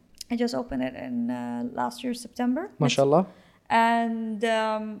 I just opened it in last year September. MashaAllah. And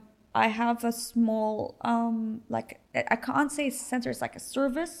I have a small I can't say center. It's like a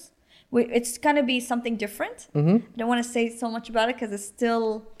service. It's gonna be something different. I don't want to say so much about it because it's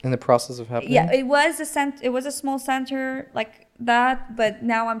still in the process of happening. Yeah, it was a small center like that, but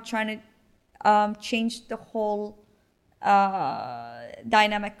now I'm trying to change the whole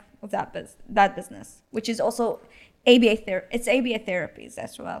dynamic of that business, which is also ABA therapy. It's ABA therapies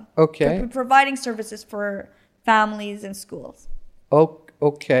as well. Okay. Providing services for families and schools. Oh,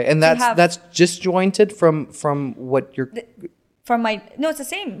 okay, and that's disjointed from what you're. It's the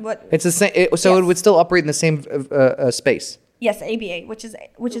same. It's the same. It would still operate in the same space. Yes, ABA, which is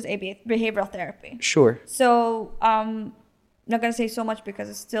ABA, behavioral therapy. Sure. So I'm not gonna say so much because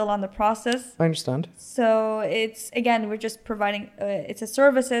it's still on the process. I understand. So we're just providing. It's a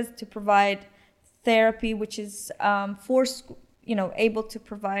services to provide therapy, which is able to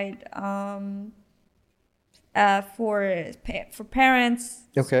provide. For parents,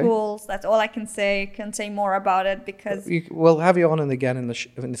 schools. That's all I can say. Can't say more about it because we'll have you on again in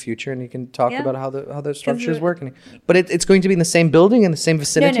the future, and you can talk about how the structure is working. But it's going to be in the same building in the same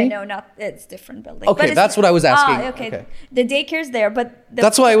vicinity. No, not it's different building. Okay, that's what I was asking. Okay. The daycare's there, but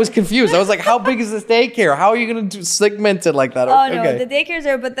that's why I was confused. I was like, how big is this daycare? How are you going to segment it like that? No, the daycare's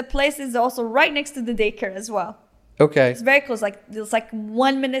there, but the place is also right next to the daycare as well. Okay. It's very close. It's like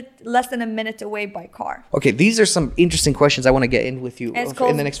 1 minute, less than a minute away by car. Okay, these are some interesting questions I want to get in with you in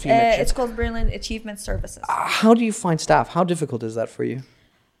the next few minutes. It's called Brilliant Achievement Services. How do you find staff? How difficult is that for you?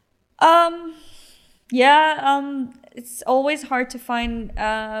 Yeah, it's always hard to find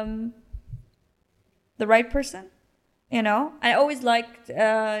the right person. You know, I always liked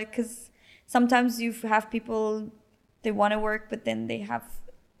because sometimes you have people, they want to work, but then they have,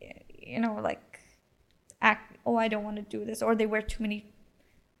 you know, like act. Oh, I don't want to do this, or they wear too many.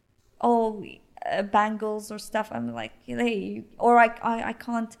 Bangles or stuff. I'm like, hey, or I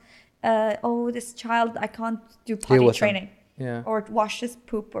can't. This child, I can't do potty with training. Yeah. Or wash his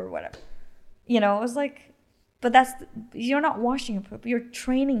poop or whatever. You know, I was like, but you're not washing a poop. You're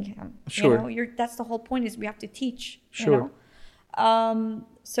training him. Sure. You know, that's the whole point is we have to teach. Sure. You know?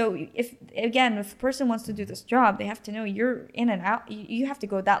 So if a person wants to do this job, they have to know you're in and out. You have to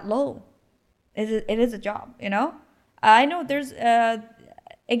go that low. It is a job. You know. I know there's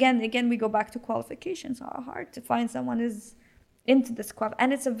again we go back to qualifications. How hard to find someone who's into this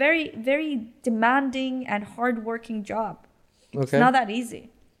and it's a very, very demanding and hard-working job. Okay. It's not that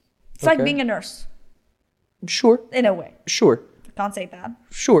easy. It's like being a nurse. Sure. In a way. Sure. Can't say that.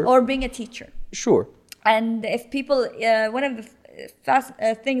 Sure. Or being a teacher. Sure. And if people, one of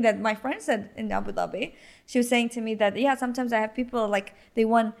the thing that my friend said in Abu Dhabi, she was saying to me that, sometimes I have people like, they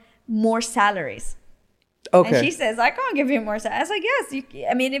want more salaries. Okay. And she says, I can't give you more salary. I was like, yes.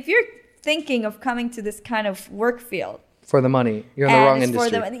 If you're thinking of coming to this kind of work field. For the money. You're in the wrong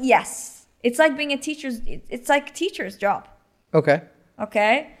industry. Yes. It's like being a teacher's, it's like teacher's job. Okay.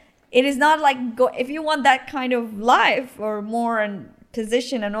 Okay? It is not like, if you want that kind of life or more and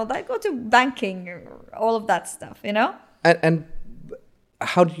position and all that, go to banking or all of that stuff, you know? And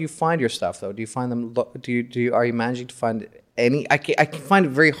how do you find your stuff though? Do you find them, are you managing to find any, I can find it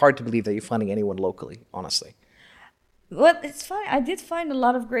very hard to believe that you're finding anyone locally, honestly. Well, it's funny. I did find a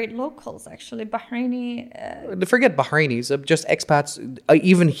lot of great locals, actually. Bahraini. Forget Bahrainis, just expats,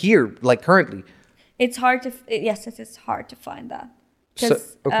 even here, like currently. It's hard to, yes, it is hard to find that.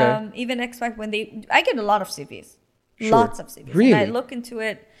 Because even expat, I get a lot of CVs. Sure. Lots of CVs. Really? And I look into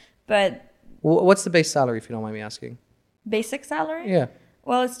it, but. What's the base salary, if you don't mind me asking? Basic salary? Yeah.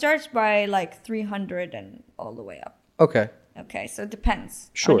 Well, it starts by like 300 and all the way up. Okay. Okay, so it depends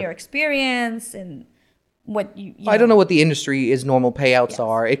Sure. on your experience and what you I don't know what the industry is, normal payouts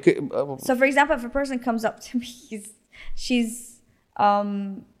are. It could, So, for example, if a person comes up to me, she's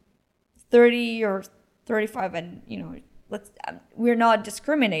 30 or 35, and you know, we're not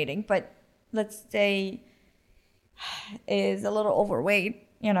discriminating, but let's say is a little overweight.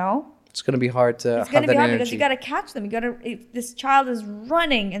 You know, it's going to be hard to it's have going to that be hard energy. because you got to catch them. If this child is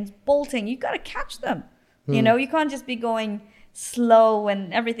running and bolting, you got to catch them. You know, you can't just be going slow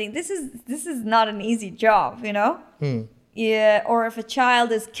and everything. This is not an easy job, you know. Yeah. Or if a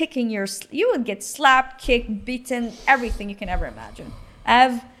child is kicking you would get slapped, kicked, beaten, everything you can ever imagine.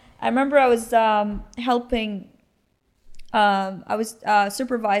 I remember I was helping. I was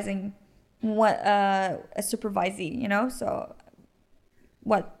supervising a supervisee, you know. So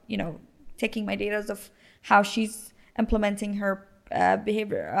taking my data of how she's implementing her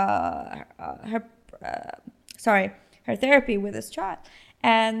behavior, her therapy with this child.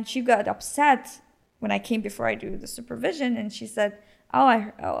 And she got upset when I came before I do the supervision, and she said,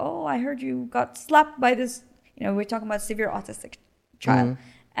 I heard you got slapped by this, you know, we're talking about severe autistic child.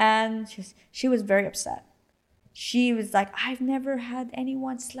 And she was very upset. She was like, I've never had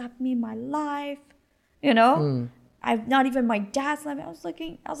anyone slap me in my life, you know. I've not even my dad slapped me. I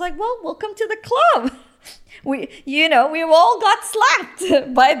was like, well, welcome to the club. We all got slapped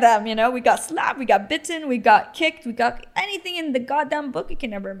by them, you know. We got slapped, we got bitten, we got kicked, we got anything in the goddamn book you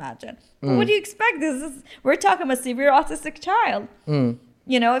can never imagine. But what do you expect? We're talking about severe autistic child. You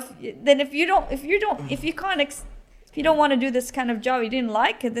know, if you don't want to do this kind of job, you didn't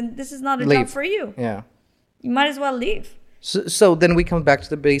like it, then this is not a job for you. Yeah. You might as well leave. So then we come back to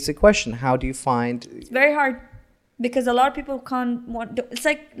the basic question: how do you find? It's very hard. Because a lot of people it's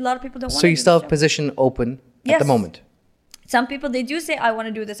like a lot of people don't want to. So you still have position open at the moment? Some people, they do say, I want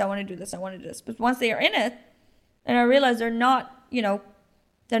to do this, I want to do this, I want to do this. But once they are in it, and I realize they're not, you know,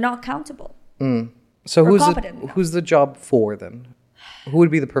 they're not accountable. So who's the job for then? Who would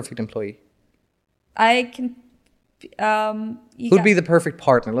be the perfect employee? Who'd be the perfect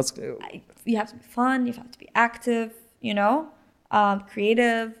partner? You have to be fun, you have to be active, you know,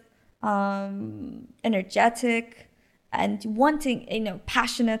 creative, energetic, and wanting, you know,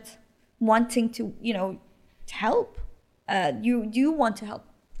 passionate, wanting to, you know, to help. You want to help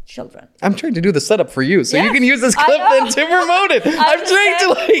children. I'm trying to do the setup for you, so Yes, you can use this clip then to promote it. I'm trying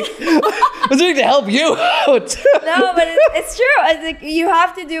to help you out. No, but it's true. I think you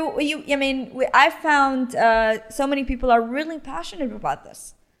have to do. I found so many people are really passionate about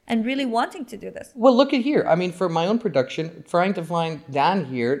this and really wanting to do this. Well, look at here. I mean, for my own production, trying to find Dan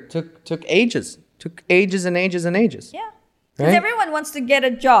here took ages. Took ages and ages and ages. Yeah. Because Right? everyone wants to get a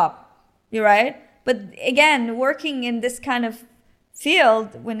job. You're right. But again, working in this kind of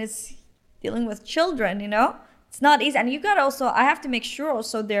field when it's dealing with children, it's not easy. And you got also, I have to make sure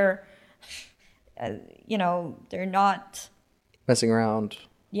also they're, they're not, Messing around,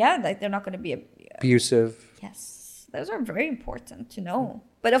 like they're not going to be, abusive. yes, those are very important to know.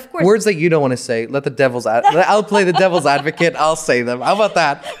 But of course, Words that you don't want to say. Let the devil's I'll play the devil's advocate. I'll say them. How about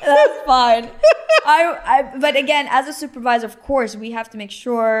that? that's fine. But again, as a supervisor, of course, we have to make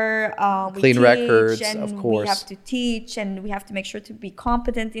sure we Clean teach, records, and of course. we have to teach, and we have to make sure to be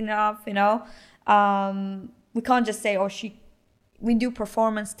competent enough. We can't just say, we do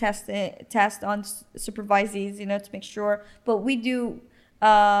performance test on supervisees, to make sure. But we do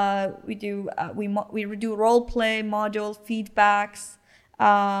we do role play module feedbacks,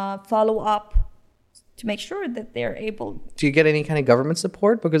 follow up to make sure that they're able. Do you get any kind of government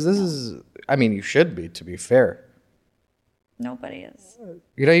support? Because this is, you should be, to be fair. Nobody is.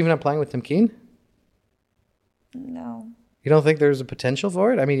 You're not even applying with Tamkeen? No. You don't think there's a potential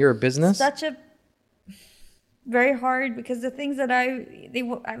for it? You're a business. Such a very hard, because the things that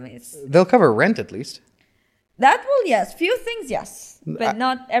it's They'll cover rent at least. that will, yes, few things, yes, but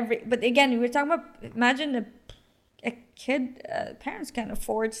not every. But again, we're talking about, imagine a kid, parents can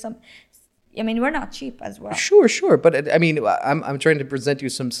afford some. We're not cheap as well. Sure, but I'm trying to present you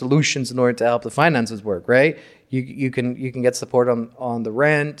some solutions in order to help the finances work, right? You can get support on the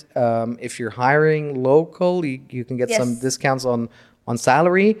rent. If you're hiring local, you can get some Yes. discounts on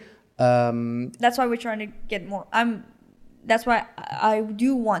salary. That's why we're trying to get more. That's why I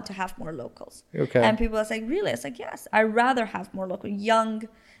do want to have more locals. Okay. And people are like, really? It's like, yes, I'd rather have more local, young,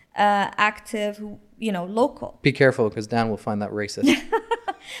 active, local. Be careful, because Dan will find that racist.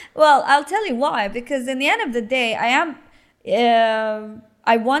 Well, I'll tell you why. Because in the end of the day, I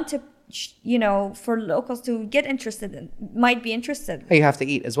want to, for locals to get interested in, might be interested. You have to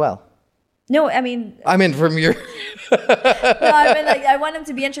eat as well. No, From your... I want them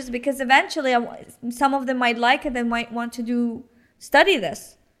to be interested, because eventually some of them might like it. They might want to study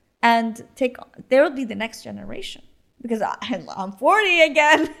this and they will be the next generation, because I'm 40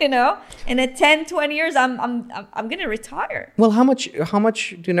 again, in a 10, 20 years, I'm going to retire. Well, how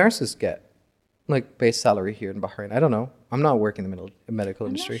much do nurses get? Like base salary here in Bahrain? I don't know. I'm not working in the medical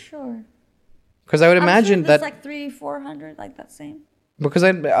I'm industry. not sure. Because I would I'm imagine sure that... like 300-400, like that same. Because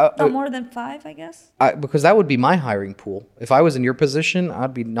Not more than 5, I guess. because that would be my hiring pool. If I was in your position,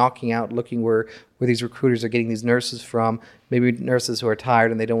 I'd be knocking out, looking where these recruiters are getting these nurses from. Maybe nurses who are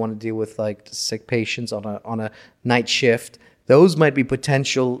tired and they don't want to deal with like sick patients on a night shift. Those might be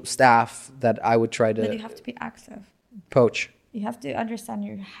potential staff that I would try But you to have to be active. poach. You have to understand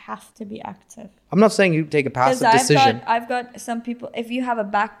you have to be active. I'm not saying you take a passive Because decision. I've got some people, if you have a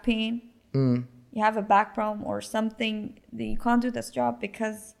back pain, you have a back problem or something, that you can't do this job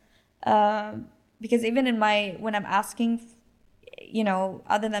because even when I'm asking,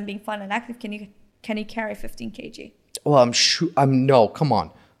 other than being fun and active, can you carry 15 kg? Well, I'm sure. No, come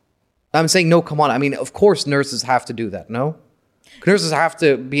on. I'm saying no, come on. Of course, nurses have to do that. No, nurses have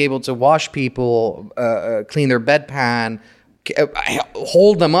to be able to wash people, clean their bedpan,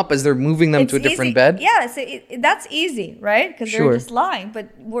 hold them up as they're moving them to a different easy. bed. Yeah, so that's easy, right? Because Sure. they're just lying.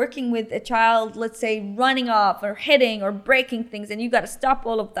 But working with a child, let's say running off or hitting or breaking things, and you got to stop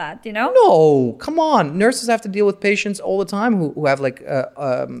all of that, No, come on. Nurses have to deal with patients all the time who have like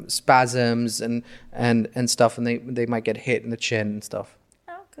spasms and stuff, and they might get hit in the chin and stuff.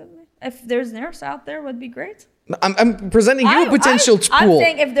 Oh, could be. If there's nurse out there, would be great. I'm presenting you a potential I'm pool.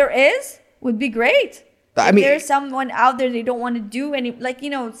 saying if there is, would be great. I If mean- there's someone out there, they don't want to do any,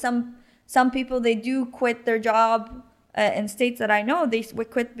 some people, they do quit their job in states that I know. They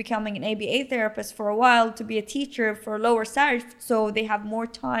quit becoming an ABA therapist for a while to be a teacher for a lower salary, so they have more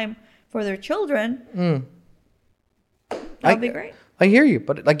time for their children. That'd be great. I hear you.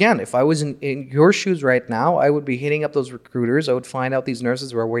 But again, if I was in your shoes right now, I would be hitting up those recruiters. I would find out these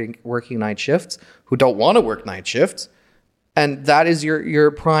nurses who are working night shifts, who don't want to work night shifts. And that is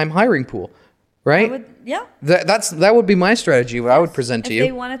your prime hiring pool, right? Yeah. That would be my strategy, what I would present to If you.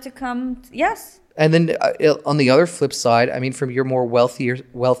 they wanted to come, yes. And then on the other flip side, from your more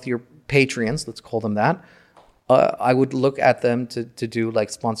wealthier patrons, let's call them that, I would look at them to do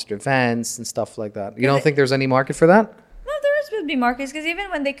like sponsored events and stuff like that. You don't think there's any market for that? No, there is would be markets, because even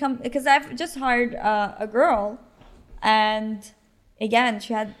when they come, because I've just hired a girl, and again,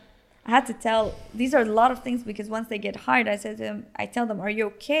 I had to tell, these are a lot of things, because once they get hired, I tell them, are you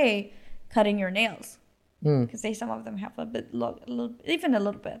okay cutting your nails? Because some of them have even a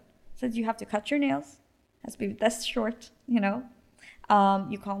little bit. So you have to cut your nails, has to be this short, you can't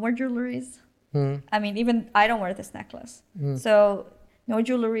wear jewelries, I mean, even I don't wear this necklace. So no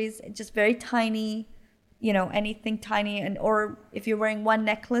jewelries, just very tiny, anything tiny. Or if you're wearing one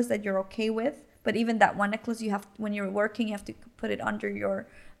necklace that you're okay with, but even that one necklace, you have, when you're working, you have to put it under your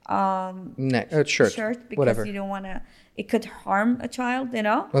shirt because whatever. you don't want to, it could harm a child,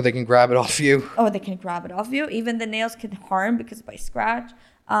 Or they can grab it off you. Oh, they can grab it off you. Even the nails can harm because by scratch.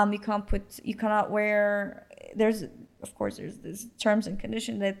 You cannot wear, there's this terms and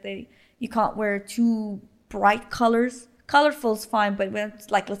conditions that you can't wear too bright colors. Colorful's fine, but when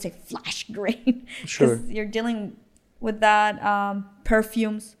it's like, let's say flash green, because you're dealing with that.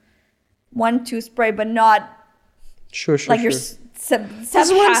 Perfumes, 1-2 spray, but not you're this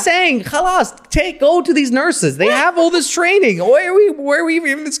is what I'm saying. Khalas, go to these nurses. They have all this training. Where are we even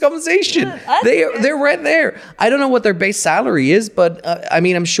having this conversation? They're right there. I don't know what their base salary is, but I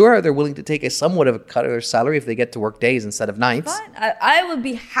mean, I'm sure they're willing to take somewhat of a cut of their salary if they get to work days instead of nights. Fine. I would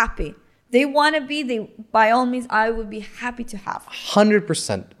be happy. They want to be, by all means, I would be happy to have.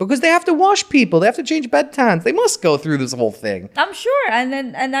 100%. Because they have to wash people. They have to change bed tans. They must go through this whole thing. I'm sure.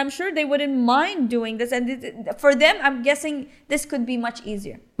 And I'm sure they wouldn't mind doing this. And for them, I'm guessing this could be much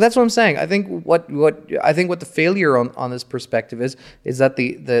easier. That's what I'm saying. I think what the failure on this perspective is that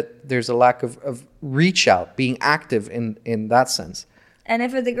there's a lack of reach out, being active in that sense. And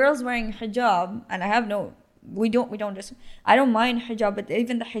if the girl's wearing hijab, and I don't mind hijab, but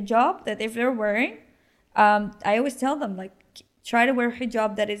even the hijab that if they're wearing, I always tell them, like, try to wear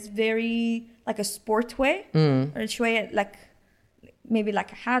hijab that is very like a sport way, or شوية like maybe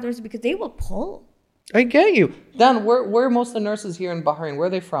like a hat, or because they will pull. I get you. Dan, where are most of the nurses here in Bahrain? Where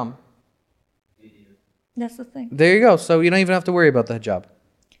are they from? That's the thing. There you go. So you don't even have to worry about the hijab.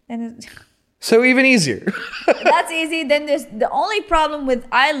 And so even easier. That's easy. Then there's the only problem with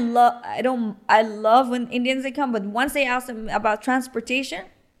I love when Indians they come, but once they ask them about transportation,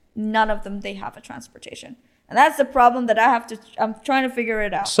 none of them they have a transportation, and that's the problem that I'm trying to figure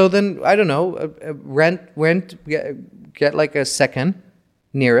it out. So then I don't know, rent, get like a second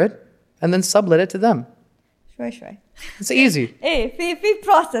near it, and then sublet it to them. Sure. It's easy. Hey, fee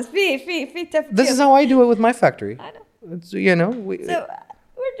process, fee. This is how I do it with my factory. I know. It's,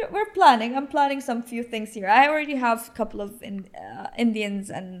 we're planning. I'm planning some few things here. I already have a couple of Indians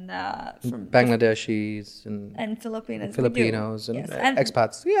and from Bangladeshis and Filipinos and yes.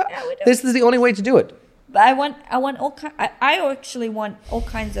 expats. Yeah, we do. This is the only way to do it. But I actually want all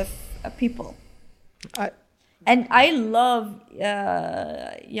kinds of people. And I love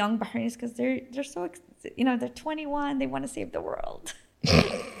young Bahrainis because they're so they're 21. They want to save the world.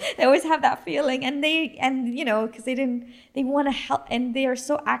 They always have that feeling, and because they want to help, and they are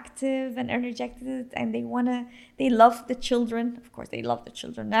so active and energetic, and they love the children. Of course, they love the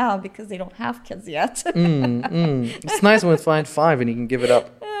children now because they don't have kids yet. It's nice when it's 5 and you can give it up.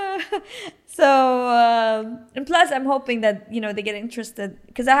 And plus I'm hoping that they get interested,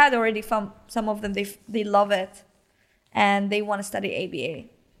 because I had already found some of them they love it and they want to study ABA,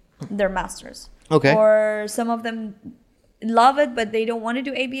 their masters. Okay. Or some of them love it but they don't want to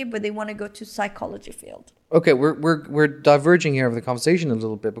do ABA, but they want to go to psychology field. Okay, we're diverging here of the conversation a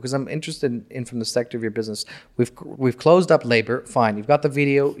little bit because I'm interested in from the sector of your business. We've closed up labor. Fine, you've got the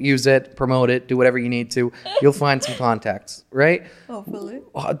video. Use it, promote it, do whatever you need to. You'll find some contacts, right? Hopefully.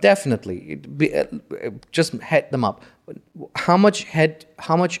 Definitely. Just head them up. How many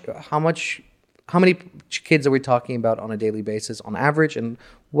kids are we talking about on a daily basis on average, and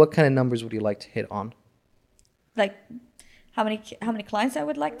what kind of numbers would you like to hit on? Like how many clients I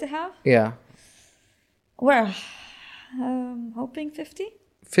would like to have? Yeah. Well, hoping 50.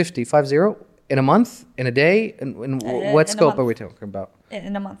 50 in a month, in a day, in what scope are we talking about?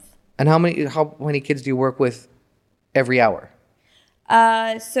 In a month. And how many kids do you work with every hour?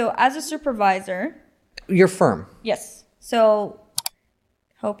 So as a supervisor. Your firm. Yes. So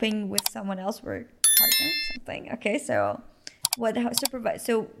hoping with someone else, we're partner something. Okay. So supervise?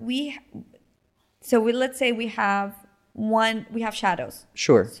 So let's say we have shadows.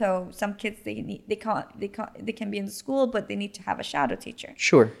 Sure. So some kids they can be in the school, but they need to have a shadow teacher.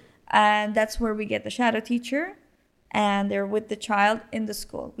 Sure. And that's where we get the shadow teacher, and they're with the child in the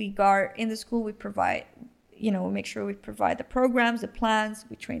school. We provide, we make sure we provide the programs, the plans.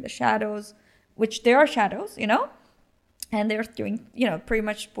 We train the shadows, which there are shadows, and they're doing, pretty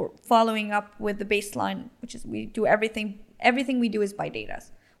much following up with the baseline, which is we do everything. Everything we do is by data.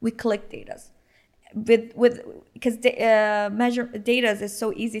 We collect data. Because measure data is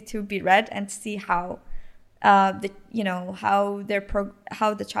so easy to be read and to see how how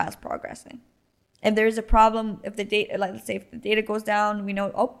the child's progressing. If there is a problem, if the data, like let's say if the data goes down, we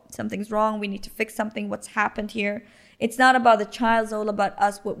know something's wrong. We need to fix something. What's happened here? It's not about the child; it's all about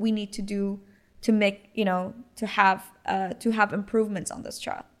us. What we need to do to make, to have improvements on this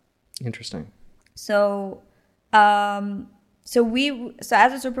child. Interesting. So so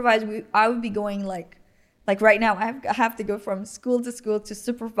as a supervisor, I would be going like right now, I have to go from school to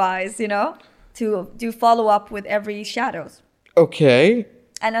supervise, to do follow up with every shadows. Okay.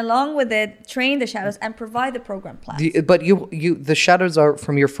 And along with it, train the shadows and provide the program plans. But the shadows are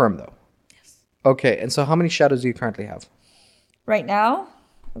from your firm, though? Yes. Okay. And so how many shadows do you currently have? Right now?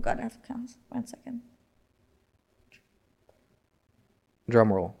 Oh, God, I have to count. 1 second.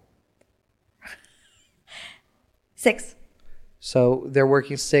 Drum roll. 6. So they're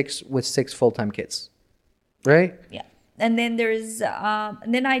working 6 with 6 full-time kids, right? Yeah. And then there's,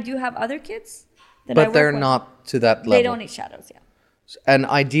 and then I do have other kids that I But work they're with. not to that level. They don't need shadows, yeah. And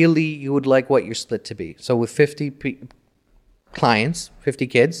ideally, you would like what your split to be. So with 50 clients, 50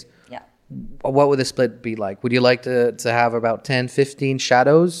 kids, Yeah. what would the split be like? Would you like to have about 10, 15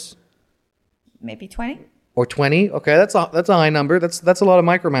 shadows Maybe 20. or 20? Okay, that's a high number. That's a lot of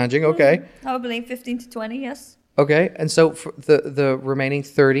micromanaging. Okay. Probably 15 to 20, yes. Okay. And so for the remaining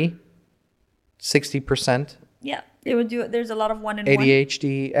 30, 60%, Yeah. They would do it. There's a lot of one-on-one.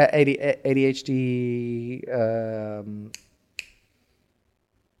 ADHD, Yeah,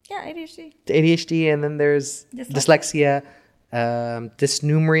 ADHD. ADHD, and then there's dyslexia,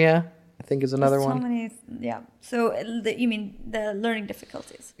 dysnuria, I think is another There's one. So many, yeah. So you mean the learning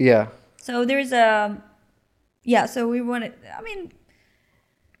difficulties. Yeah. So there's so we wanted,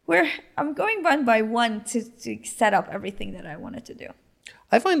 I'm going one by one to set up everything that I wanted to do.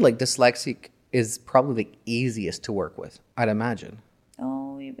 I find like dyslexic is probably the easiest to work with, I'd imagine.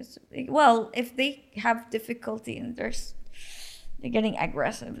 Oh, well, if they have difficulty and they're getting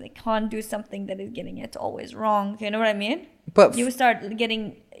aggressive, they can't do something that is getting it always wrong. You know what I mean? But You would start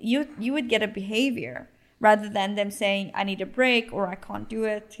getting, you would get a behavior rather than them saying, I need a break or I can't do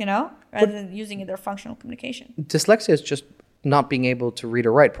it, rather than using their functional communication. dyslexia is just not being able to read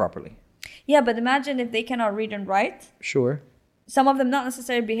or write properly. Yeah, but imagine if they cannot read and write. Sure. Some of them not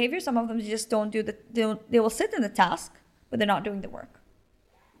necessarily behavior. Some of them just don't do they will sit in the task, but they're not doing the work.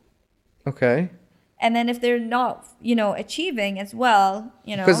 Okay. And then if they're not, achieving as well,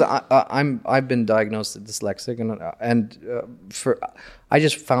 Because I've been diagnosed as dyslexic, and I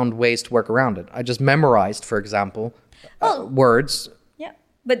just found ways to work around it. I just memorized, for example, words. Yeah.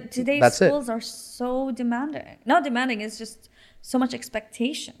 But today's That's it. schools are so demanding. Not demanding, it's just so much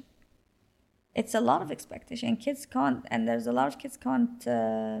expectation. It's a lot of expectation. And kids can't, and there's a lot of kids can't,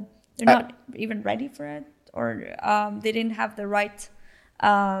 they're not even ready for it, or they didn't have the right,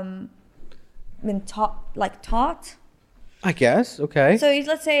 been taught. I guess. Okay. So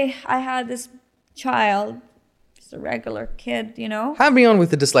let's say I had this child, just a regular kid, Have me on with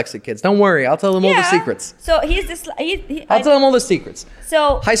the dyslexic kids. Don't worry. I'll tell them all the secrets. So he's this. I'll tell them all the secrets.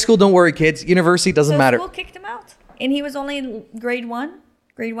 So High school, don't worry, kids. University doesn't matter. School kicked him out, and he was only in grade 1,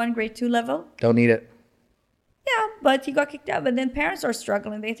 grade 2 level. Don't need it. Yeah, but he got kicked out. But then parents are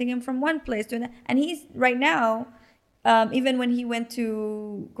struggling. They take him from one place to another, and he's right now. Even when he went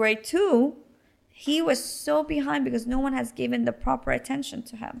to grade 2, he was so behind because no one has given the proper attention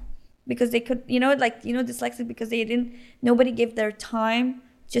to him. Because they could, dyslexic, because nobody gave their time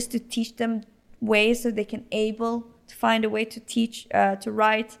just to teach them ways so they can able to find a way to teach, to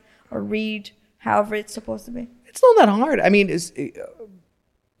write or read, however it's supposed to be. It's not that hard. I mean,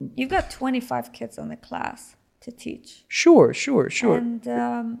 You've got 25 kids on the class to teach. Sure. And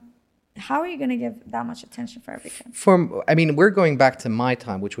how are you going to give that much attention for every kid? We're going back to my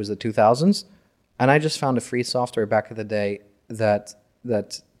time, which was the 2000s, and I just found a free software back in the day that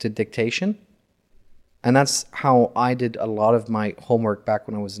did dictation, and that's how I did a lot of my homework back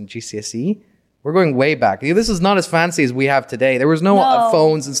when I was in GCSE. We're going way back. This is not as fancy as we have today. There was no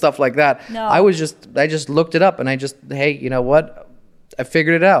phones and stuff like that. No. I just looked it up, and hey, you know what? I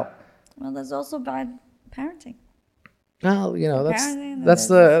figured it out. Well, there's also bad parenting. Well, that's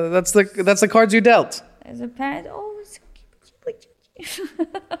the cards you dealt. As a parent, those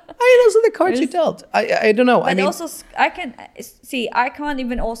are the cards you dealt. I don't know. But also, I can't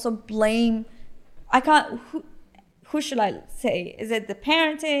even also blame. Who should I say? Is it the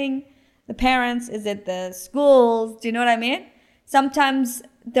parenting, the parents? Is it the schools? Do you know what I mean? Sometimes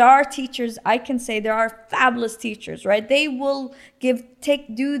there are teachers. I can say there are fabulous teachers, right? They will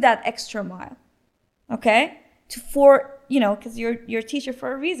do that extra mile, okay? Because you're a teacher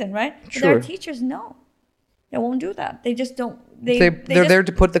for a reason, right? But Sure. there are teachers, no. They won't do that. They just don't. They're there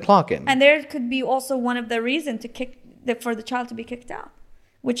to put the clock in. And there could be also one of the reasons for the child to be kicked out,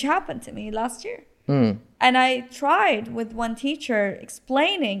 which happened to me last year. And I tried with one teacher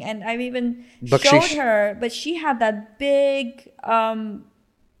explaining, and I've even showed her, but she had that big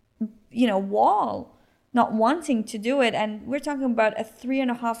wall, not wanting to do it. And we're talking about a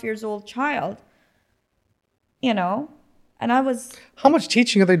 3.5 years old child, and I was. How much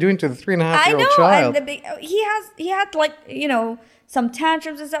teaching are they doing to the 3.5-year-old child? And he had like, some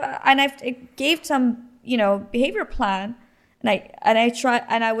tantrums and stuff, and I gave some, behavior plan, and I tried,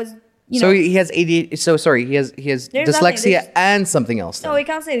 and I was, So he has ADHD. So sorry, he has dyslexia and something else. No, we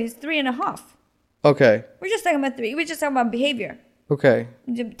can't say it. He's 3.5. Okay. We're just talking about 3. We're just talking about behavior. Okay.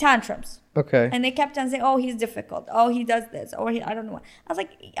 Tantrums. Okay. And they kept on saying, "Oh, he's difficult. Oh, he does this. Or I don't know what." I was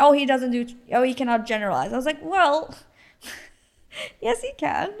like, "Oh, he doesn't do. Oh, he cannot generalize." I was like, "Well, yes, he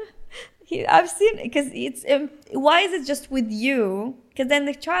can. I've seen it, because it's. Why is it just with you? Because then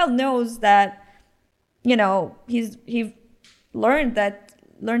the child knows that, he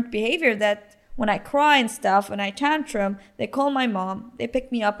learned behavior that when I cry and stuff, when I tantrum, they call my mom, they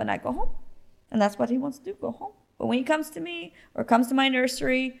pick me up, and I go home, and that's what he wants to do, go home. But when he comes to me or comes to my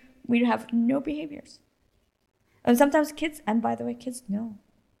nursery, we have no behaviors. And sometimes kids, and by the way, kids know.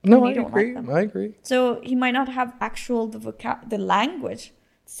 No, I agree. I agree. So he might not have the language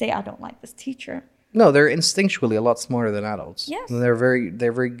to say, "I don't like this teacher." No, they're instinctually a lot smarter than adults. Yes. And they're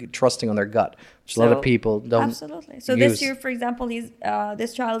very trusting on their gut, which a lot of people don't. Absolutely. So this year, for example,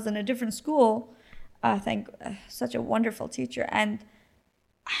 this child is in a different school. I think such a wonderful teacher, and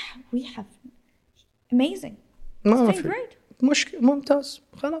we have amazing. It's been great. ممتاز.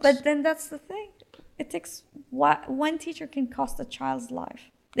 But then that's the thing. It takes one teacher can cost a child's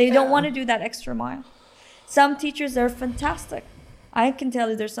life. They don't want to do that extra mile. Some teachers are fantastic. I can tell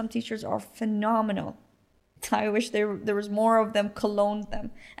you there's some teachers are phenomenal. I wish there was more of them, cloned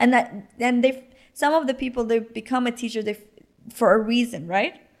them. And some of the people, they become a teacher for a reason,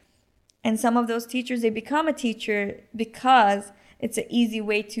 right? And some of those teachers, they become a teacher because it's an easy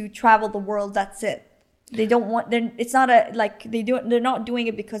way to travel the world. That's it. They don't want. It's not they're not doing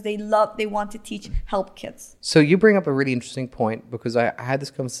it because they want to help kids. So you bring up a really interesting point, because I had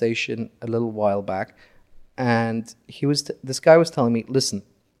this conversation a little while back, and this guy was telling me, listen,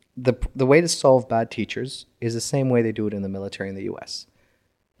 the way to solve bad teachers is the same way they do it in the military in the U.S.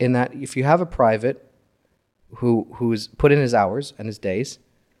 In that, if you have a private who's put in his hours and his days,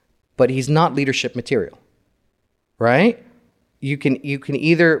 but he's not leadership material, right? You can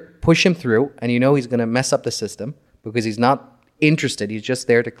either push him through, and he's going to mess up the system because he's not interested. He's just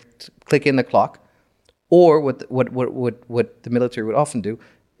there to click in the clock. Or what the military would often do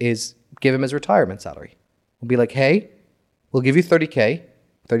is give him his retirement salary. We'll be like, hey, we'll give you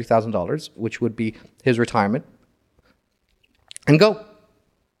 $30,000, which would be his retirement, and go.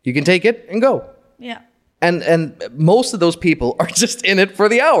 You can take it and go. Yeah. And most of those people are just in it for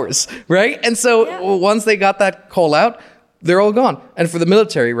the hours, right? And so once they got that call out, they're all gone. And for the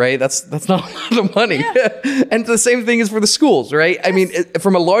military, right, that's not a lot of money. Yeah. And the same thing is for the schools, right? Yes. I mean,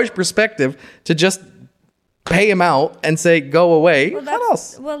 from a large perspective, to just pay him out and say, go away.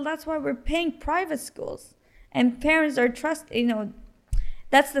 Well, that's why we're paying private schools. And parents are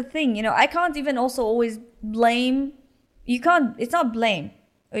that's the thing, I can't even also always blame. It's not blame.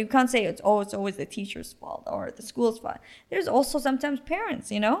 You can't say it's always the teacher's fault or the school's fault. There's also sometimes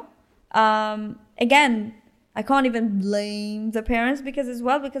parents, Again, I can't even blame the parents because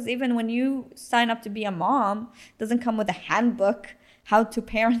even when you sign up to be a mom, it doesn't come with a handbook how to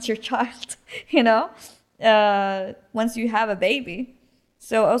parent your child, once you have a baby.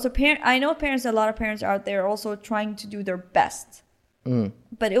 So also I know a lot of parents out there also trying to do their best.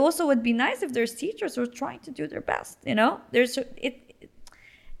 But it also would be nice if there's teachers who are trying to do their best,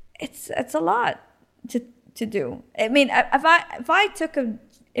 It's a lot to do. I mean,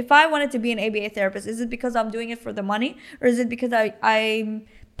 if I wanted to be an ABA therapist, is it because I'm doing it for the money, or is it because I'm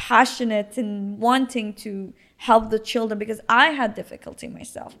passionate and wanting to help the children? Because I had difficulty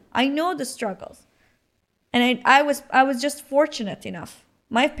myself. I know the struggles, and I was just fortunate enough.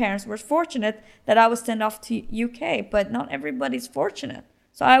 My parents were fortunate that I was sent off to UK, but not everybody's fortunate.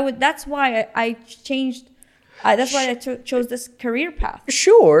 So that's why I changed. That's why I chose this career path.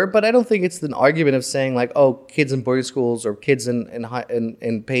 Sure, but I don't think it's an argument of saying like, oh, kids in boarding schools or kids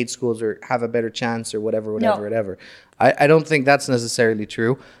in paid schools have a better chance or whatever. I don't think that's necessarily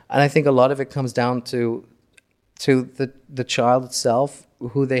true, and I think a lot of it comes down to the child itself,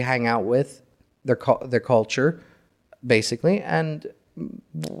 who they hang out with, their culture, basically, and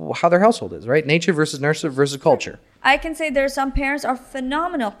how their household is. Right, nature versus nurture versus culture. I can say there are some parents are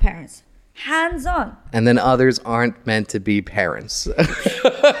phenomenal parents. Hands-on. And then others aren't meant to be parents.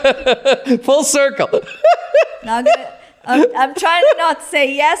 Full circle. Now I'm trying to not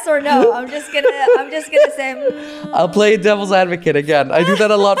say yes or no. I'm just gonna say. I'll play devil's advocate again. I do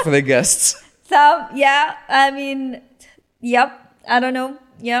that a lot for the guests. So yeah, I mean, yep. I don't know.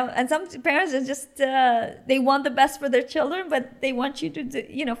 You know, and some parents are just they want the best for their children, but they want you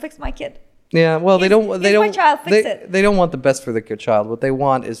to fix my kid. Yeah, well, they don't. They here's don't. my child, fix it. They don't want the best for their child. What they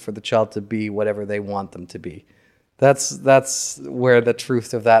want is for the child to be whatever they want them to be. That's where the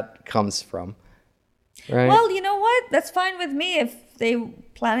truth of that comes from, right? Well, you know what? That's fine with me. If they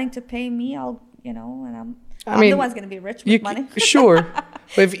planning to pay me, I'll, and I'm the one's gonna be rich with money. Sure,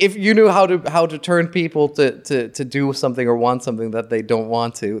 but if you knew how to turn people to do something or want something that they don't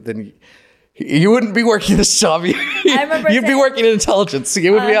want to, then you wouldn't be working this job. You'd be working in intelligence.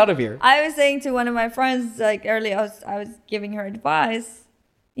 You would be out of here. I was saying to one of my friends, like earlier, I was giving her advice,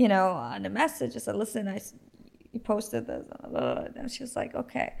 on a message. I said, listen, you posted this, and she was like,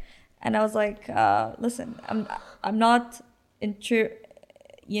 okay. And I was like, listen, I'm not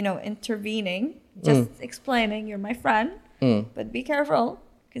intervening, just explaining. You're my friend, but be careful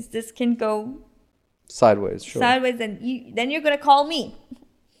because this can go sideways. Sure. Sideways, and then you're gonna call me.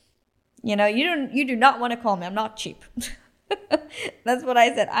 You do not want to call me. I'm not cheap. That's what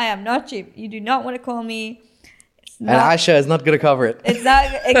I said. I am not cheap. You do not want to call me. And Aisha is not going to cover it.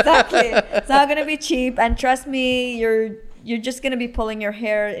 Exactly. It's not going to be cheap. And trust me, you're just going to be pulling your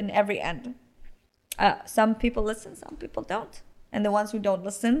hair in every end. Some people listen, some people don't. And the ones who don't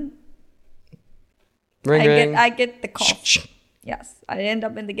listen, ring. I get the call. Yes, I end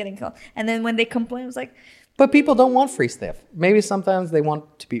up getting call. And then when they complain, it's like, but people don't want free stuff. Maybe sometimes they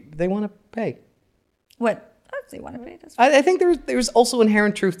want to pay. What? They want to pay. That's I think there's also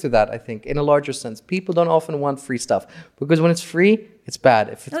inherent truth to that. I think in a larger sense, people don't often want free stuff because when it's free, it's bad.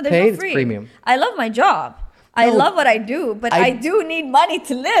 If it's paid, it's premium. I love my job. I love what I do, but I do need money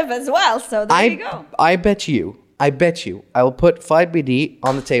to live as well. So there you go. I bet you, I will put 5BD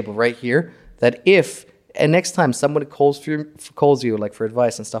on the table right here that if and next time somebody calls you like for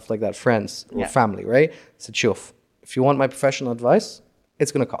advice and stuff like that, friends or family, right? Said, shuf, if you want my professional advice,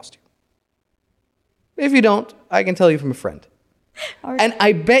 it's going to cost you. If you don't, I can tell you from a friend. And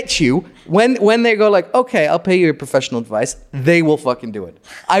I bet you when they go like, okay, I'll pay you your professional advice, they will fucking do it.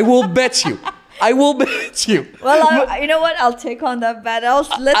 I will bet you. I will bet you. Well, you know what? I'll take on that bet.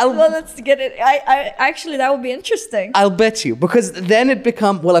 Let's get it. I actually, that would be interesting. I'll bet you because then it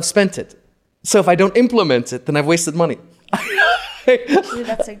becomes, well, I've spent it. So if I don't implement it, then I've wasted money. Actually,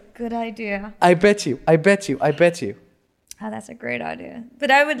 that's a good idea. I bet you. Oh, that's a great idea.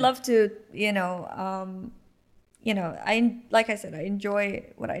 But I would love to, like I said, I enjoy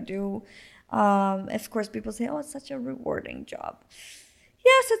what I do. Of course, people say, oh, it's such a rewarding job.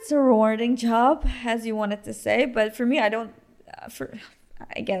 Yes, it's a rewarding job, as you wanted to say. But for me, I don't,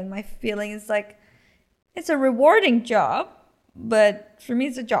 again, my feeling is like, it's a rewarding job, but for me,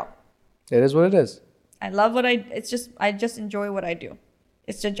 it's a job. It is what it is. I love I just enjoy what I do.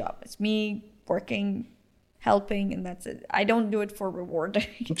 It's a job. It's me working, helping, and that's it. I don't do it for reward.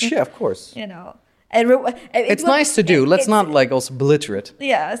 Yeah, of course. It's nice to do. Let's not like also belittle it.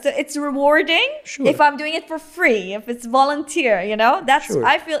 Yeah, so it's rewarding if I'm doing it for free, if it's volunteer, That's sure.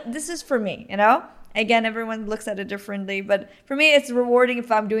 I feel this is for me, Again, everyone looks at it differently, but for me it's rewarding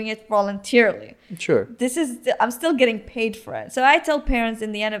if I'm doing it voluntarily. Sure. I'm still getting paid for it. So I tell parents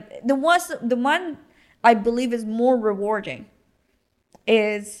in the end of the one I believe is more rewarding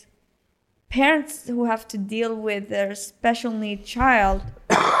is parents who have to deal with their special need child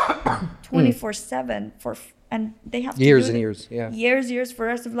 24/7 and they have to years and years, yeah. Years for the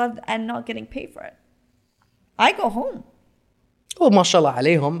rest of life and not getting paid for it. I go home. Well, mashallah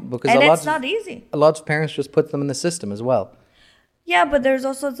alayhum, because it's not easy. A lot of parents just put them in the system as well. Yeah, but there's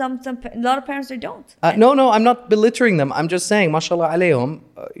also a lot of parents who don't. No, I'm not belittling them. I'm just saying, mashallah alayhum,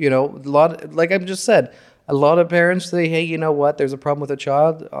 a lot, like I just said, a lot of parents say, hey, you know what, there's a problem with a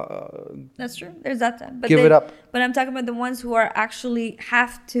child. That's true. There's that time. But give it up. But I'm talking about the ones who are actually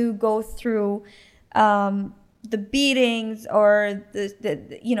have to go through the beatings or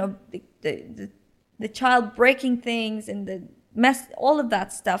the child breaking things and the mess, all of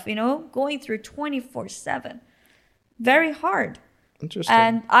that stuff, going through 24/7. Very hard. Interesting.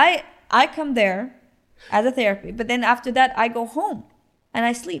 And I come there as a therapy, but then after that I go home and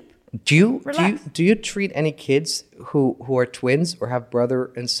I sleep. Do you treat any kids who are twins or have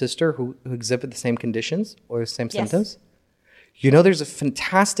brother and sister who exhibit the same conditions or the same symptoms? There's a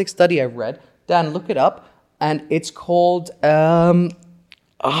fantastic study I've read. Dan, look it up, and it's called my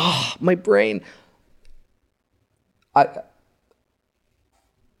brain.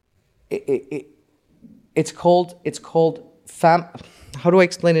 It's called how do I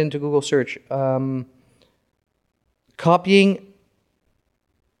explain it into Google search? Copying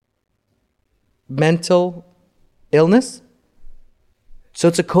mental illness. So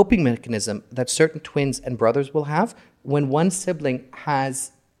it's a coping mechanism that certain twins and brothers will have when one sibling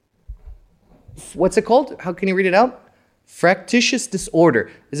has, what's it called? How can you read it out? Fractious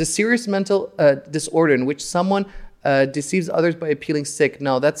disorder is a serious mental disorder in which someone deceives others by appealing sick.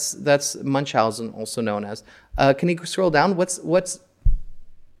 No, that's Munchausen, also known as. Can you scroll down? What's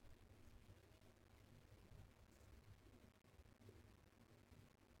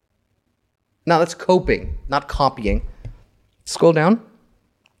No, that's coping, not copying. Scroll down.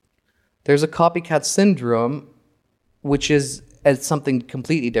 There's a copycat syndrome, which is something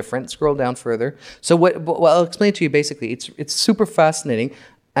completely different. Scroll down further. So well, I'll explain it to you basically. It's super fascinating,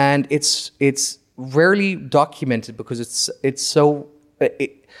 and it's rarely documented because it's so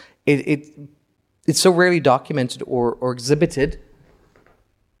rarely documented or exhibited.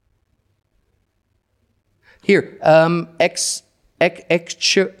 Here, I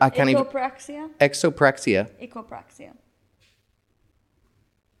can't even. Echopraxia. Exopraxia. Echopraxia.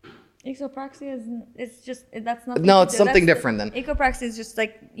 Exopraxia is just that's not. No, it's something different then. Echopraxia is just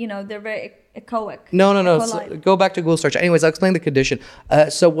like they're very echoic. No. So go back to Google search. Anyways, I'll explain the condition.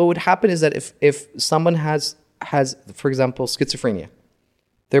 So what would happen is that if someone has, for example, schizophrenia,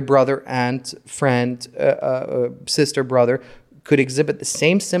 their brother, aunt, friend, sister, brother could exhibit the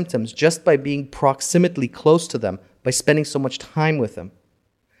same symptoms just by being proximately close to them, by spending so much time with them.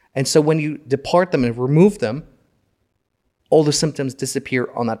 And so when you depart them and remove them, all the symptoms disappear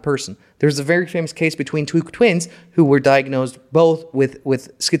on that person. There's a very famous case between two twins who were diagnosed both with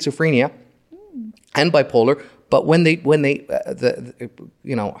schizophrenia and bipolar. But when they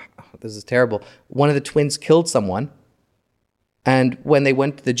this is terrible. One of the twins killed someone, and when they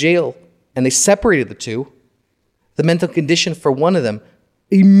went to the jail and they separated the two, the mental condition for one of them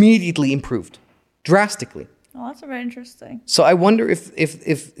immediately improved, drastically. Oh, that's very interesting. So I wonder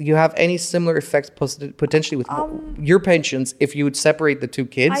if you have any similar effects potentially with your pensions if you would separate the two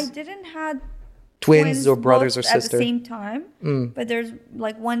kids. I didn't have twins or brothers or sisters at the same time, but there's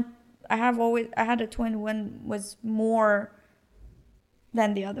like one. I had a twin. One was more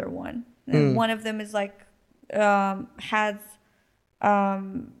than the other one. And one of them is like has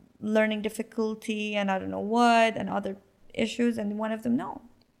learning difficulty and I don't know what and other issues, and one of them no.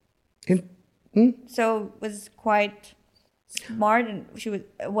 So was quite smart, and she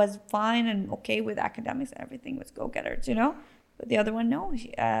was fine and okay with academics and everything, was go-getters, But the other one, no,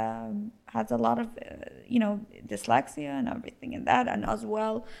 she has a lot of, dyslexia and everything and that, and as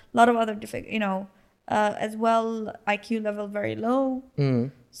well, a lot of other, as well, IQ level very low.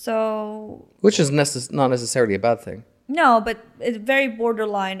 So. Which is not necessarily a bad thing. No, but it's very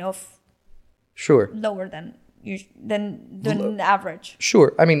borderline of. Sure. Lower than average.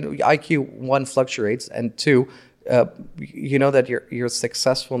 Sure. I mean, IQ, one, fluctuates, and two, you know that your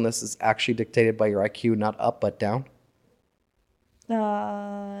successfulness is actually dictated by your IQ, not up but down.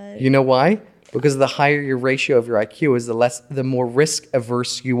 You know why? Because the higher your ratio of your IQ is, the more risk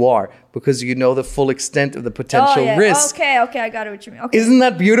averse you are, because you know the full extent of the potential risk. Okay, I got what you mean. Okay. Isn't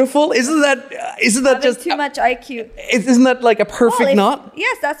that beautiful? Isn't that just too much IQ? Isn't that like a perfect knot?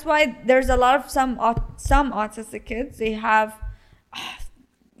 Yes, that's why there's a lot of some autistic kids. They have,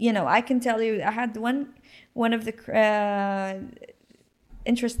 I can tell you, I had one of the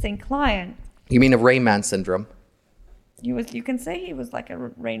interesting client. You mean a Rain Man syndrome? You can say he was like a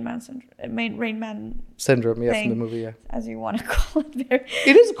Rain Man syndrome, Rain Man syndrome, yeah, from the movie, yeah, as you want to call it. There,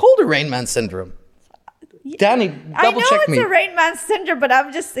 it is called a Rain Man syndrome. Yeah. Danny, double check me. I know it's a Rain Man syndrome, but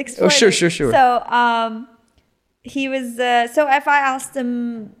I'm just explaining. Oh, sure. So, he was. So if I asked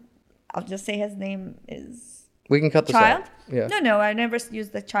him, I'll just say his name is. We can cut this Child. out. Yeah. No, I never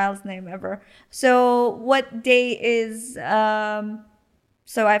used the child's name ever. So what day is?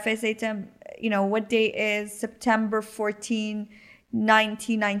 So if I say to him, what day is September 14,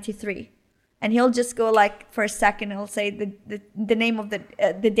 1993? And he'll just go like for a second, he'll say the name of the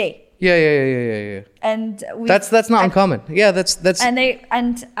day. Yeah. And that's not uncommon. Yeah, that's.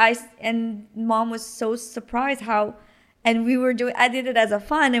 And mom was so surprised how, and I did it as a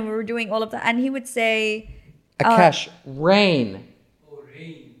fun, and we were doing all of that, and he would say, Akash, rain. Oh,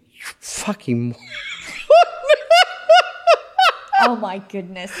 rain. You fucking. Oh my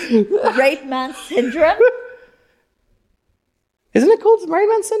goodness. Rain Man syndrome? Isn't it called Rain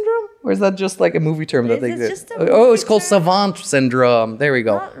Man syndrome? Or is that just like a movie term that they did? It's called savant syndrome. There we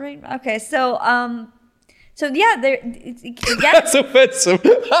go. Not rain. Okay, so yeah, That's offensive.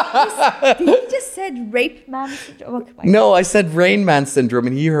 He just said Rape Man syndrome. Okay, no, I said Rain Man syndrome,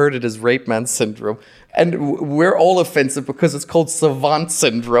 and he heard it as Rape Man syndrome. And we're all offensive because it's called savant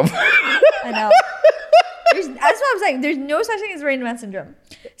syndrome. I know. That's what I'm saying. There's no such thing as Rain Man syndrome.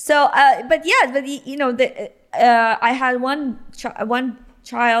 So, but I had one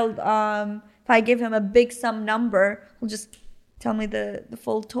child. If I give him a big sum number, he'll just tell me the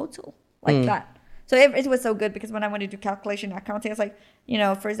full total like that. So it was so good because when I wanted to do calculation accounting, I was like, you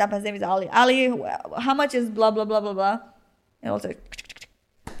know, for example, his name is Ali. Ali, how much is blah, blah, blah, blah, blah? And I was like,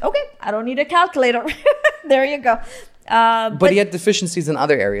 okay, I don't need a calculator. There you go. But he had deficiencies in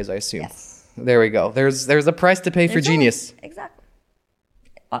other areas, I assume. Yes. There we go. There's a price to pay for genius. Exactly.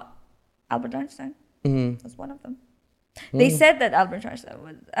 Albert Einstein was one of them. They said that Albert Einstein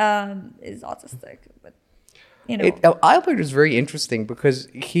was is autistic, but you know, Albert is very interesting because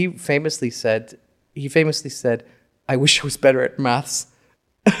he famously said, "I wish I was better at maths."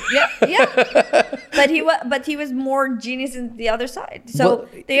 yeah. But he was more genius in the other side. So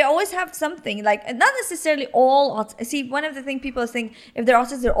they always have something like, not necessarily all. See, one of the things people think, if they're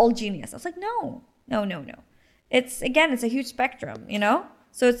autists, they're all genius. I was like, no. It's a huge spectrum, you know.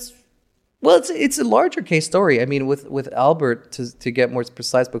 So it's a larger case story. I mean, with Albert, to get more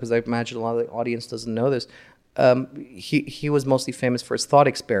precise, because I imagine a lot of the audience doesn't know this. He was mostly famous for his thought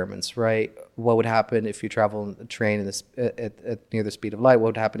experiments, right? What would happen if you travel on a train at near the speed of light? What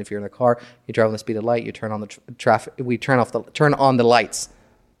would happen if you're in a car? You travel at the speed of light. You turn on the traffic. We turn on the lights.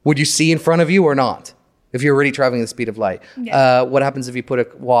 Would you see in front of you or not? If you're already traveling at the speed of light. Yeah. What happens if you put a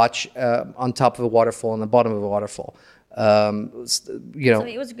watch on top of a waterfall and the bottom of a waterfall? So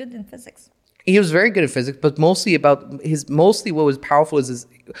he was good in physics. He was very good at physics, but mostly what was powerful is his,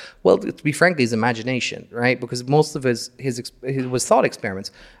 well, to be frank, his imagination, right? Because most of his was thought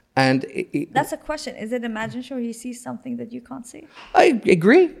experiments. And that's a question. Is it imagination or he sees something that you can't see? I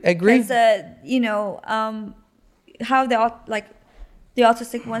agree. Because, how the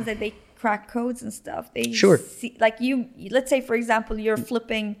autistic ones that they crack codes and stuff. They see, like let's say, for example, you're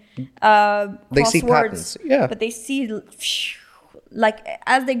flipping they see patterns. Yeah. But they see, like,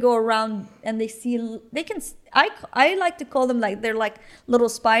 as they go around and they can, I like to call them like, they're like little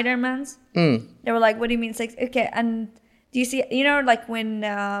Spider-Mans. They were like, what do you mean? It's like, okay, and do you see, like when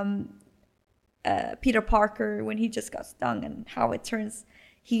Peter Parker, when he just got stung and how it turns,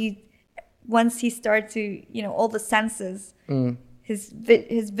 once he starts to, all the senses, his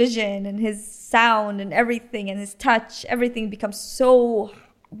vision and his sound and everything and his touch, everything becomes so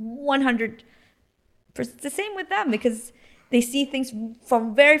 100%. The same with them, because they see things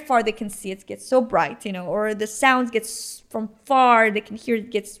from very far. They can see it gets so bright, or the sounds gets from far. They can hear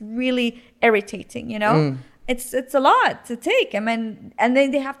it gets really irritating, It's a lot to take. I mean, and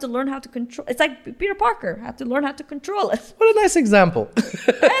then they have to learn how to control. It's like Peter Parker had to learn how to control it. What a nice example.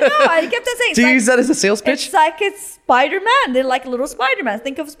 I know. I kept on saying. Do you use that as a sales pitch? It's like it's Spider-Man. They're like little Spider-Man.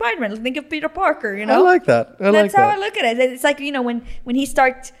 Think of Spider-Man. Think of Peter Parker. I like that. That's how I look at it. It's like when he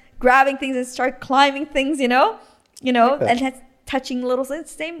starts grabbing things and start climbing things. And has touching little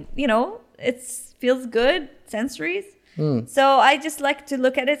things. Same. It feels good. Sensories. So I just like to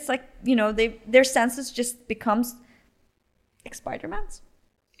look at it. It's like, their senses just becomes like Spider-Man's.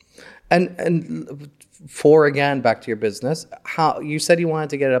 And again, back to your business, how you said you wanted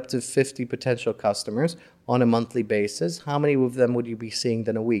to get up to 50 potential customers on a monthly basis. How many of them would you be seeing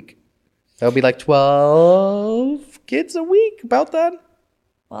then a week? That would be like 12 kids a week, about that?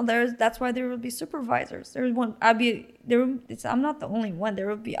 Well, that's why there will be supervisors. There's one. I'm not the only one. There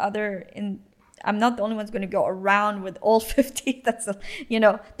will be other I'm not the only one who's going to go around with all 50.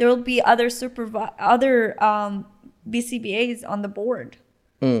 There will be other BCBAs on the board,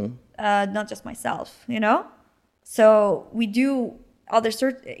 not just myself. So we do other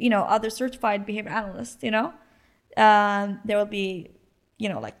certified behavior analysts. There will be,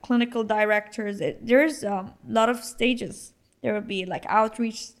 like clinical directors. There's a lot of stages. There will be like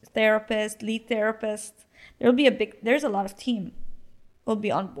outreach therapist, lead therapist. There's a lot of team will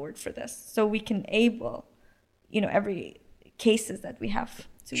be on board for this, so we can every cases that we have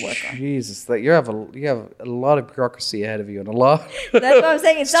to work on. Jesus, you have a lot of bureaucracy ahead of you and a lot. That's what I'm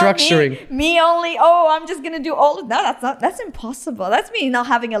saying. It's structuring. Not me only. Oh, I'm just gonna do all of that. That's impossible. That's me not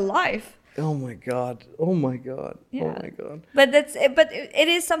having a life. Oh my god. Yeah. Oh my god. But it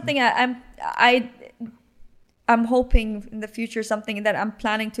is something I'm hoping in the future, something that I'm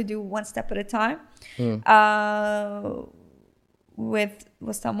planning to do one step at a time. With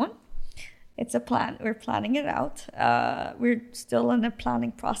someone. It's a plan. We're planning it out. We're still in a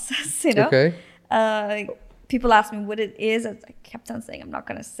planning process, Okay. People ask me what it is. I kept on saying I'm not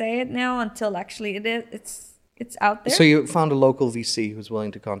going to say it now until actually it is. It's out there. So you found a local VC who's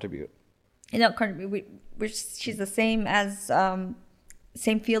willing to contribute? She's the same as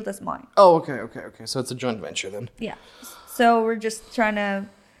same field as mine. Oh, okay. So it's a joint venture then. Yeah. So we're just trying to.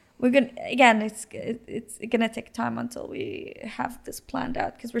 It's gonna take time until we have this planned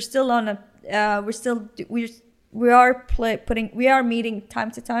out, because we're still on we're we are meeting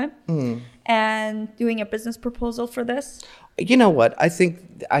time to time and doing a business proposal for this. You know what? I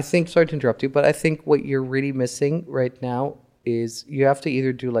think, sorry to interrupt you, but I think what you're really missing right now is you have to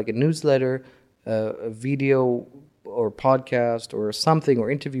either do like a newsletter, a video or podcast or something,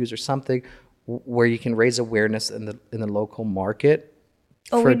 or interviews or something where you can raise awareness in the local market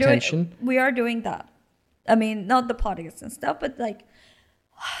for attention. We are doing that. I mean, not the podcasts and stuff, but like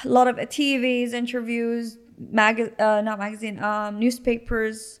a lot of TVs, interviews, not magazine,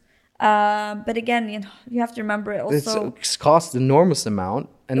 newspapers. But again, you have to remember it also. It's cost enormous amount,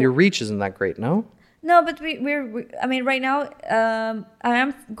 and your reach isn't that great, no? No, but we're I mean, right now, I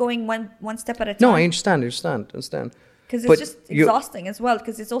am going one step at a time. No, I understand. Because it's just exhausting as well,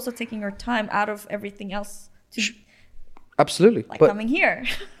 because it's also taking your time out of everything else. Absolutely. Like coming here.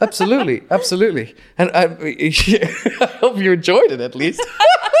 Absolutely. And I hope you enjoyed it at least.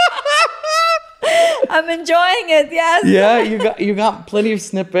 I'm enjoying it, yes. Yeah, you got plenty of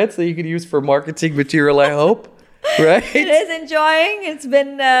snippets that you could use for marketing material, I hope. Right? It is enjoying. It's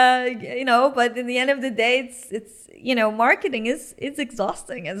been, but in the end of the day, it's marketing is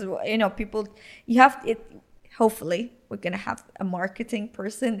exhausting as well. People, you have it. Hopefully, we're gonna have a marketing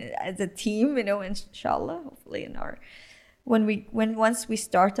person as a team. Inshallah. Hopefully, once we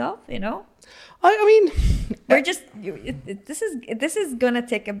start off. I mean, we're just this is gonna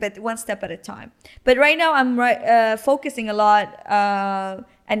take a bit, one step at a time. But right now, I'm focusing a lot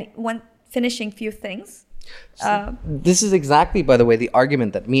and finishing few things. This is exactly, by the way, the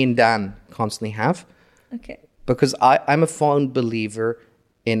argument that me and Dan constantly have. Okay. Because I'm a fond believer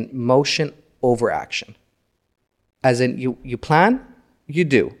in motion over action. As in, you plan, you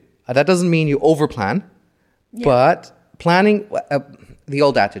do. That doesn't mean you over-plan, but planning, the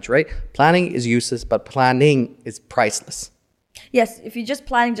old adage, right? Planning is useless, but planning is priceless. Yes, if you're just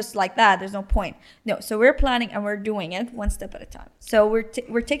planning just like that, there's no point. No, so we're planning and we're doing it one step at a time. So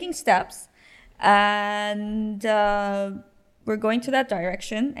we're taking steps, and we're going to that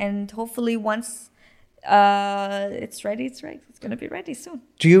direction. And hopefully, once it's ready, it's right. It's gonna be ready soon.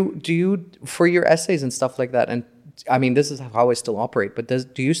 Do you for your essays and stuff like that? And I mean, this is how I still operate. But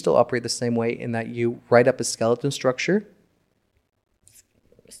do you still operate the same way in that you write up a skeleton structure?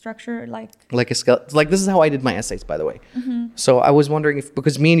 Structure like a skeleton. Like, this is how I did my essays, by the way. Mm-hmm. So I was wondering if,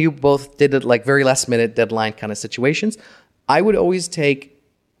 because me and you both did it like very last minute deadline kind of situations, I would always take,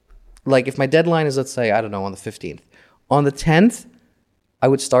 like, if my deadline is, let's say, I don't know, on the 15th, on the 10th, I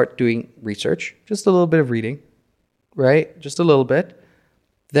would start doing research, just a little bit of reading, right? Just a little bit.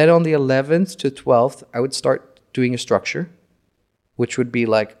 Then on the 11th to 12th, I would start doing a structure, which would be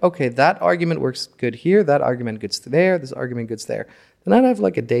like, okay, that argument works good here, that argument goods there, this argument goods there. Then I'd have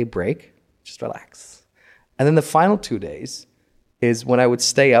like a day break, just relax. And then the final 2 days is when I would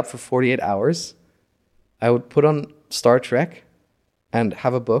stay up for 48 hours. I would put on Star Trek and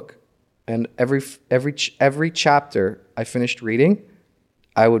have a book. And every chapter I finished reading,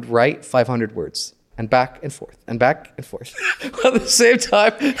 I would write 500 words. And back and forth, and back and forth. At the same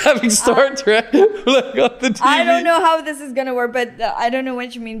time, having Star Trek like on the TV. I don't know how this is going to work, but I don't know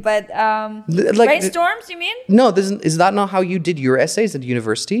what you mean. But brainstorms, you mean? No, is that not how you did your essays at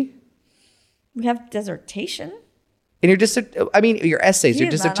university? We have dissertation. In your your essays, your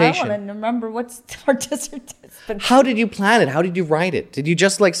dissertation. Man, I want to remember what's our dissertation. How did you plan it? How did you write it? Did you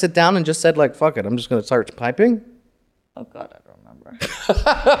just like sit down and just said like, fuck it, I'm just going to start typing? Oh God, I don't remember.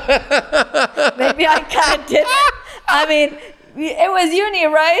 Maybe I kind of did. I mean, it was uni,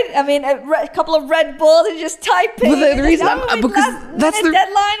 right? I mean, a couple of Red Bulls and just typing. But the reason, because that's the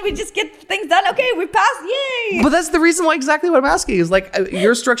deadline, we just get things done. Okay, we passed, yay! But that's the reason why exactly what I'm asking is like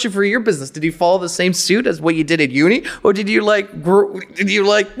your structure for your business. Did you follow the same suit as what you did at uni, or did you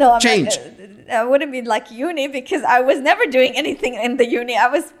change? I wouldn't be like uni because I was never doing anything in the uni. I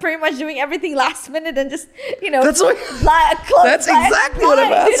was pretty much doing everything last minute and just, That's exactly what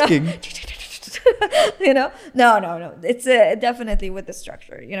I'm asking. No. It's definitely with the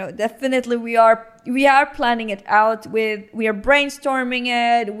structure. Definitely we are planning it out. We are brainstorming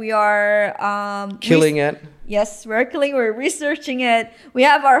it. We are killing it. Yes, we're researching it. We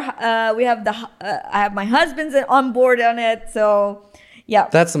have I have my husband's on board on it. So yeah,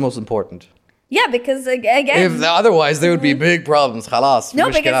 that's the most important. Yeah, because again, if otherwise there would be big problems. Khalas. No,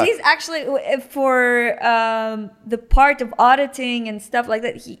 because he's actually for the part of auditing and stuff like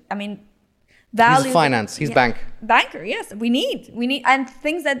that. Value. He's finance. He's banker. Yes, we need and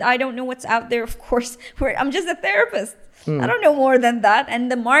things that I don't know what's out there. Of course, I'm just a therapist. I don't know more than that. And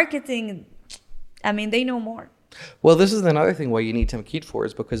the marketing, they know more. Well, this is another thing why you need Tamkeed for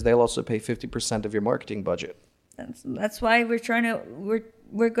is because they'll also pay 50% of your marketing budget. That's why we're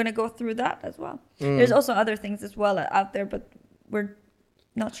we're gonna go through that as well. There's also other things as well out there, but we're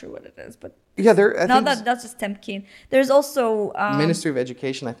not sure what it is. But Yeah, there. I think that's just Temkin. There's also Ministry of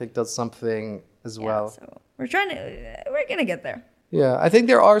Education, I think, does something as well. So we're gonna get there. Yeah, I think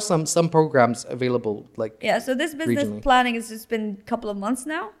there are some programs available. Like Yeah. So this business regionally. planning has just been a couple of months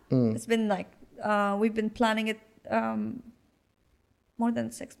now. It's been like we've been planning it more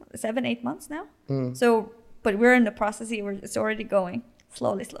than 6 months, 7-8 months now. So, but we're in the process here. It's already going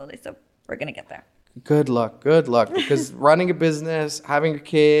slowly. So we're gonna get there. Good luck, because running a business, having a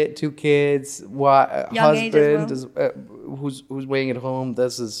kid, 2 kids, Young age as husband is, who's waiting at home.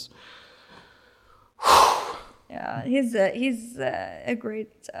 This is Yeah, he's a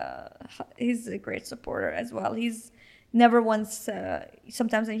great supporter as well. He's never once.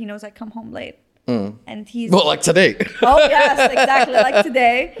 Sometimes he knows I come home late, and he's well, like today. Oh yes, exactly like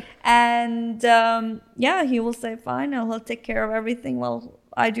today. And he will say fine, and he'll take care of everything while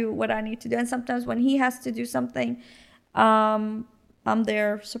I do what I need to do. And sometimes when he has to do something, I'm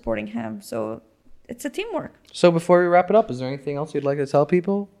there supporting him. So it's a teamwork. So before we wrap it up, is there anything else you'd like to tell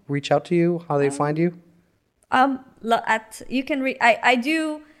people? Reach out to you, how they find you? You can read. I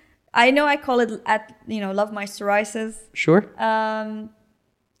do. I know I call it at Love My Psoriasis. Sure.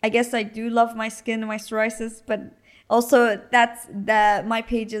 I guess I do love my skin and my psoriasis, but also my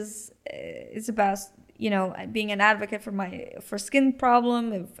page is about being an advocate for skin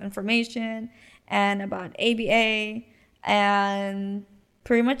problem information, and about ABA, and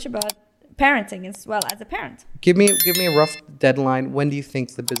pretty much about parenting as well as a parent. Give me a rough deadline. When do you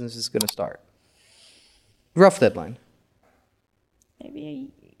think the business is going to start? Rough deadline.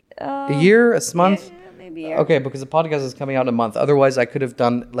 Maybe a year, a month. Yeah, maybe a year. Okay, because the podcast is coming out in a month. Otherwise, I could have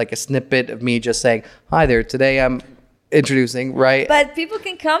done like a snippet of me just saying, "Hi there. Today I'm introducing." Right. But people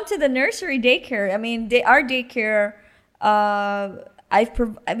can come to the nursery daycare. I mean, our daycare.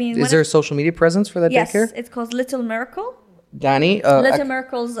 Is there a social media presence for that daycare? Yes, it's called Little Miracle. Danny. Little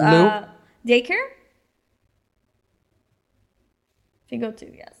Miracle's Lou? daycare. If you go to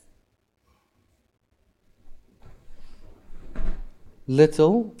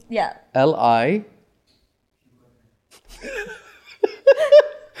Little. Yeah. L-I.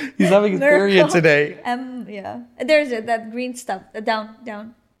 He's having his period today. Yeah. There's that green stuff.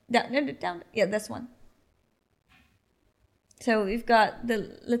 Down. Yeah, this one. So we've got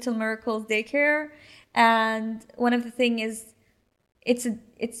the Little Miracles daycare, and one of the thing is, it's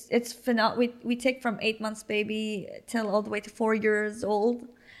phenomenal. We take from 8 months baby till all the way to 4 years old,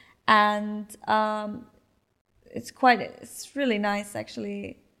 and it's really nice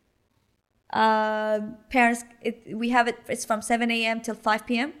actually. Parents, it's from 7 a.m. till 5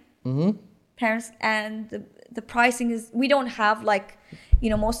 p.m. Mm-hmm. Parents, and the pricing is, we don't have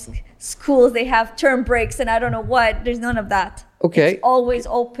most schools, they have term breaks and I don't know what. There's none of that. Okay. It's always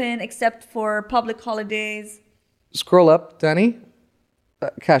open except for public holidays. Scroll up, Danny.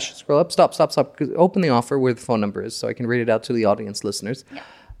 Cash, scroll up. Stop. Open the offer where the phone number is so I can read it out to the audience listeners. Yeah.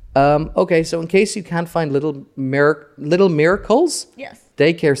 Okay, so in case you can't find Little Miracles Yes.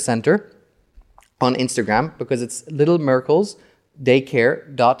 Daycare Center on Instagram, because it's Little Miracles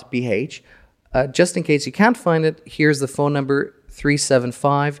Daycare.bh. Just in case you can't find it, here's the phone number: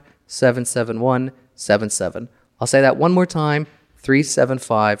 375-771-77. I'll say that one more time: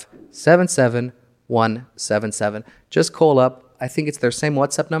 375-771-77. Just call up. I think it's their same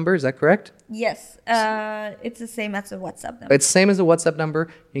WhatsApp number. Is that correct? Yes. It's the same as the WhatsApp number. It's the same as a WhatsApp number.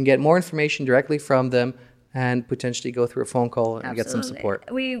 You can get more information directly from them and potentially go through a phone call and get some support.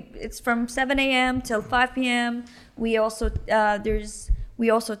 It's from 7 a.m. till 5 p.m. We also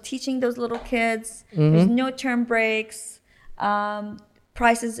teaching those little kids. Mm-hmm. There's no term breaks.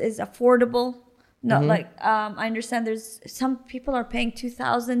 Prices is affordable. Not like I understand there's some people are paying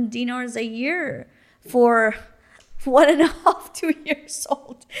 2,000 dinars a year for 1.5, 2 years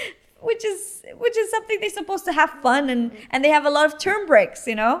old, which is something they're supposed to have fun, and they have a lot of term breaks.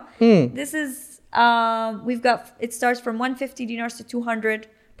 This is it starts from 150 dinars to 200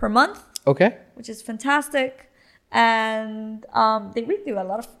 per month. Okay. Which is fantastic. And they do a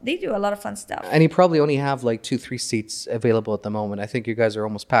lot of fun stuff. And you probably only have like 2-3 seats available at the moment. I think you guys are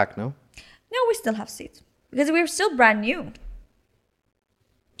almost packed, no? No, we still have seats because we're still brand new.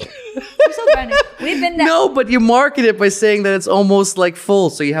 We're still brand new. We've been there. No, but you market it by saying that it's almost like full,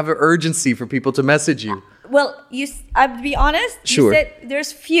 so you have an urgency for people to message you. Well, I'll be honest. Sure. You said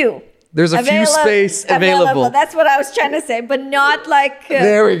there's few. There's a few space available. That's what I was trying to say, but not like.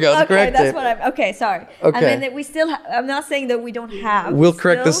 There we go. Okay, correct that's it. what I'm. Okay, sorry. Okay. I mean that we still. I'm not saying that we don't have. We'll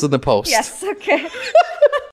correct this in the post. Yes. Okay.